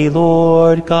 holy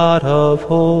Lord God of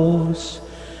hosts,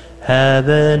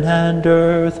 heaven and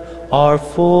earth are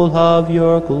full of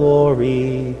your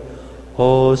glory.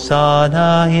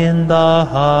 Hosanna in the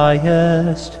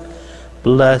highest.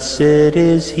 Blessed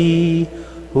is he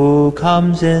who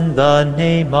comes in the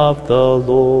name of the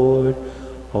Lord.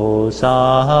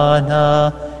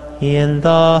 Hosanna in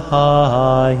the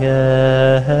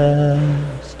highest.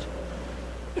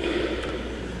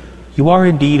 You are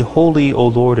indeed holy, O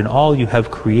Lord, and all you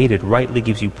have created rightly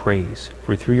gives you praise.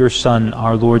 For through your Son,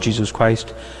 our Lord Jesus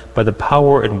Christ, by the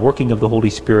power and working of the Holy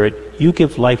Spirit, you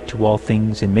give life to all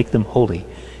things and make them holy,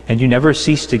 and you never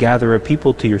cease to gather a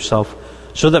people to yourself,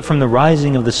 so that from the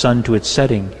rising of the sun to its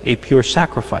setting, a pure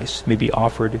sacrifice may be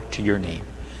offered to your name.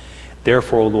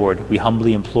 Therefore, O Lord, we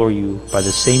humbly implore you, by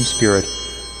the same Spirit,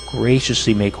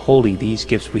 graciously make holy these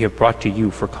gifts we have brought to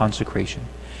you for consecration,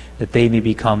 that they may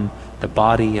become the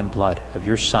body and blood of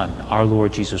your Son, our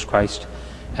Lord Jesus Christ,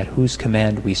 at whose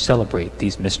command we celebrate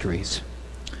these mysteries.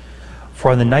 For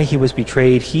on the night he was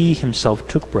betrayed, he himself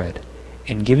took bread,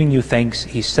 and giving you thanks,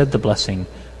 he said the blessing,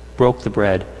 broke the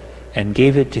bread, and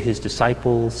gave it to his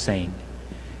disciples, saying,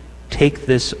 Take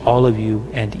this, all of you,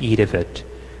 and eat of it,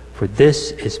 for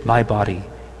this is my body,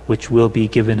 which will be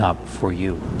given up for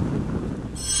you.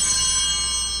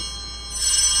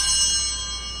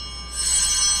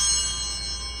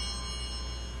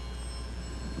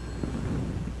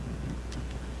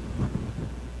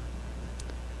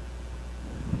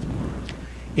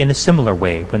 In a similar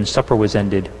way, when supper was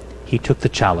ended, he took the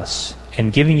chalice,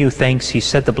 and giving you thanks, he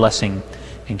said the blessing,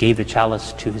 and gave the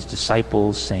chalice to his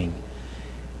disciples, saying,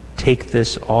 Take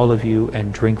this, all of you,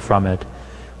 and drink from it,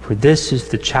 for this is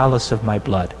the chalice of my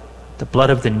blood, the blood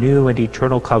of the new and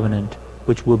eternal covenant,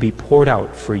 which will be poured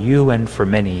out for you and for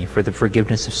many for the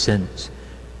forgiveness of sins.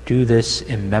 Do this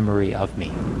in memory of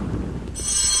me.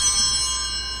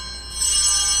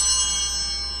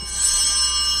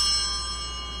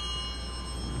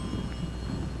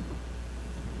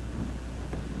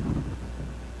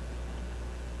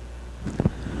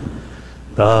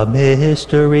 The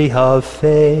mystery of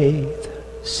faith,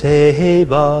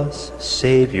 save us,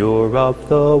 Savior of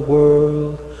the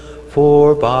world,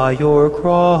 for by your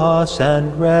cross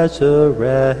and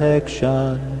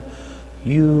resurrection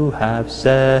you have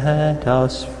set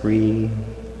us free.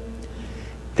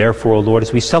 Therefore, O Lord,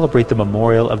 as we celebrate the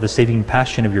memorial of the saving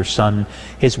passion of your Son,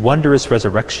 his wondrous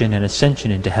resurrection and ascension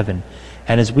into heaven,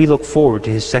 and as we look forward to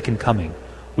his second coming,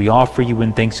 we offer you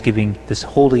in thanksgiving this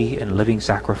holy and living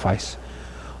sacrifice.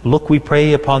 Look, we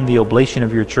pray, upon the oblation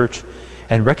of your church,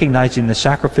 and recognizing the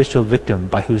sacrificial victim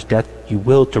by whose death you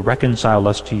willed to reconcile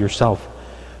us to yourself,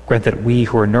 grant that we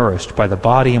who are nourished by the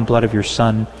body and blood of your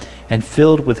Son, and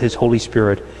filled with his Holy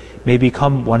Spirit, may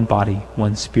become one body,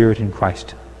 one spirit in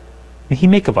Christ. May he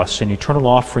make of us an eternal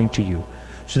offering to you,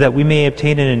 so that we may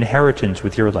obtain an inheritance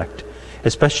with your elect,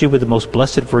 especially with the most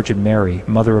blessed Virgin Mary,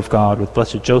 Mother of God, with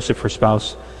blessed Joseph, her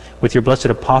spouse, with your blessed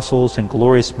apostles and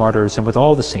glorious martyrs, and with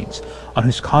all the saints, on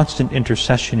whose constant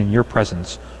intercession in your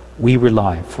presence we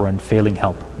rely for unfailing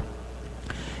help.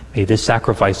 May this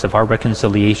sacrifice of our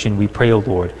reconciliation, we pray, O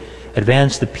Lord,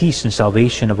 advance the peace and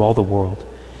salvation of all the world.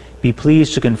 Be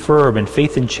pleased to confirm in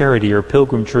faith and charity your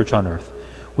pilgrim church on earth,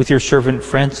 with your servant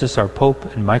Francis, our Pope,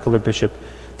 and Michael, our Bishop,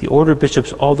 the order of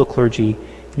bishops, all the clergy,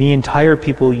 and the entire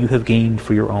people you have gained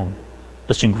for your own.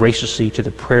 Listen graciously to the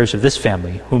prayers of this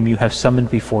family, whom you have summoned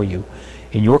before you.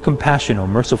 In your compassion, O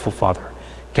merciful Father,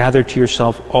 gather to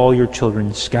yourself all your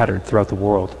children scattered throughout the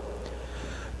world.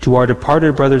 To our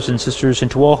departed brothers and sisters,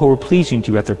 and to all who were pleasing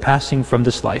to you at their passing from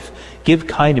this life, give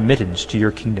kind admittance to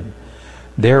your kingdom.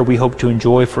 There we hope to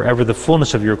enjoy forever the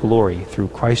fullness of your glory, through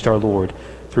Christ our Lord,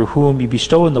 through whom you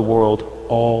bestow in the world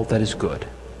all that is good.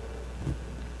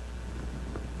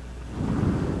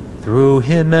 Through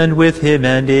him and with him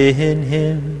and in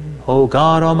him, O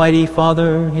God, Almighty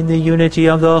Father, in the unity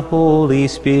of the Holy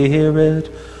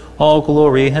Spirit, all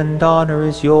glory and honor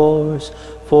is yours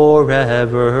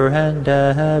forever and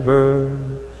ever.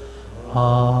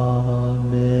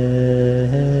 Amen.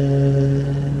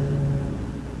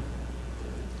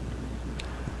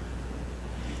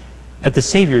 At the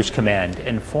Savior's command,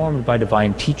 informed by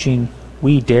divine teaching,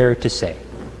 we dare to say,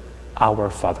 Our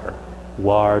Father, who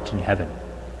art in heaven,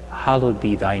 hallowed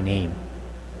be thy name.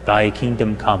 Thy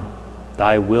kingdom come,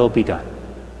 thy will be done,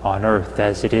 on earth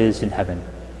as it is in heaven.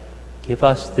 Give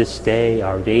us this day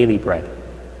our daily bread,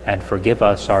 and forgive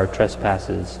us our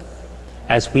trespasses,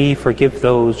 as we forgive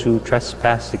those who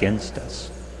trespass against us.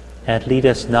 And lead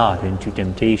us not into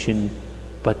temptation,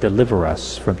 but deliver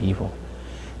us from evil.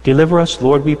 Deliver us,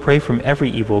 Lord, we pray, from every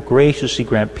evil. Graciously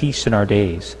grant peace in our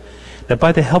days, that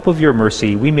by the help of your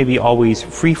mercy we may be always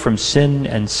free from sin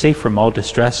and safe from all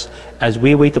distress, as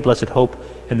we await the blessed hope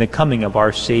and the coming of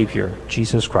our Savior,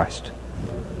 Jesus Christ.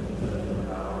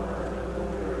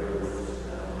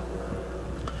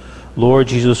 Lord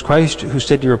Jesus Christ, who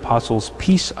said to your apostles,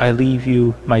 Peace I leave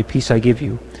you, my peace I give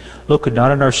you, look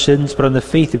not on our sins, but on the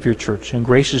faith of your church, and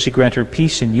graciously grant her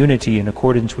peace and unity in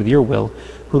accordance with your will,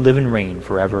 who live and reign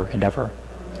forever and ever.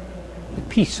 The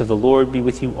peace of the Lord be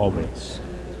with you always.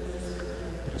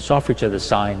 Let us offer each other the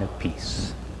sign of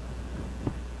peace.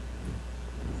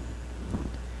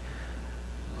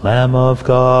 Lamb of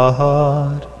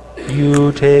God,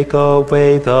 you take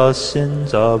away the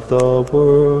sins of the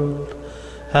world.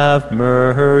 Have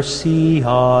mercy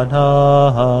on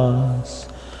us.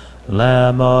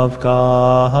 Lamb of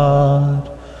God,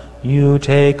 you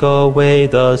take away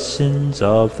the sins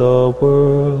of the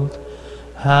world.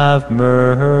 Have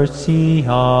mercy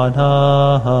on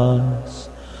us.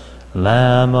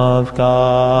 Lamb of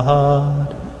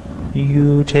God,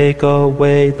 you take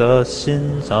away the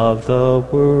sins of the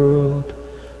world.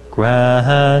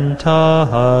 Grant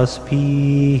us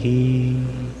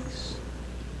peace.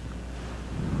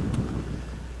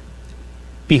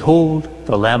 Behold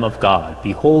the Lamb of God.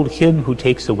 Behold him who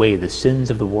takes away the sins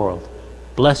of the world.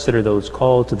 Blessed are those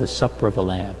called to the supper of the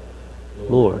Lamb.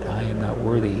 Lord, I am not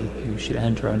worthy you should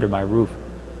enter under my roof.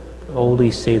 But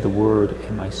only say the word,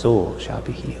 and my soul shall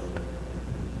be healed.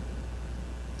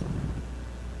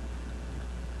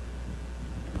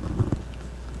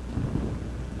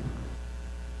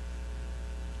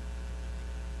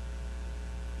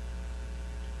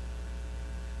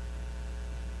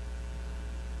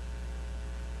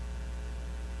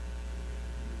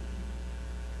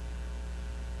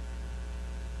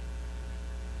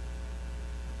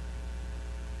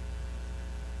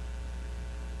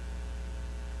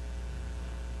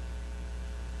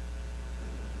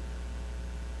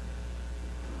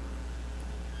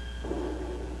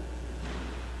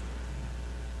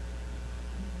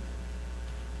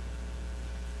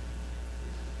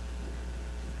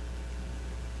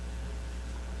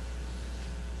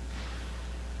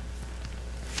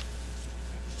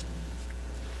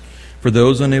 For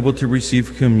those unable to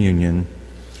receive communion,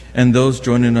 and those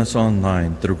joining us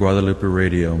online through Guadalupe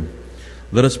Radio,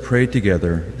 let us pray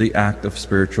together the act of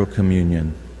spiritual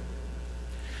communion.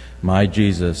 My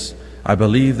Jesus, I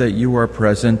believe that you are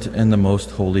present in the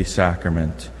most holy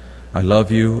sacrament. I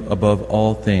love you above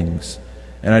all things,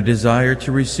 and I desire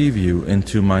to receive you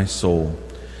into my soul.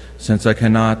 Since I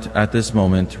cannot at this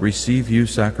moment receive you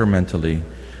sacramentally,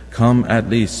 come at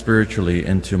least spiritually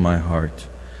into my heart.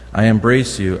 I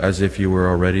embrace you as if you were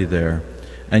already there,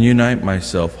 and unite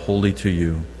myself wholly to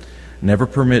you. Never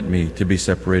permit me to be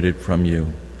separated from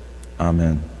you.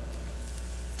 Amen.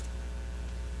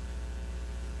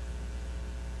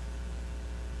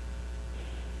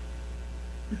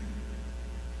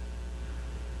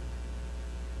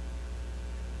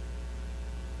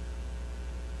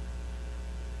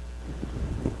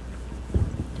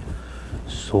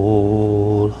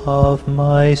 Soul of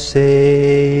my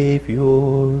Savior,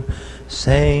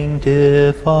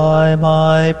 sanctify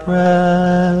my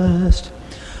breast.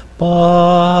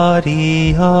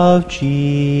 Body of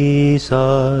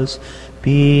Jesus,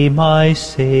 be my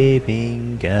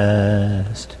saving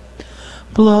guest.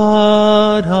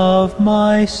 Blood of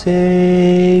my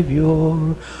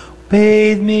Savior,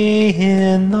 bathe me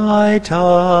in thy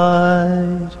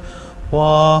tide.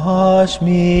 Wash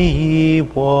me, ye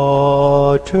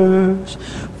waters,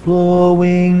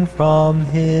 flowing from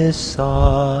his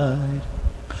side.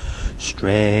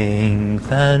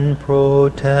 Strength and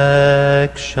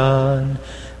protection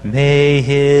may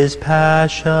his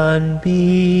passion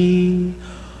be.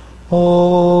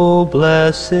 O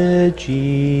blessed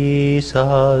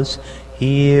Jesus,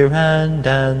 hear and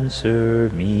answer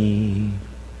me.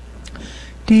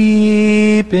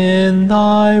 Deep in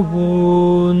thy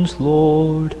wounds,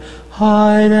 Lord,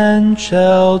 hide and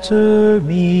shelter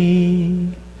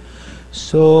me.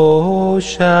 So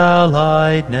shall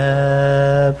I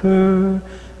never,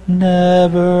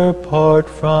 never part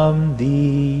from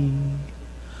thee.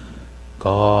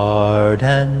 Guard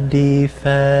and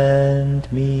defend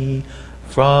me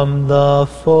from the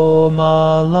foe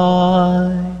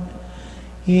malign.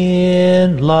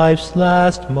 In life's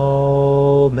last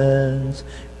moments,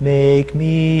 make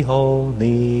me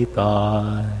wholly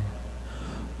thine.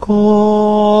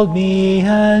 Call me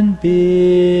and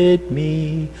bid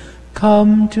me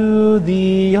come to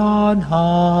thee on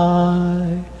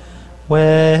high,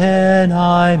 when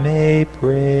I may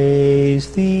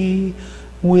praise thee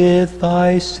with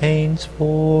thy saints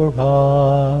for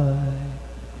aye.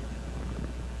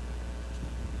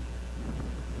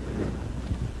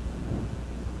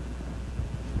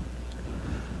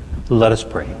 Let us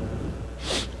pray.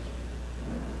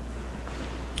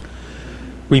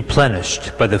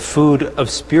 Replenished by the food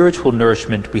of spiritual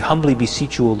nourishment, we humbly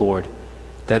beseech you, O Lord,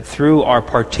 that through our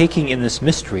partaking in this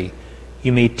mystery,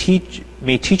 you may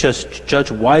teach us to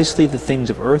judge wisely the things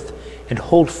of earth and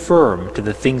hold firm to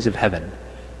the things of heaven,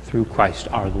 through Christ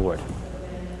our Lord.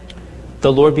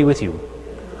 The Lord be with you.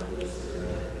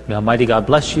 May Almighty God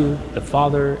bless you, the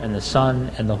Father, and the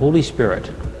Son, and the Holy Spirit.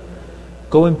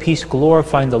 Go in peace,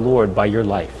 glorifying the Lord by your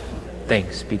life.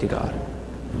 Thanks be to God.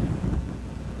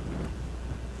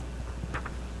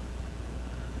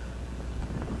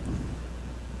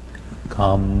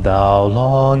 Come thou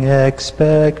long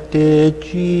expected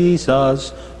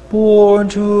Jesus, born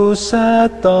to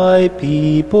set thy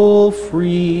people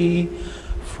free.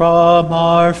 From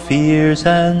our fears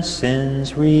and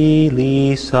sins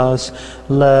release us.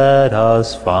 Let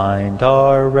us find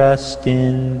our rest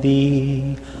in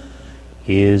thee.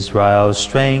 Israel's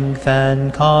strength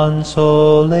and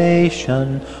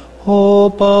consolation,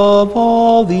 hope of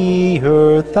all the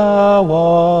earth thou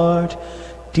art.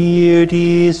 Dear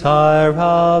desire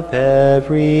of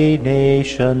every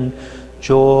nation,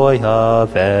 joy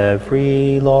of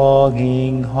every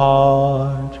longing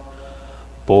heart.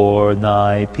 Born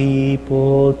thy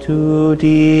people to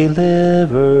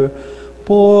deliver,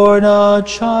 born a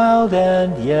child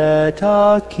and yet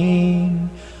a king,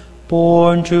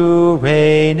 born to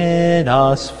reign in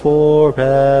us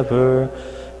forever,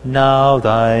 now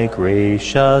thy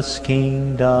gracious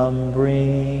kingdom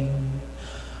bring.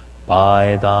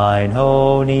 By thine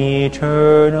own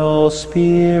eternal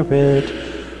Spirit,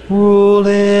 rule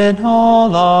in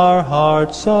all our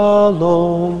hearts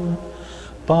alone.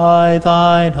 By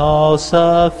thine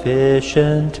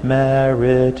all-sufficient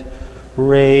merit,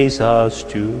 raise us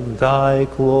to thy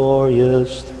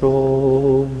glorious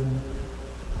throne.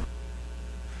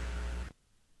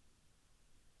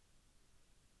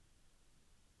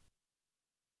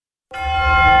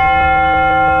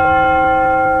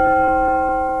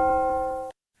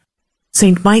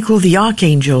 Saint Michael the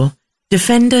Archangel,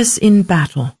 defend us in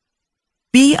battle.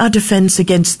 Be our defense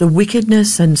against the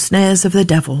wickedness and snares of the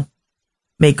devil.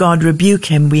 May God rebuke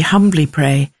him, we humbly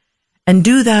pray. And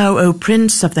do thou, O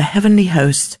Prince of the heavenly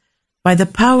host, by the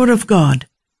power of God,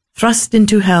 thrust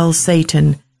into hell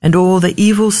Satan and all the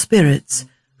evil spirits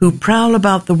who prowl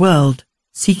about the world,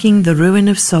 seeking the ruin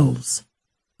of souls.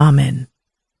 Amen.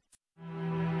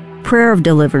 Prayer of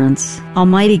Deliverance.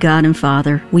 Almighty God and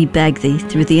Father, we beg Thee,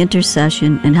 through the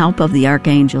intercession and help of the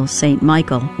archangels, Saint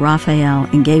Michael, Raphael,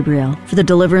 and Gabriel, for the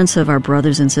deliverance of our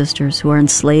brothers and sisters who are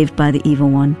enslaved by the evil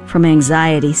one, from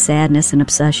anxiety, sadness, and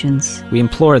obsessions. We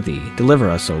implore Thee, deliver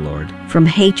us, O Lord. From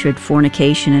hatred,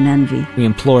 fornication, and envy. We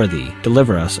implore Thee,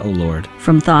 deliver us, O Lord.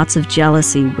 From thoughts of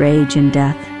jealousy, rage, and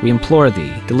death. We implore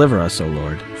Thee, deliver us, O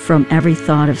Lord. from every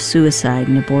thought of suicide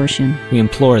and abortion. We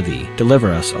implore Thee,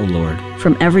 deliver us, O Lord.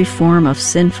 From every form of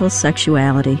sinful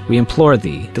sexuality. We implore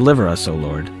Thee, deliver us, O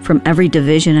Lord. From every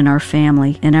division in our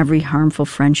family and every harmful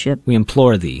friendship. We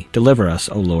implore Thee, deliver us,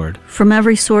 O Lord. From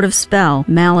every sort of spell,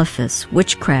 malefice,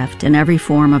 witchcraft, and every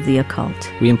form of the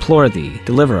occult. We implore Thee,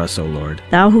 deliver us, O Lord.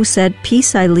 Thou who said,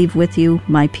 Peace I leave with you,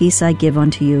 my peace I give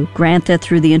unto you, grant that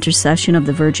through the intercession of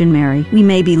the Virgin Mary, we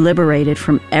may be liberated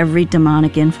from every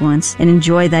demonic influence and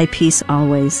enjoy Thy peace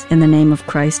always. In the name of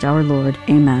Christ our Lord.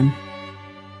 Amen.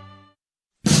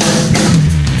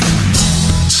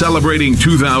 Celebrating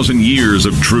 2,000 years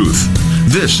of truth.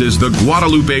 This is the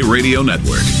Guadalupe Radio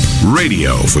Network.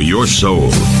 Radio for your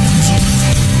soul.